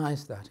GMC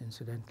denies that,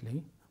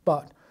 incidentally,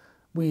 but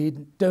we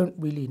don't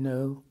really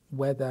know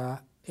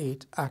whether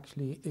it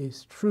actually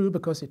is true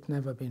because it's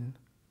never been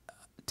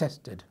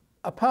tested.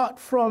 Apart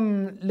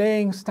from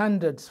laying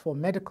standards for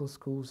medical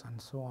schools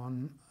and so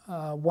on,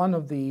 one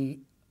of the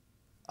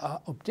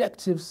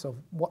objectives of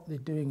what they're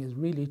doing is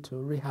really to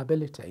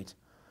rehabilitate.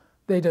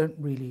 They don't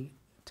really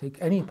take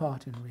any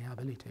part in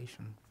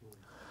rehabilitation.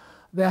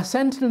 Their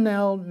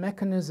sentinel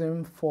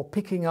mechanism for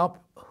picking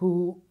up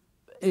who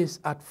is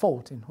at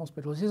fault in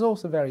hospitals is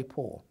also very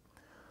poor.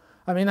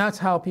 I mean, that's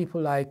how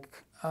people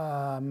like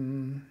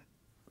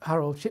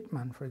Harold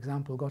Shipman, for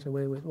example, got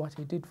away with what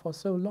he did for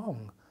so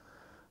long,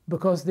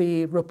 because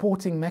the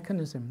reporting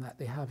mechanism that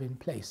they have in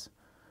place,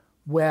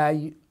 where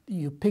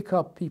you pick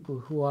up people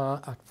who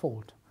are at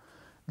fault.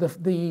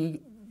 The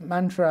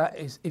mantra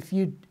is, if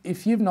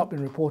you've not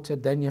been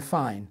reported, then you're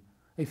fine.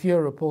 If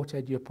you're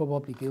reported, you're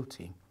probably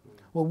guilty.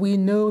 Well, we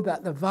know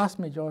that the vast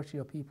majority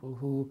of people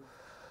who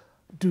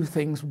do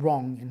things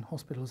wrong in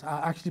hospitals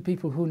are actually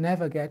people who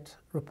never get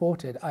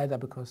reported, either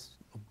because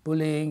of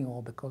bullying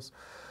or because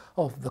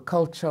of the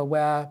culture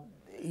where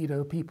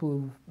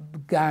people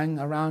gang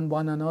around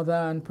one another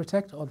and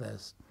protect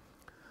others.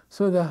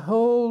 So the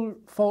whole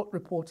fault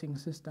reporting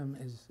system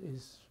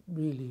is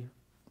really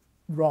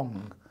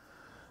wrong.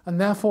 And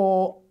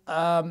therefore,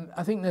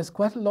 I think there's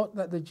quite a lot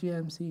that the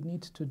GMC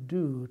needs to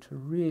do to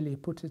really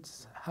put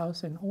its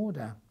house in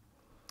order.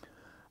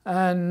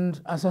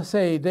 And as I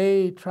say,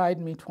 they tried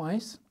me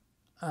twice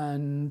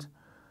and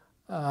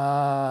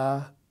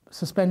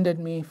suspended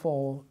me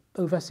for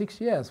over 6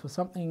 years for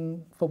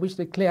something for which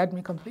they cleared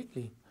me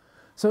completely.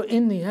 So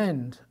in the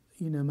end,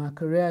 my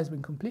career has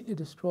been completely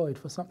destroyed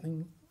for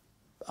something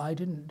I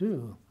didn't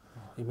do.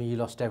 You mean you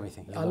lost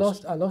everything? I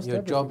lost your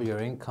everything. Job, your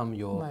income,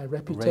 my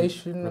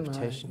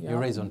reputation. Your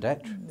raison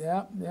d'etre.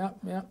 Yeah.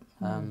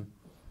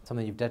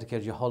 Something you've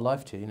dedicated your whole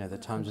life to, the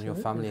times when your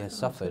family has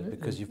suffered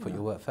because you've put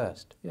your work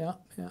first. Yeah.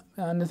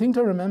 And the thing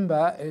to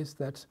remember is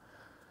that,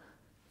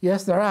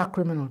 yes, there are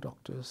criminal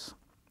doctors.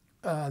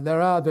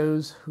 There are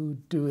those who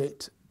do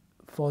it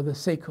for the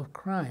sake of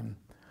crime.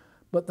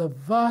 But the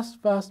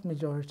vast, vast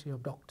majority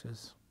of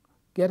doctors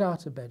get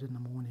out of bed in the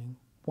morning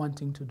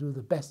wanting to do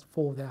the best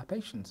for their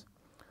patients.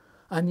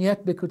 And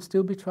yet they could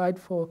still be tried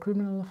for a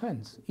criminal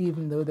offense,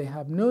 even though they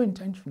have no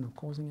intention of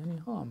causing any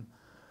harm.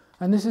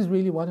 And this is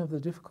really one of the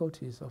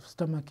difficulties of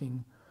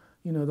stomaching,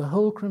 the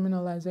whole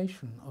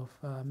criminalization of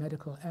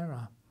medical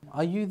error.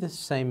 Are you the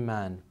same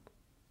man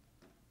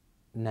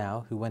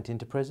now who went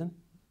into prison?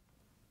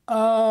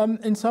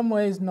 In some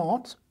ways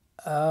not.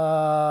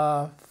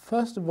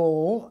 First of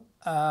all,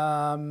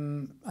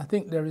 I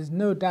think there is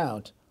no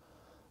doubt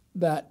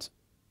that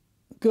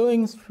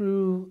going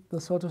through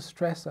the sort of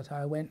stress that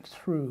I went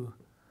through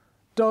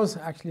does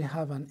actually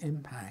have an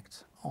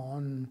impact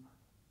on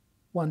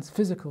one's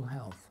physical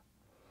health.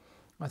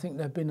 I think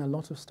there have been a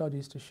lot of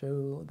studies to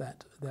show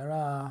that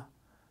there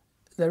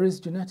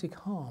is genetic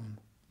harm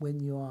when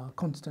you are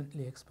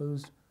constantly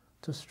exposed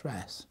to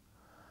stress.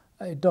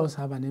 It does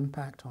have an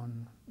impact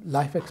on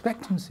life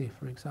expectancy,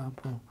 for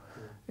example,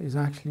 is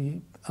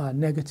actually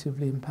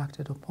negatively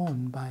impacted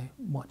upon by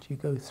what you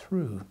go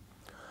through.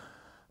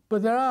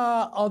 But there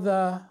are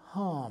other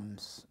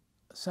harms.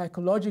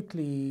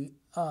 Psychologically,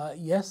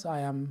 yes,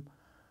 I am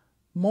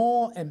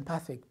more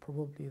empathic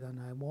probably than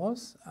I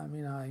was. I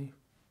mean, I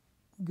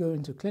go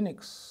into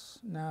clinics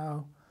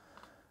now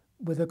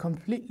with a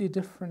completely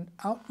different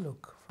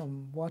outlook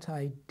from what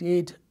I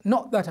did.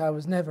 Not that I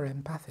was never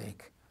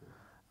empathic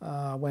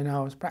when I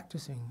was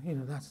practicing.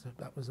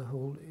 That was the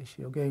whole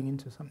issue of going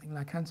into something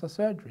like cancer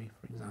surgery,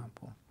 for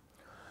example.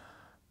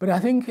 But I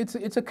think it's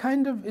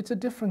a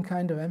different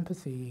kind of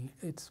empathy.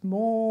 It's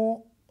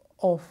more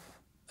of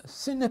a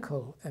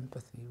cynical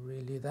empathy,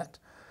 really, that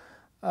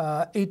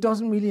it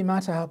doesn't really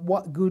matter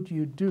what good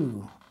you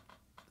do,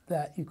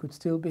 that you could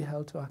still be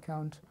held to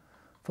account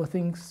for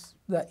things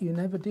that you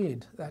never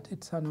did, that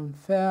it's an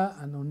unfair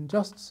and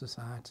unjust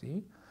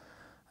society.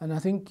 And I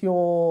think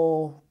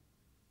your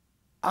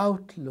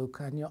outlook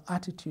and your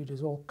attitude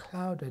is all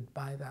clouded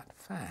by that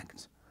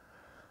fact.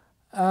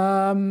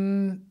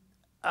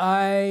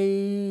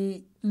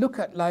 I look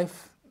at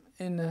life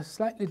in a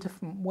slightly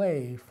different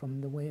way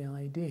from the way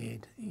I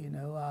did,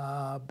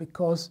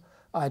 because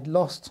I'd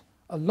lost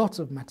a lot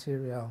of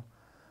material.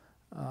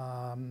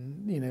 A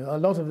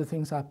lot of the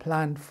things I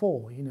planned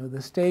for,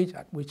 the stage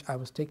at which I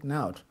was taken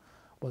out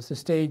was the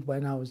stage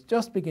when I was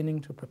just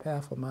beginning to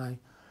prepare for my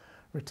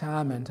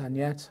retirement, and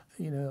yet,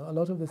 a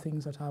lot of the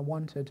things that I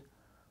wanted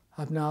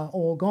have now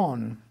all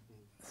gone.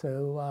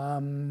 So,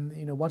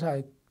 what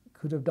I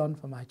could have done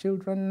for my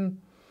children,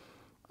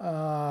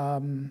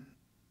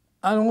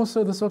 and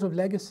also the sort of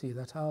legacy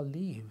that I'll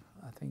leave.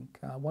 I think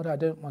what I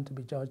don't want to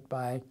be judged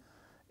by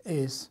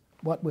is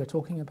what we're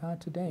talking about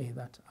today,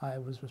 that I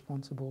was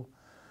responsible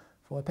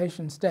for a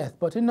patient's death.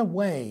 But in a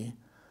way,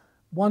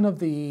 one of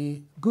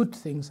the good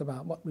things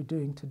about what we're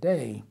doing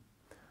today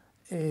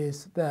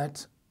is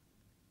that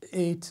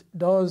it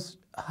does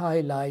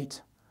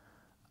highlight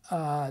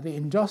the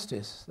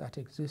injustice that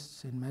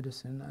exists in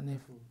medicine, and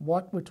if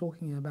what we're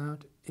talking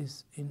about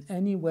is in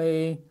any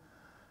way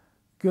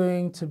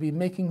going to be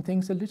making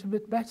things a little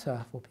bit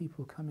better for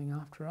people coming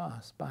after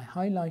us by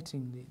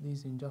highlighting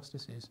these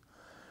injustices,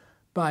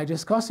 by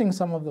discussing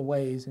some of the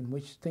ways in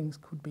which things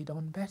could be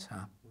done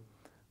better,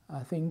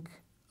 I think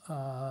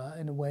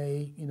in a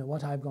way,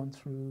 what I've gone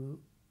through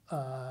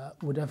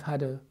would have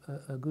had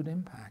a good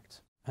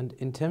impact. And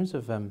in terms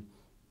of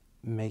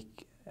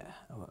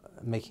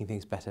making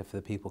things better for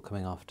the people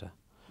coming after,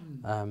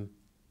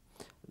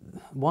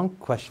 one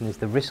question is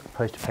the risk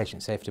posed to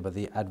patient safety by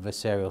the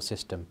adversarial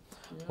system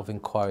of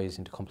inquiries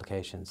into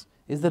complications.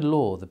 Is the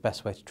law the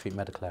best way to treat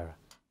medical error?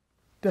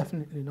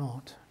 Definitely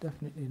not,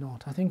 definitely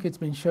not. I think it's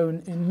been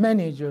shown in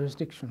many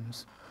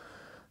jurisdictions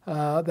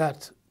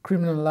that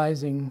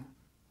criminalising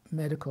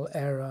medical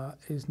error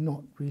is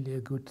not really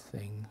a good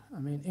thing. I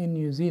mean, in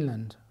New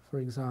Zealand, for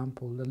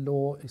example, the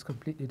law is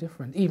completely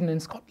different. Even in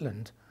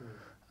Scotland,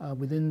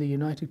 within the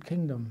United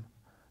Kingdom,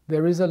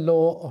 there is a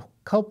law of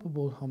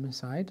culpable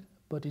homicide,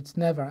 but it's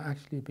never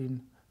actually been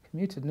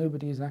commuted.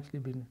 Nobody has actually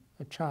been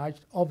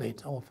charged of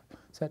it, or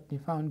certainly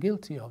found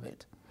guilty of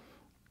it.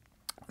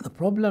 The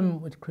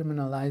problem with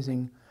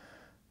criminalising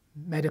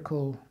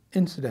medical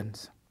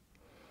incidents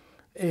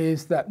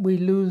is that we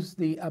lose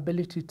the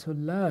ability to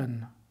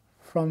learn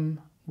from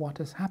what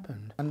has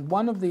happened. And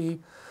one of the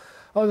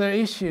other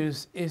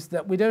issues is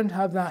that we don't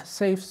have that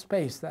safe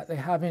space that they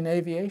have in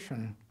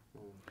aviation.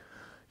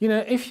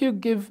 If you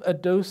give a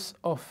dose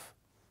of,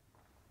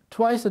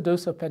 twice a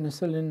dose of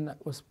penicillin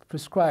that was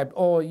prescribed,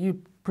 or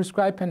you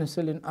prescribe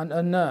penicillin and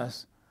a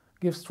nurse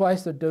gives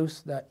twice the dose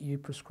that you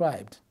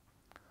prescribed,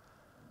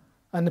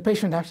 and the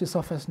patient actually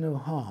suffers no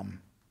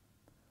harm,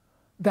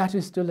 that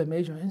is still a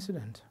major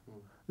incident.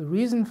 The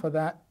reason for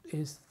that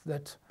is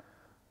that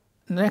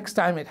next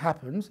time it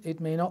happens, it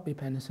may not be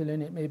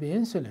penicillin, it may be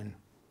insulin.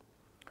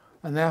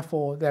 And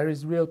therefore, there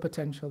is real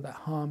potential that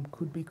harm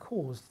could be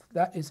caused.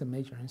 That is a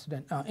major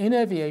incident. Now, in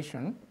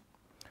aviation,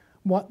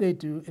 what they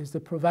do is they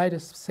provide a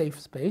safe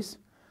space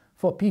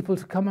for people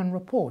to come and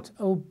report,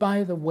 oh,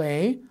 by the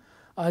way,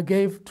 I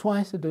gave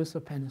twice a dose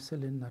of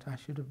penicillin that I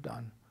should have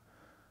done.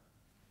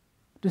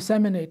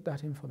 Disseminate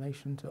that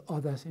information to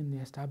others in the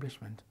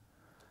establishment.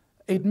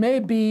 It may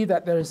be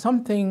that there is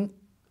something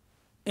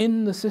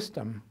in the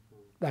system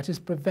that is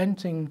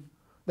preventing,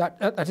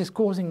 that is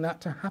causing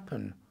that to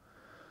happen.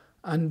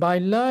 And by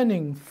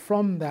learning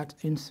from that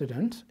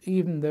incident,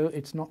 even though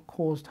it's not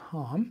caused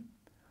harm,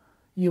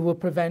 you will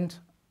prevent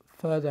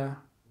further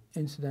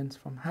incidents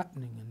from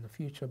happening in the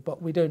future.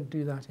 But we don't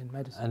do that in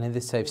medicine. And in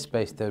this safe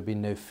space, there would be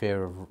no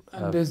fear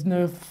of there's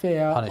no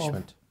fear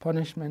punishment. Of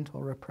punishment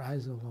or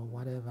reprisal or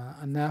whatever.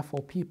 And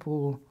therefore,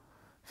 people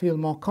feel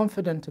more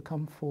confident to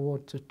come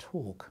forward to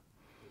talk.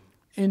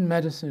 In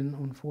medicine,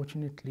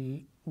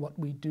 unfortunately, what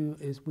we do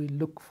is we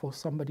look for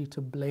somebody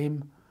to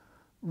blame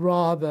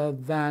rather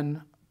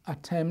than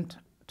attempt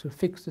to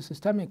fix the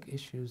systemic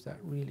issues that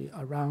really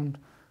around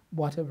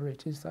whatever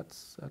it is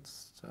that's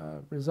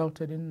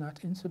resulted in that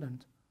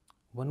incident.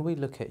 When we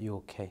look at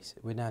your case,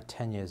 we're now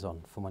 10 years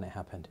on from when it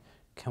happened.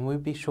 Can we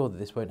be sure that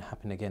this won't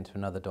happen again to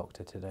another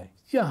doctor today?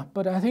 Yeah,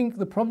 but I think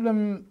the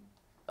problem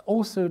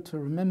also to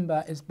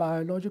remember is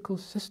biological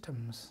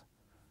systems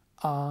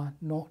are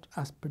not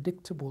as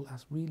predictable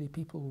as really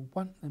people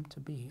want them to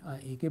be.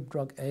 You give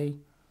drug A,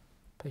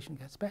 patient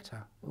gets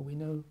better. Well, we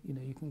know,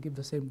 you can give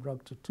the same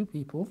drug to two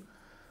people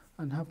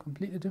and have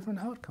completely different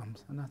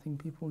outcomes. And I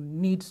think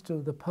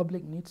the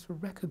public needs to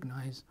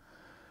recognize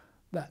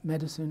that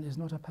medicine is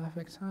not a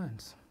perfect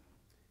science.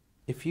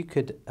 If you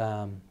could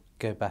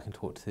go back and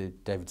talk to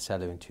David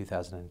Sellu in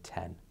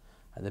 2010,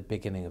 at the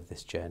beginning of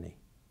this journey,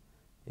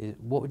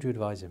 what would you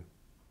advise him?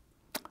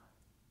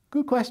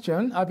 Good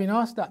question. I've been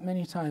asked that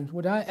many times.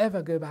 Would I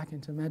ever go back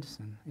into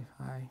medicine if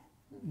I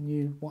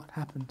knew what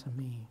happened to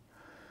me?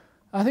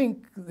 I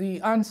think the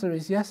answer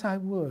is yes, I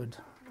would.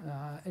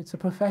 It's a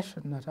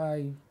profession that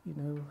I,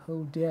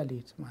 hold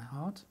dearly to my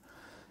heart.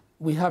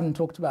 We haven't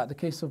talked about the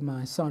case of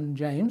my son,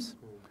 James.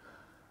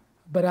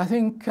 But I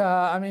think,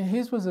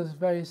 his was a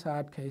very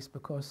sad case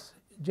because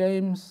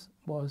James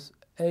was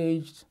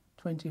aged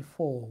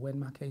 24 when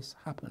my case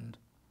happened.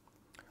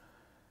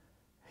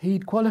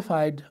 He'd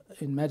qualified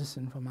in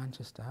medicine from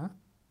Manchester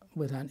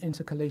with an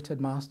intercalated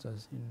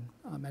master's in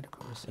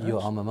medical research.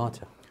 Your alma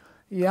mater?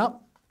 Yeah,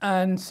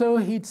 and so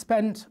he'd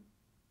spent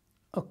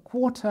a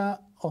quarter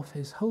of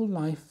his whole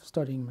life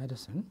studying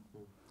medicine.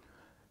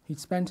 He'd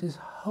spent his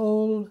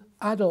whole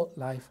adult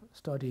life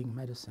studying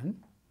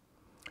medicine.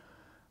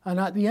 And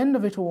at the end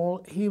of it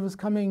all, he was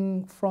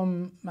coming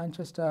from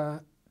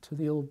Manchester to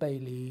the Old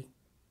Bailey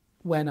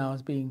when I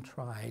was being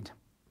tried.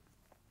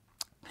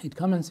 He'd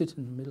come and sit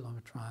in the middle of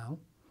a trial.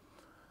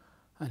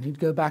 And he'd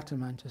go back to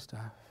Manchester,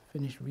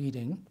 finish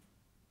reading,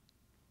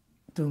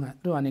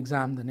 do an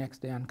exam the next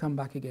day, and come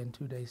back again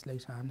 2 days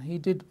later. And he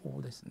did all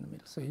this in the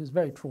middle. So he was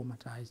very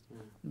traumatized in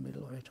the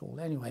middle of it all.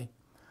 Anyway,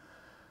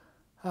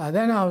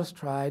 then I was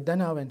tried,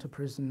 then I went to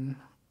prison.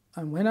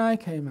 And when I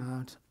came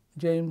out,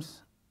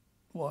 James,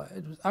 well,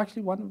 it was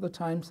actually one of the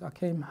times I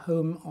came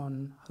home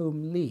on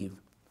home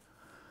leave.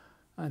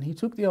 And he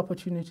took the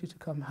opportunity to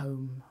come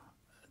home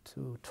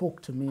to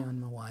talk to me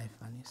and my wife.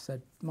 And he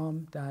said,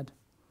 "Mom, Dad,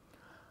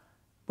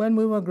 when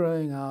we were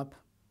growing up,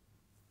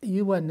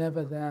 you were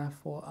never there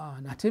for our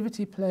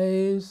nativity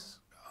plays,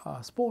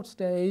 our sports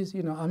days.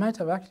 You know, I might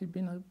have actually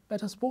been a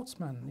better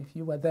sportsman if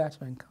you were there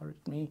to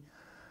encourage me,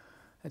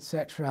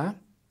 etc.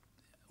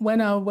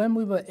 When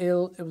we were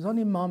ill, it was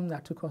only Mum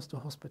that took us to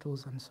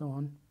hospitals and so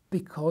on,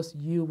 because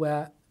you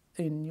were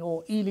in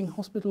your Ealing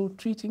hospital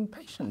treating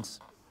patients."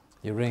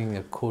 You're ringing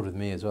a chord with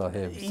me as well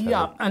here.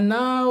 Yeah, and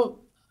now,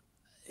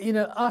 you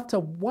know, after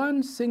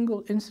one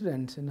single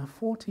incident in a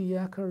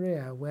 40-year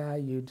career where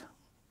you'd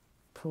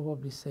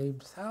probably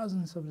saved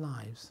thousands of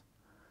lives,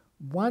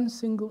 one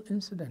single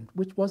incident,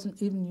 which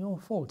wasn't even your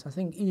fault. I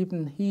think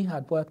even he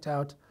had worked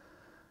out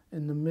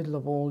in the middle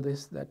of all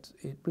this that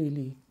it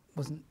really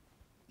wasn't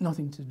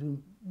nothing to do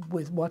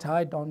with what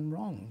I'd done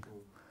wrong.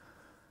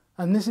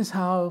 And this is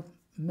how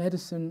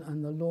medicine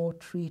and the law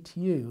treat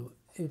you.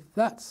 If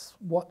that's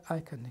what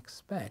I can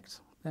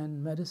expect,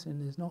 then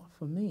medicine is not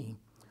for me.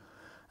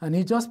 And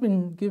he'd just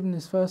been given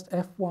his first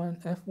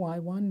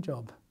FY1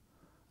 job,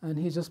 and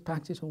he just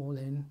packed it all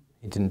in.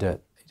 He didn't do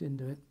it? He didn't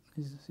do it.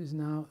 He's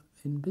now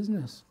in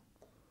business.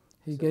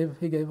 He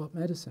gave up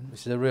medicine.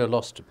 Which is a real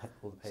loss to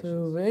all the patients.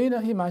 So, you know,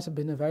 he might have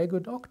been a very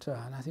good doctor,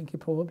 and I think he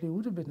probably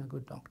would have been a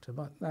good doctor,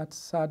 but that's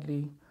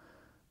sadly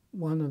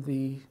one of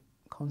the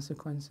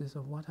consequences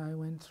of what I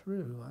went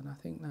through, and I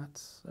think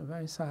that's a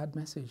very sad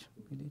message,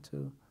 really,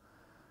 to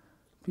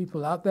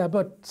people out there.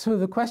 But so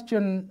the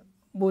question,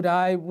 would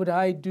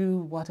I do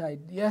what I...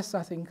 Yes,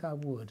 I think I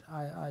would.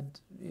 I'd,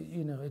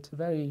 you know, it's a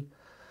very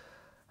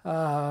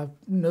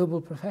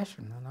noble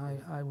profession,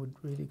 and I would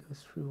really go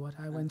through what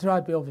I went through.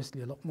 I'd be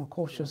obviously a lot more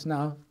cautious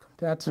now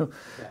compared to,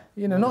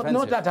 you know,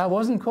 not that I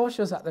wasn't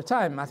cautious at the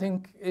time. I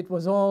think it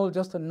was all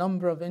just a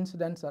number of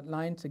incidents that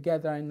lined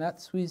together in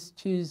that Swiss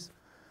cheese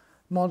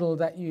model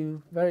that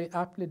you very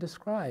aptly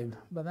described,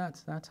 but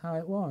that's how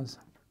it was.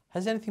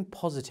 Has anything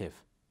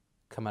positive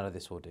come out of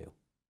this ordeal?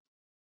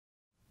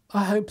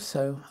 I hope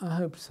so. I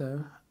hope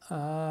so.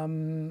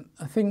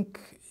 I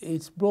think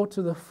it's brought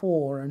to the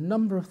fore a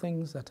number of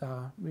things that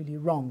are really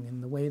wrong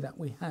in the way that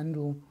we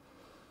handle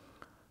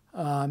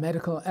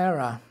medical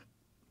error.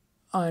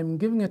 I'm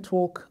giving a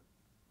talk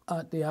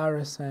at the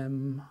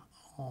RSM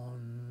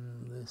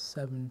on the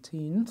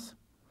 17th.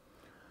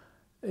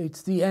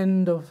 It's the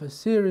end of a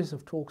series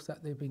of talks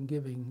that they've been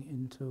giving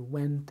into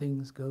when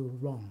things go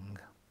wrong.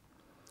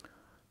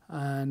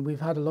 And we've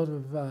had a lot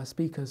of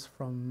speakers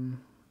from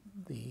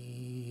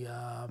the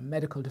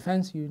medical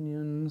defence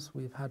unions.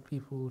 We've had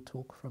people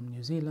talk from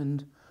New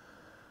Zealand,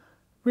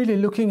 really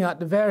looking at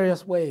the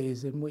various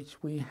ways in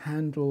which we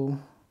handle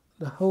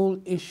the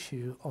whole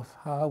issue of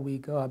how we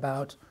go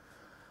about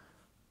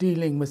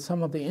dealing with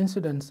some of the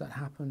incidents that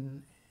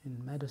happen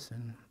in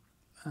medicine.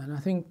 And I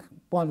think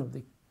one of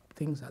the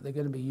things that they're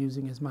going to be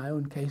using is my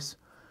own case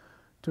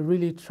to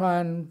really try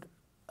and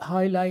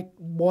highlight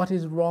what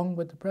is wrong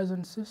with the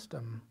present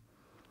system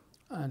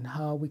and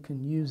how we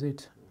can use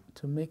it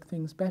to make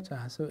things better.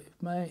 So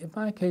if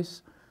my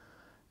case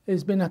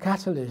has been a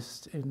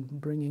catalyst in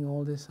bringing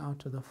all this out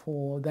to the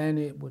fore, then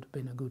it would have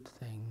been a good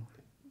thing.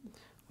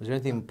 Was there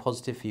anything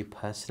positive for you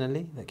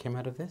personally that came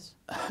out of this?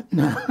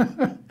 No.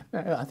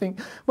 I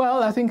think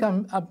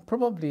I'm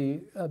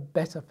probably a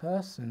better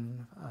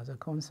person as a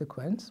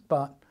consequence,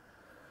 but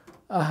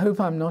I hope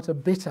I'm not a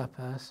bitter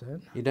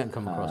person. You don't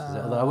come across as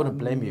that, although I wouldn't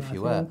blame you if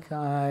you were.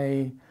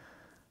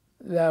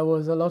 There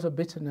was a lot of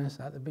bitterness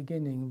at the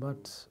beginning,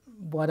 but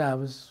what I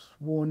was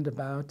warned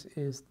about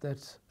is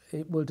that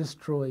it will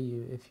destroy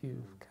you if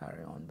you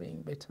carry on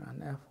being bitter,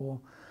 and therefore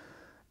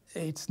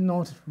it's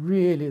not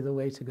really the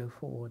way to go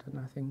forward. And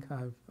I think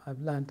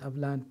I've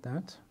learned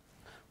that.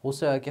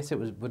 Also, I guess it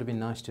would have been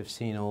nice to have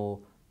seen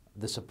all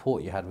the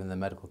support you had within the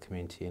medical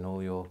community and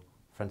all your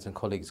friends and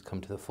colleagues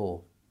come to the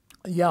fore.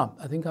 Yeah,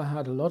 I think I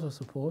had a lot of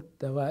support.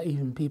 There were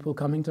even people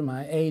coming to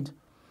my aid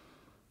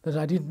that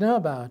I didn't know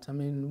about. I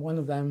mean, one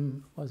of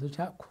them was a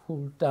chap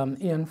called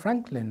Ian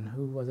Franklin,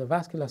 who was a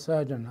vascular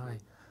surgeon I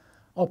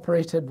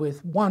operated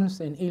with once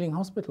in Ealing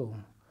Hospital.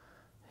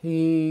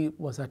 He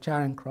was at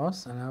Charing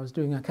Cross, and I was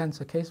doing a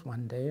cancer case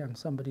one day, and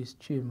somebody's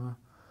tumour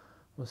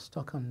was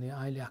stuck on the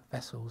iliac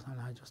vessels,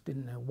 and I just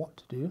didn't know what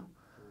to do.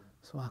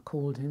 So I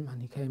called him, and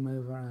he came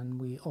over,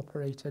 and we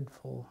operated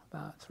for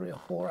about 3 or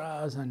 4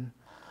 hours, and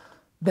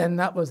then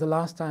that was the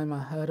last time I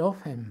heard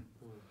of him.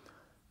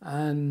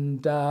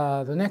 And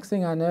the next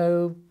thing I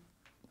know,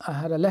 I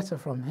had a letter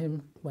from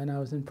him when I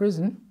was in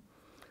prison,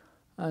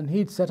 and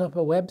he'd set up a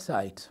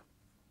website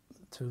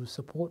to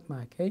support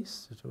my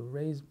case, to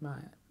raise my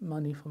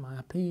money for my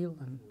appeal.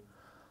 And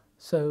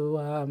so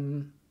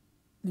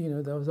you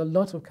know, there was a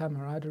lot of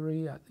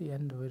camaraderie at the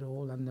end of it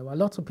all, and there were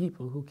lots of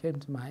people who came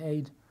to my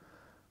aid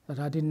that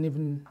I hadn't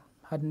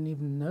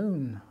even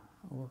known,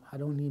 or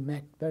had only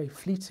met very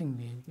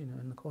fleetingly, you know,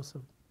 in the course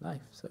of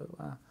life.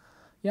 So,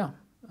 yeah,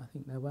 I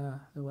think there were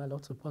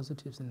lots of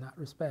positives in that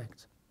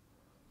respect.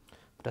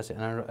 That's it.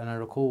 And I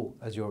recall,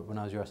 when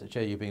I was your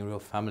SHO, you being a real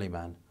family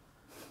man.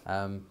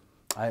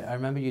 I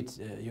remember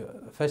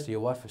firstly,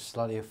 your wife was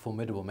slightly a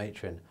formidable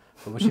matron,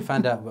 but when she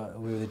found out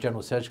we were the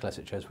general surgical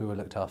SHOs, we were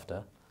looked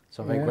after.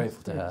 So I'm very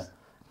grateful to her.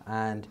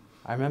 And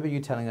I remember you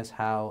telling us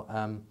how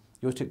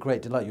you always took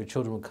great delight. Your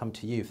children would come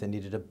to you if they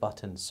needed a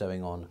button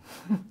sewing on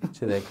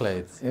to their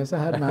clothes. Yes, I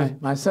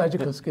had my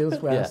surgical skills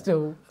were yeah.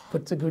 still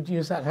put to good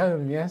use at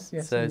home. Yes,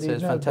 So it's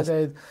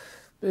fantastic.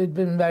 They've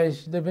been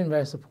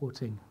very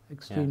supporting,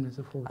 extremely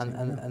supporting.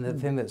 And the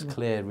thing that's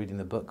clear reading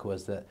the book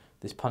was that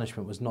this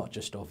punishment was not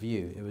just of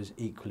you; it was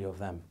equally of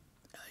them.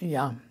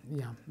 Yeah,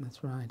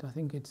 that's right. I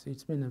think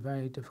it's been a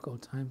very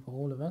difficult time for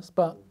all of us,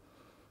 but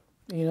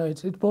you know,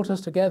 it brought us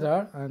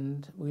together,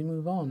 and we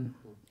move on.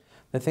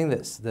 The thing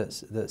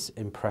that's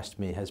impressed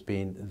me has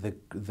been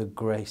the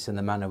grace and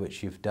the manner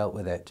which you've dealt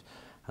with it,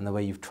 and the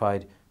way you've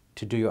tried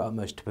to do your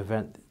utmost to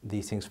prevent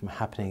these things from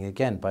happening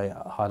again by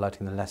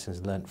highlighting the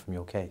lessons learnt from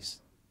your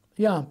case.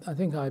 Yeah, I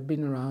think I've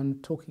been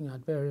around talking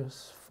at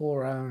various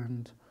fora,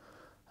 and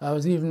I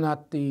was even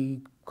at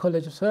the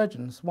College of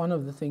Surgeons. One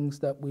of the things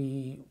that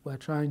we were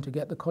trying to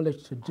get the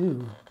college to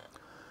do,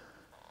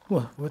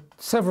 well, with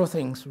several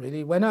things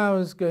really. When I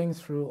was going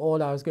through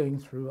all I was going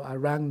through, I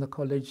rang the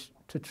college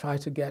to try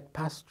to get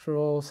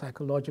pastoral,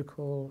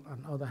 psychological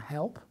and other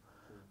help,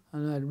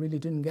 and I really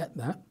didn't get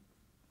that.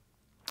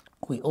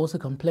 We also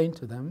complained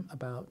to them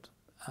about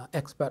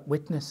expert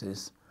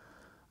witnesses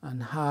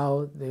and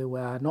how they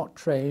were not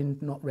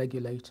trained, not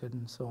regulated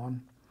and so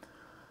on.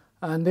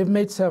 And they've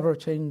made several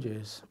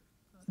changes.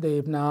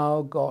 They've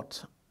now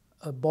got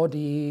a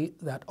body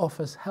that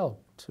offers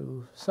help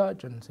to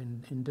surgeons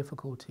in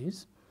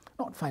difficulties,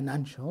 not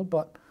financial,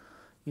 but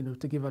you know,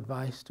 to give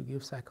advice, to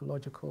give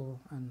psychological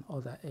and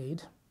other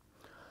aid.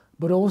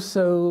 But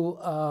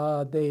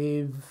also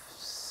they've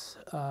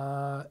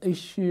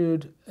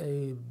issued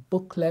a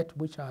booklet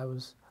which I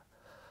was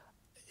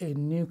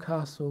in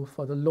Newcastle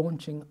for the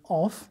launching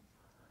of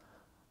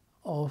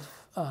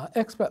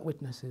expert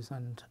witnesses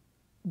and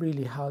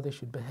really how they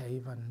should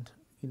behave and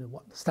you know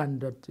what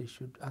standards they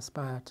should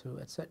aspire to,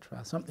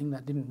 etc. Something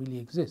that didn't really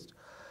exist,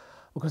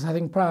 because I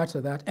think prior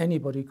to that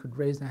anybody could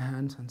raise their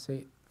hands and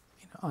say,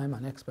 you know, I'm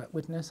an expert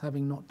witness,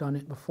 having not done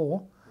it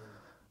before,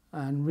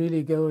 and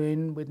really go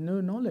in with no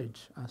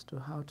knowledge as to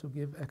how to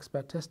give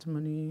expert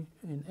testimony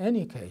in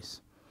any case.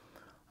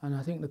 And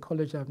I think the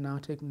college have now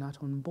taken that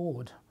on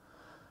board.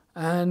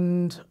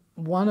 And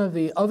one of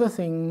the other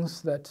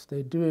things that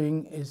they're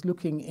doing is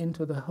looking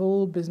into the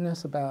whole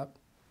business about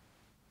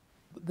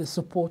the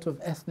support of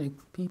ethnic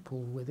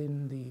people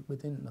within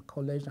the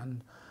college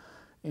and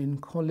in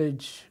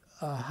college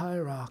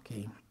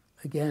hierarchy.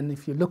 Again,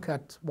 if you look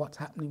at what's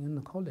happening in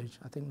the college,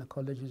 I think the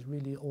college is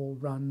really all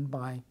run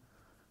by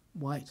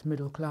white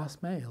middle-class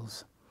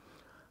males.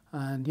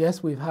 And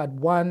yes, we've had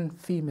one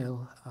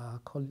female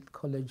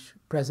college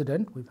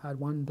president, we've had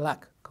one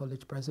black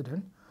college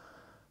president,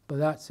 but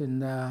that's in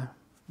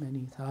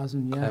many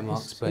thousand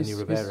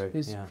years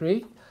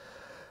history.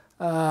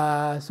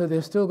 So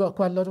they've still got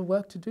quite a lot of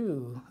work to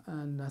do,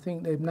 and I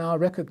think they've now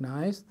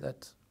recognized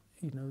that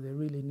you know they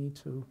really need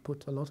to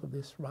put a lot of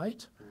this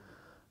right,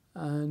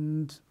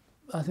 and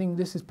I think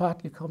this is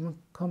partly come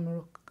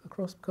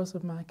across because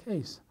of my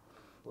case.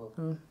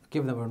 Well,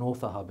 given that we're an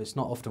orthohub, it's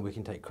not often we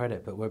can take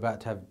credit, but we're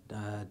about to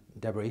have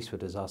Deborah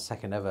Eastwood as our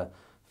second ever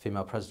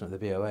female president of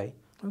the BOA.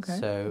 Okay.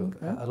 So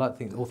I'd like to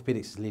think that orthopaedics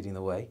is leading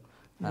the way.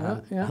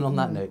 And on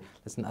that note,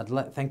 listen,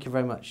 thank you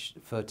very much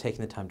for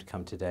taking the time to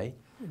come today.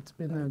 It's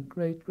been a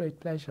great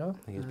pleasure.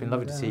 I think it's been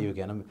lovely to see you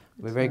again.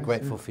 We're very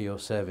grateful for your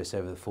service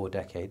over the 4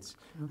 decades.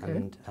 Okay.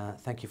 And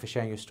thank you for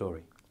sharing your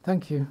story.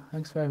 Thank you.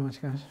 Thanks very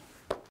much, guys.